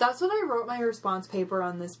 That's what I wrote my response paper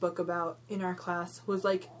on this book about in our class, was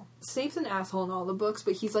like, Snape's an asshole in all the books,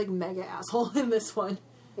 but he's like mega asshole in this one.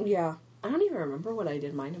 Yeah. I don't even remember what I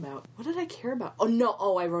did mine about. What did I care about? Oh, no.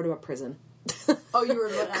 Oh, I wrote about prison. Oh, you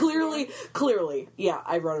wrote about Azkaban? Clearly. Yeah,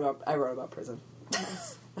 I wrote about prison.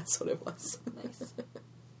 Nice. That's what it was. Nice.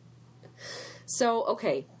 So,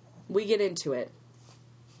 okay. We get into it.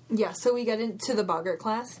 Yeah, so we get into the Boggart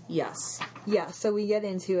class? Yes. Yeah, so we get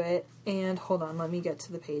into it, and hold on, let me get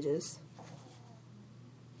to the pages.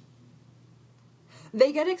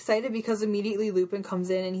 They get excited because immediately Lupin comes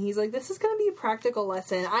in and he's like, this is going to be a practical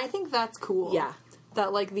lesson. I think that's cool. Yeah.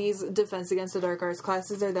 That, like, these Defense Against the Dark Arts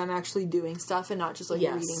classes are them actually doing stuff and not just, like,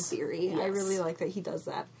 reading theory. Yes. I really like that he does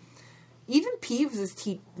that. Even Peeves is,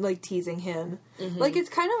 teasing him. Mm-hmm. Like, it's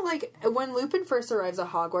kind of like, when Lupin first arrives at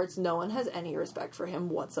Hogwarts, no one has any respect for him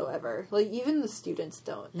whatsoever. Like, even the students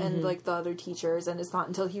don't. Mm-hmm. And, like, the other teachers. And it's not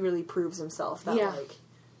until he really proves himself that, like,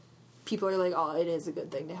 people are like, oh, it is a good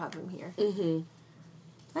thing to have him here. Mm-hmm.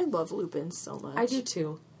 I love Lupin so much. I do,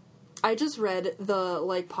 too. I just read the,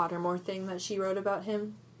 like, Pottermore thing that she wrote about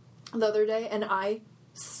him the other day, and I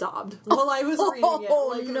sobbed while I was reading it.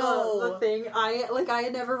 Like, no. The thing. I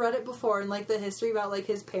had never read it before, and, like, the history about, like,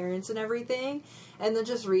 his parents and everything, and then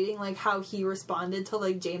just reading, like, how he responded to,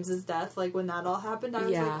 like, James's death, like, when that all happened, I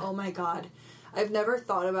was like, oh my god. I've never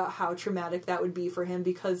thought about how traumatic that would be for him,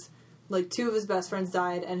 because... like, 2 of his best friends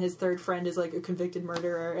died, and his third friend is, like, a convicted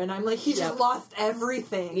murderer. And I'm like, he just lost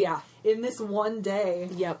everything. Yeah. In this one day.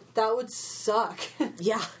 Yep. That would suck.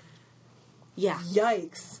 Yeah. Yeah.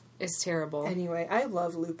 Yikes. It's terrible. Anyway, I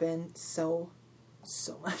love Lupin so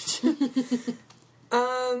much.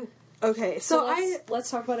 Okay, so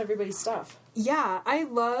let's talk about everybody's stuff. Yeah, I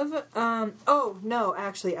love, oh, no,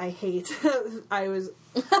 actually, I hate,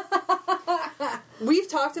 we've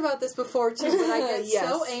talked about this before, too, but I get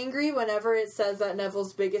so angry whenever it says that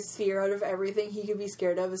Neville's biggest fear out of everything he could be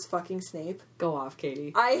scared of is fucking Snape. Go off,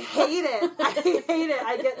 Katie. I hate it.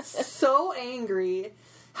 I get so angry.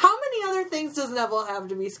 How many other things does Neville have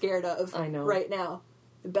to be scared of? I know. Right now?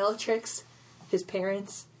 The Bellatrix, his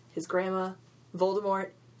parents, his grandma, Voldemort,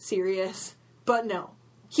 Sirius. But no.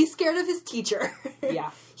 He's scared of his teacher.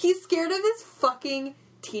 Yeah. He's scared of his fucking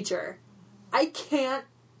teacher. I can't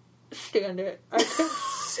stand it. I get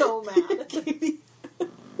so mad.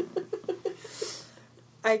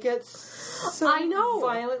 I get so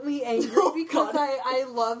violently angry because I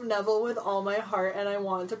love Neville with all my heart and I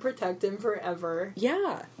want to protect him forever.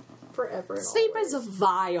 Yeah. Forever. Snape is a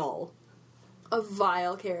vile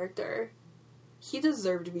character. He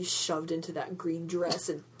deserved to be shoved into that green dress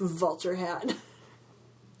and vulture hat.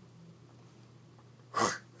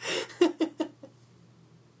 I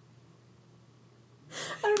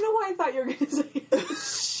don't know why I thought you were going to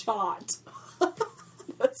say shot.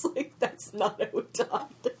 That's not how it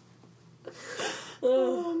died.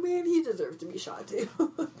 Oh man, he deserved to be shot too.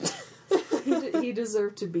 He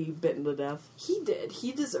deserved to be bitten to death. He did.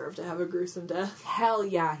 He deserved to have a gruesome death. Hell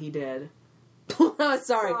yeah, he did.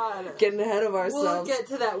 Sorry, God. Getting ahead of ourselves. We'll get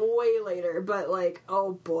to that way later, but like,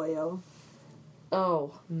 oh boy, oh.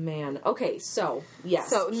 Oh, man. Okay, so, yes.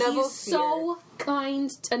 So, Neville's he's so kind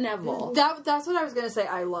to Neville. That's what I was going to say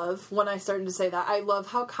I love when I started to say that. I love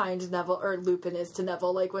how kind Lupin is to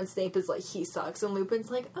Neville. Like, when Snape is like, he sucks, and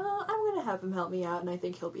Lupin's like, oh, I'm going to have him help me out, and I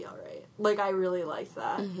think he'll be alright. Like, I really like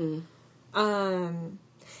that. Mm-hmm. And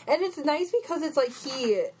it's nice because it's like,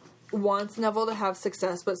 he wants Neville to have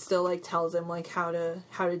success, but still, like, tells him, like, how to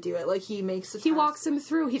do it. Like, he makes He walks him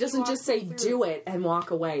through. He doesn't just say, do it, and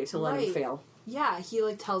walk away to let him fail. Yeah, he,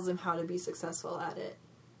 like, tells him how to be successful at it.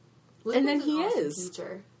 Lupin's and then he awesome is.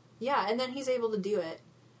 Teacher. Yeah, and then he's able to do it.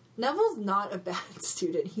 Neville's not a bad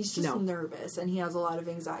student. He's just nervous, and he has a lot of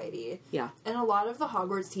anxiety. Yeah. And a lot of the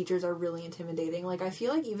Hogwarts teachers are really intimidating. Like, I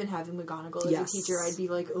feel like even having McGonagall as a teacher, I'd be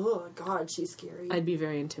like, oh, God, she's scary. I'd be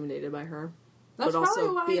very intimidated by her. That's but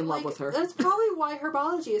also why, be in love with her. That's probably why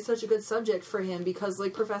herbology is such a good subject for him, because,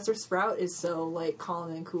 like, Professor Sprout is so, like,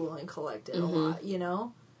 calm and cool and collected a lot, you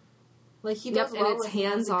know? Like, he does well, and it's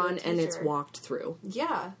hands-on and it's walked through.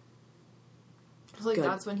 Yeah. Like,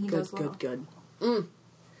 that's when he does well. Good.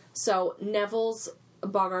 So, Neville's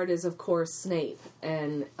Boggart is, of course, Snape,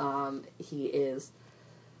 and he is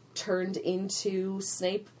turned into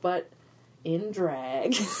Snape, but in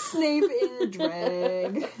drag. Snape in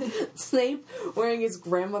drag. Snape wearing his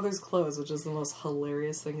grandmother's clothes, which is the most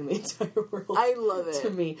hilarious thing in the entire world. I love it.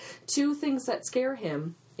 To me. Two things that scare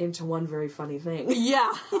him into one very funny thing. Yeah,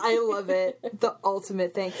 I love it. The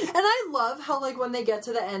ultimate thing. And I love how, like, when they get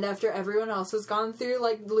to the end after everyone else has gone through,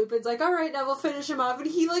 like, Lupin's like, alright, Neville, finish him off, and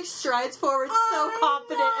he, like, strides forward so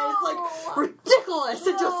confident, and it's, like, ridiculous,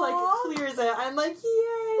 and just, like, clears it. I'm like,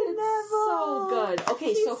 yay, Neville! So good.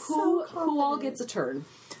 Okay, so who all gets a turn?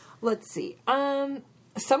 Let's see.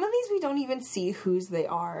 Some of these we don't even see whose they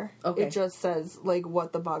are. Okay. It just says, like,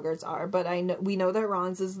 what the Boggarts are. But we know that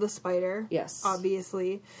Ron's is the spider. Yes.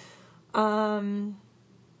 Obviously. Parvati's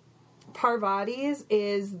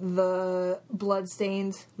is the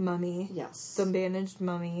bloodstained mummy. Yes. The bandaged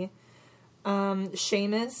mummy.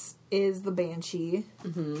 Seamus is the banshee.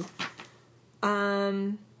 Mm-hmm.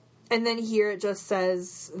 And then here it just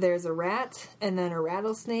says there's a rat, and then a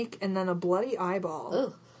rattlesnake, and then a bloody eyeball.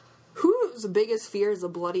 Ugh. Whose biggest fear is a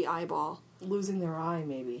bloody eyeball? Losing their eye,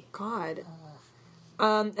 maybe. God.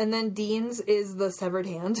 And then Dean's is the severed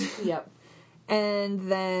hand. Yep. And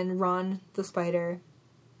then Ron, the spider.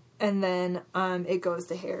 And then it goes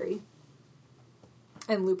to Harry.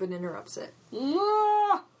 And Lupin interrupts it.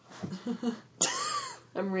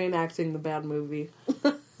 I'm reenacting the bad movie.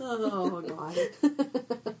 Oh, God.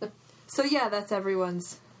 So, yeah, that's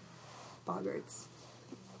everyone's Boggarts.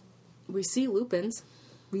 We see Lupin's.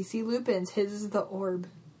 We see Lupin's. His is the orb.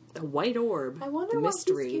 The white orb. I wonder the why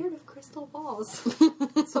mystery. he's scared of crystal balls.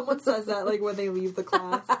 Someone says that, like, when they leave the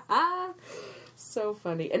class. So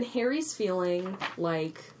funny. And Harry's feeling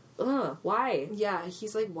like, why? Yeah,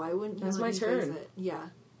 he's like, why wouldn't you That's let my me turn. face it? Yeah.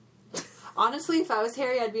 Honestly, if I was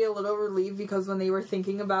Harry, I'd be a little relieved because when they were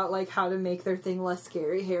thinking about, like, how to make their thing less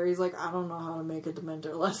scary, Harry's like, I don't know how to make a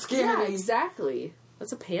Dementor less scary. Yeah, exactly.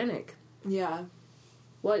 That's a panic. Yeah.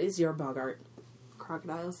 What is your Boggart?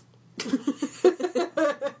 Crocodiles.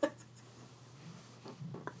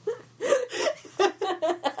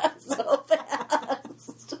 So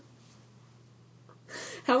fast.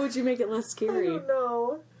 How would you make it less scary? I don't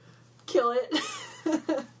know. Kill it.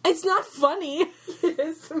 It's not funny. It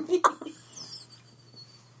is to me.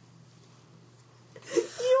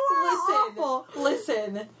 You are awful.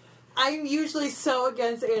 Listen. I'm usually so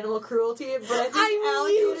against animal cruelty, but I think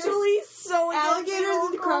alligators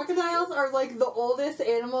and crocodiles are like the oldest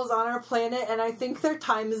animals on our planet, and I think their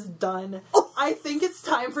time is done. Oh. I think it's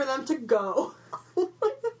time for them to go. Oh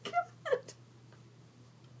my God.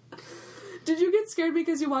 Did you get scared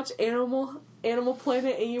because you watched Animal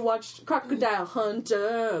Planet and you watched Crocodile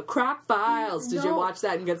Hunter, Croc Files? Did you watch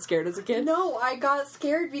that and get scared as a kid? No, I got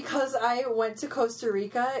scared because I went to Costa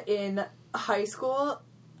Rica in high school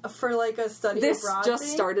for, like, a study abroad This just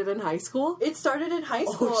thing. started in high school? It started in high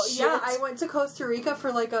school. Oh, shit. Yeah, I went to Costa Rica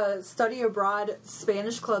for, like, a study abroad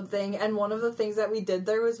Spanish club thing, and one of the things that we did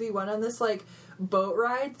there was we went on this, like, boat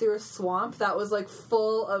ride through a swamp that was, like,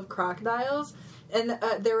 full of crocodiles. And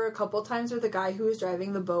there were a couple times where the guy who was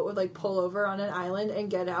driving the boat would, like, pull over on an island and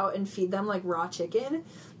get out and feed them, like, raw chicken.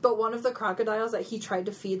 But one of the crocodiles that he tried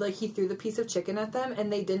to feed, like, he threw the piece of chicken at them,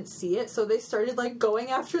 and they didn't see it. So they started, like, going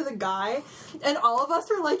after the guy. And all of us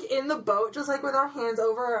were, like, in the boat, just, like, with our hands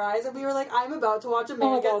over our eyes. And we were like, I'm about to watch a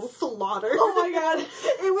man get slaughtered. Oh, my God.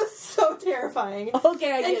 It was so terrifying.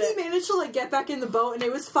 Okay, I get it. And he managed to, like, get back in the boat, and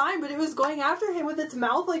it was fine. But it was going after him with its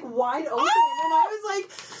mouth, like, wide open. And I was like,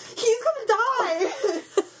 he's gonna die.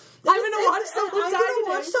 I'm gonna watch someone die today.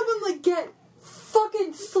 Watch someone, like, get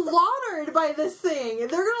fucking slaughtered by this thing. They're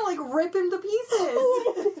gonna, like, rip him to pieces.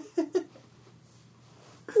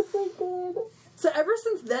 Oh my god. So ever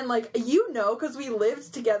since then, like, you know, because we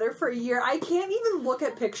lived together for a year, I can't even look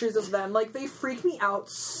at pictures of them. Like, they freak me out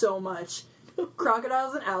so much.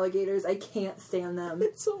 Crocodiles and alligators, I can't stand them.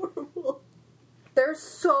 It's horrible. They're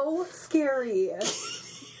so scary.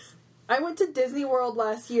 I went to Disney World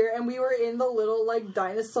last year, and we were in the little, like,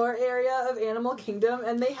 dinosaur area of Animal Kingdom,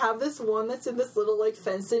 and they have this one that's in this little, like,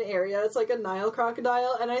 fenced-in area. It's like a Nile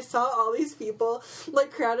crocodile, and I saw all these people,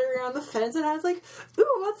 like, crowded around the fence, and I was like,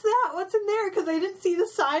 ooh, what's that? What's in there? Because I didn't see the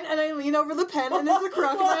sign, and I lean over the pen, and there's a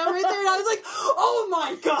crocodile right there, and I was like, oh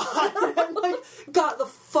my god! And, like, got the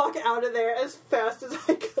fuck out of there as fast as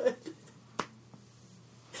I could.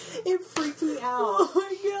 It freaked me out. Oh my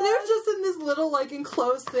god. They were just in this little, like,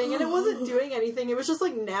 enclosed thing, and it wasn't doing anything. It was just,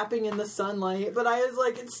 like, napping in the sunlight. But I was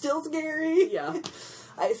like, it's still scary. Yeah.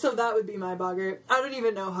 So that would be my boggart. I don't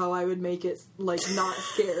even know how I would make it, like, not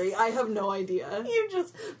scary. I have no idea. You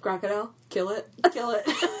just... Crocodile, kill it. Kill it.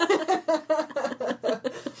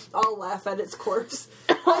 I'll laugh at its corpse.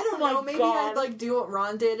 I don't know. Maybe I'd, like, do what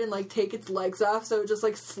Ron did and, like, take its legs off so it just,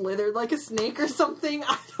 like, slithered like a snake or something.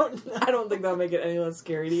 I don't know. I don't think that would make it any less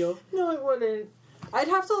scary to you. No, it wouldn't. I'd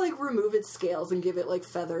have to, like, remove its scales and give it, like,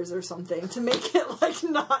 feathers or something to make it, like,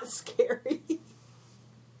 not scary.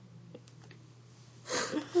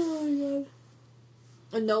 Oh my god.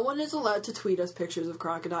 And no one is allowed to tweet us pictures of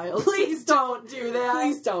crocodiles. Please don't do that.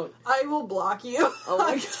 Please don't. I will block you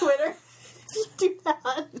on Twitter if you do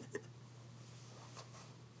that.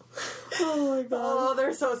 Oh my god. Oh,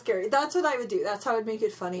 they're so scary. That's what I would do. That's how I'd make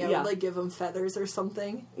it funny. I Yeah. would, like, give them feathers or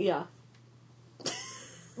something. Yeah.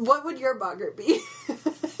 What would your boggart be?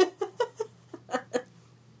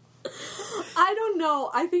 I don't know.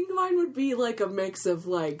 I think mine would be like a mix of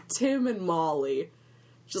like Tim and Molly.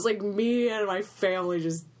 Just like me and my family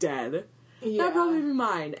just dead. Yeah. That'd probably be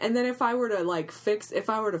mine. And then if I were to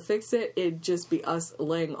fix it, it'd just be us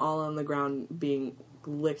laying all on the ground being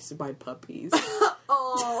licked by puppies.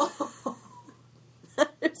 Oh.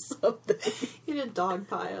 Or something. In a dog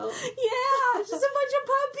pile. Yeah, just a bunch of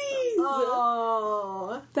puppies.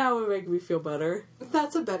 Oh. That would make me feel better.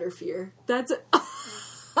 That's a better fear. That's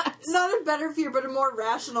Not a better fear, but a more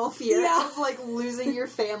rational fear of, like, losing your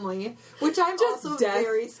family. Which I'm Just also death.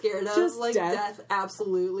 very scared of. Just like, death. death,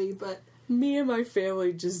 absolutely, but... me and my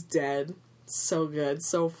family just dead. So good,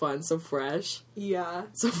 so fun, so fresh. Yeah.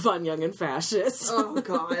 So fun, young, and fascist. Oh,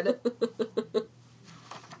 God.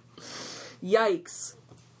 Yikes.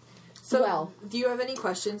 So, Well, do you have any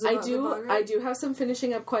questions about the boggart? I do have some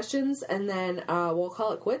finishing up questions, and then we'll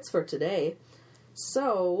call it quits for today.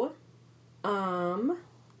 So,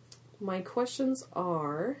 my questions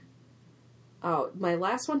are... Oh, my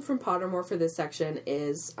last one from Pottermore for this section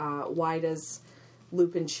is, why does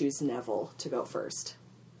Lupin choose Neville to go first?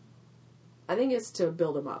 I think it's to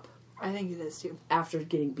build him up. I think it is, too. After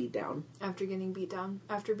getting beat down. After getting beat down.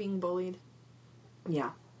 After being bullied. Yeah.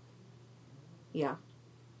 Yeah.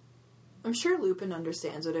 I'm sure Lupin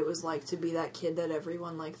understands what it was like to be that kid that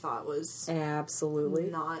everyone, like, thought was... Absolutely.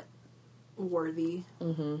 Not worthy.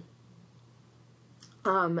 Mm-hmm.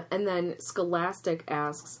 And then Scholastic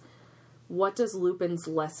asks, what does Lupin's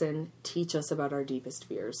lesson teach us about our deepest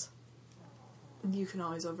fears? You can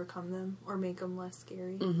always overcome them or make them less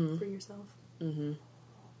scary for yourself. Mm-hmm.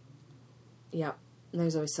 Yep.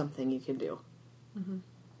 There's always something you can do. Mm-hmm.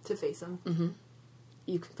 To face them. Mm-hmm.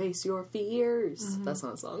 You can face your fears. Mm-hmm. That's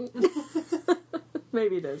not a song.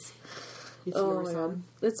 Maybe it is. It's your song.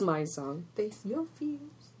 It's my song. Face your fears.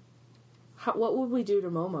 What would we do to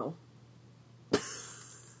Momo?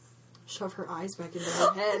 Shove her eyes back into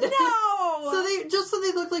her head. No! so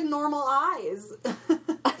they look like normal eyes.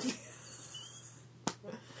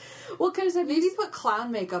 Well, because maybe put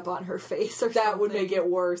clown makeup on her face or something. That would make it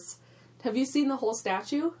worse. Have you seen the whole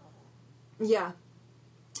statue? Yeah.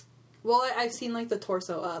 Well, I've seen, like, the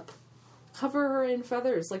torso up. Cover her in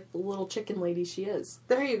feathers, like the little chicken lady she is.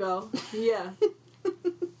 There you go. Yeah.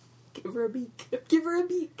 Give her a beak. Give her a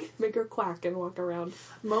beak. Make her quack and walk around.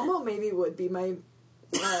 Momo maybe would be my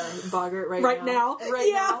boggart right now.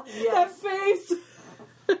 Right now. Yes. That face.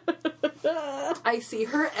 I see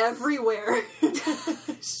her everywhere.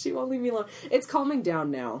 She won't leave me alone. It's calming down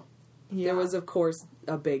now. Yeah. There was, of course,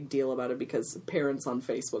 a big deal about it because parents on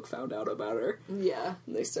Facebook found out about her. Yeah.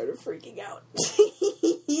 And they started freaking out.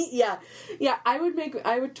 Yeah. Yeah, I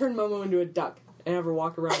would turn Momo into a duck and have her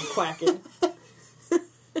walk around quacking.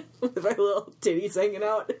 With my little titties hanging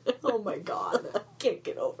out. Oh my god. I can't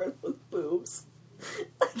get over those boobs.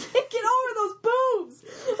 I can't get over those boobs!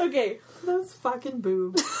 Okay. Those fucking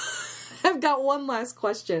boobs. I've got one last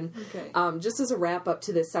question. Okay. Just as a wrap up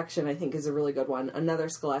to this section, I think is a really good one. Another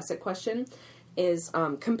Scholastic question is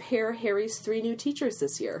compare Harry's 3 new teachers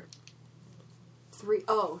this year. 3.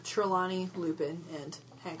 Oh, Trelawney, Lupin, and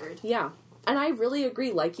Hagrid. Yeah. And I really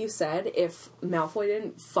agree. Like you said, if Malfoy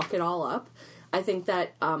didn't fuck it all up, I think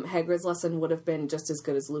that Hagrid's lesson would have been just as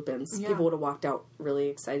good as Lupin's. Yeah. People would have walked out really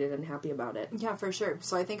excited and happy about it. Yeah, for sure.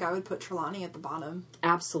 So I think I would put Trelawney at the bottom.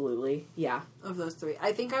 Absolutely. Yeah. Of those 3.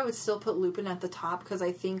 I think I would still put Lupin at the top because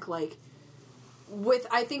I think, like,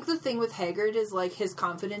 I think the thing with Hagrid is, like, his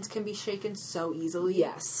confidence can be shaken so easily.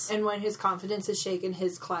 Yes. And when his confidence is shaken,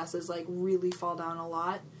 his classes, like, really fall down a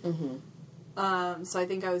lot. Mm-hmm. So I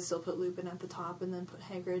think I would still put Lupin at the top and then put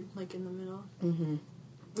Hagrid, like, in the middle. Mm-hmm.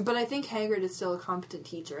 But I think Hagrid is still a competent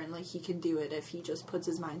teacher, and, like, he can do it if he just puts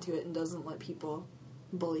his mind to it and doesn't let people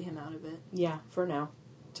bully him out of it. Yeah, for now.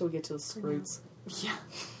 Till we get to the Scroots. Yeah.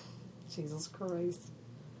 Jesus Christ.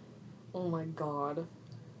 Oh my god.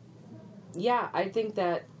 Yeah, I think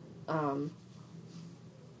that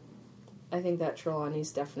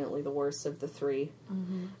Trelawney's definitely the worst of the 3.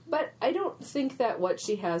 Mm-hmm. But I don't think that what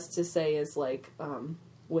she has to say is, like,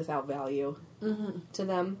 without value to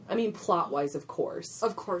them. I mean, plot-wise, of course.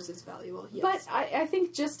 Of course it's valuable, yes. But I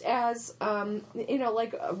think just as,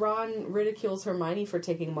 like, Ron ridicules Hermione for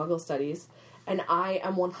taking Muggle studies, and I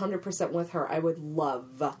am 100% with her. I would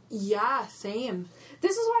love. Yeah, same.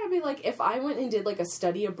 This is why I'd be like, if I went and did, like, a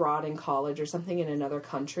study abroad in college or something in another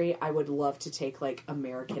country, I would love to take, like,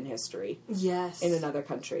 American history. Yes. In another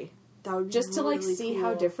country. That would be just to, like, really see cool.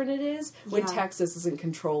 how different it is when Texas isn't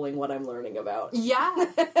controlling what I'm learning about. Yeah.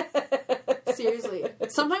 Seriously.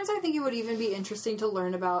 Sometimes I think it would even be interesting to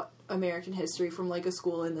learn about American history from, like, a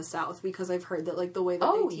school in the South, because I've heard that, like, the way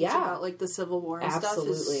that they teach about, like, the Civil War and stuff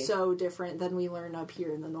is so different than we learn up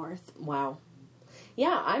here in the North. Wow.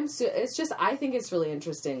 Yeah, it's just, I think it's really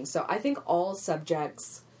interesting. So I think all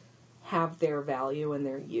subjects have their value and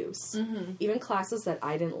their use. Mm-hmm. Even classes that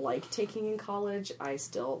I didn't like taking in college,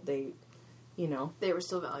 they were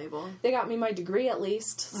still valuable. They got me my degree at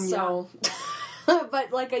least, so...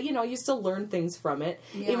 But, like, you still learn things from it,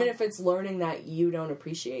 even if it's learning that you don't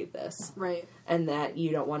appreciate this, right? And that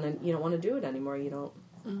you don't want to do it anymore. You're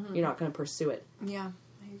not going to pursue it. Yeah,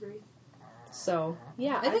 I agree. So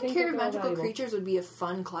yeah, I think Care of Magical Creatures would be a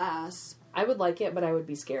fun class. I would like it, but I would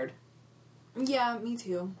be scared. Yeah, me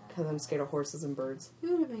too. Because I'm scared of horses and birds. It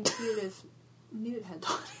would have been cute if Newt had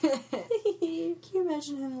taught it. Can you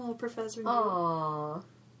imagine him, little Professor Newt? Aww.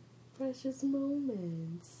 Precious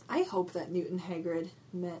moments. I hope that Newt and Hagrid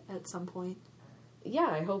met at some point.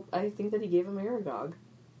 Yeah, I think that he gave him Aragog.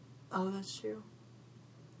 Oh, that's true.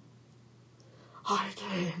 I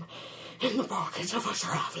came in the pocket of a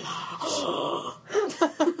traveler.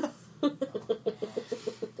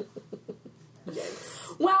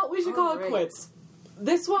 Yes. Well, we should call it quits.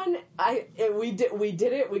 This one, we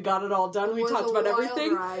did it. We got it all done. We talked about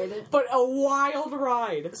everything. Ride. But a wild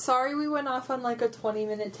ride. Sorry we went off on like a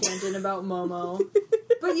 20-minute tangent about Momo.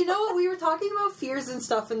 But you know what? We were talking about fears and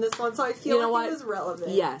stuff in this one, so I feel it was relevant.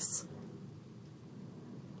 Yes.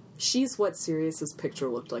 She's what Sirius's picture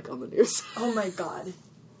looked like on the news. Oh my god.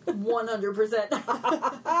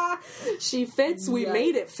 100%. She fits. We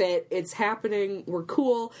made it fit. It's happening. We're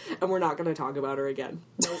cool. And we're not going to talk about her again.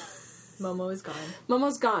 Nope. Momo is gone.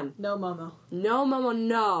 Momo's gone. No Momo. No Momo,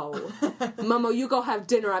 no. Momo, you go have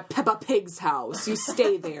dinner at Peppa Pig's house. You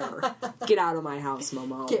stay there. Get out of my house,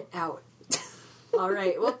 Momo. Get out. All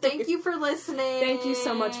right. Well, thank you for listening. Thank you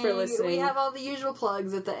so much for listening. We have all the usual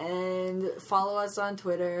plugs at the end. Follow us on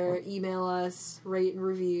Twitter. Email us. Rate and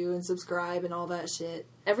review and subscribe and all that shit.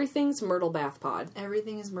 Everything's Myrtle Bath Pod.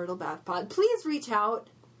 Everything is Myrtle Bath Pod. Please reach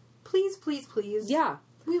out. Please, please, please. Yeah.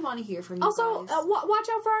 We want to hear from you also, guys. Watch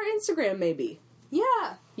out for our Instagram, maybe.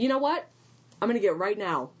 Yeah. You know what? I'm going to get it right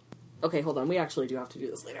now. Okay, hold on. We actually do have to do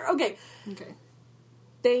this later. Okay.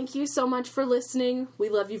 Thank you so much for listening. We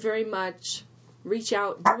love you very much. Reach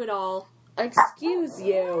out. Do it all. Excuse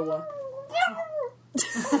you.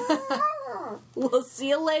 We'll see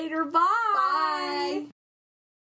you later. Bye. Bye.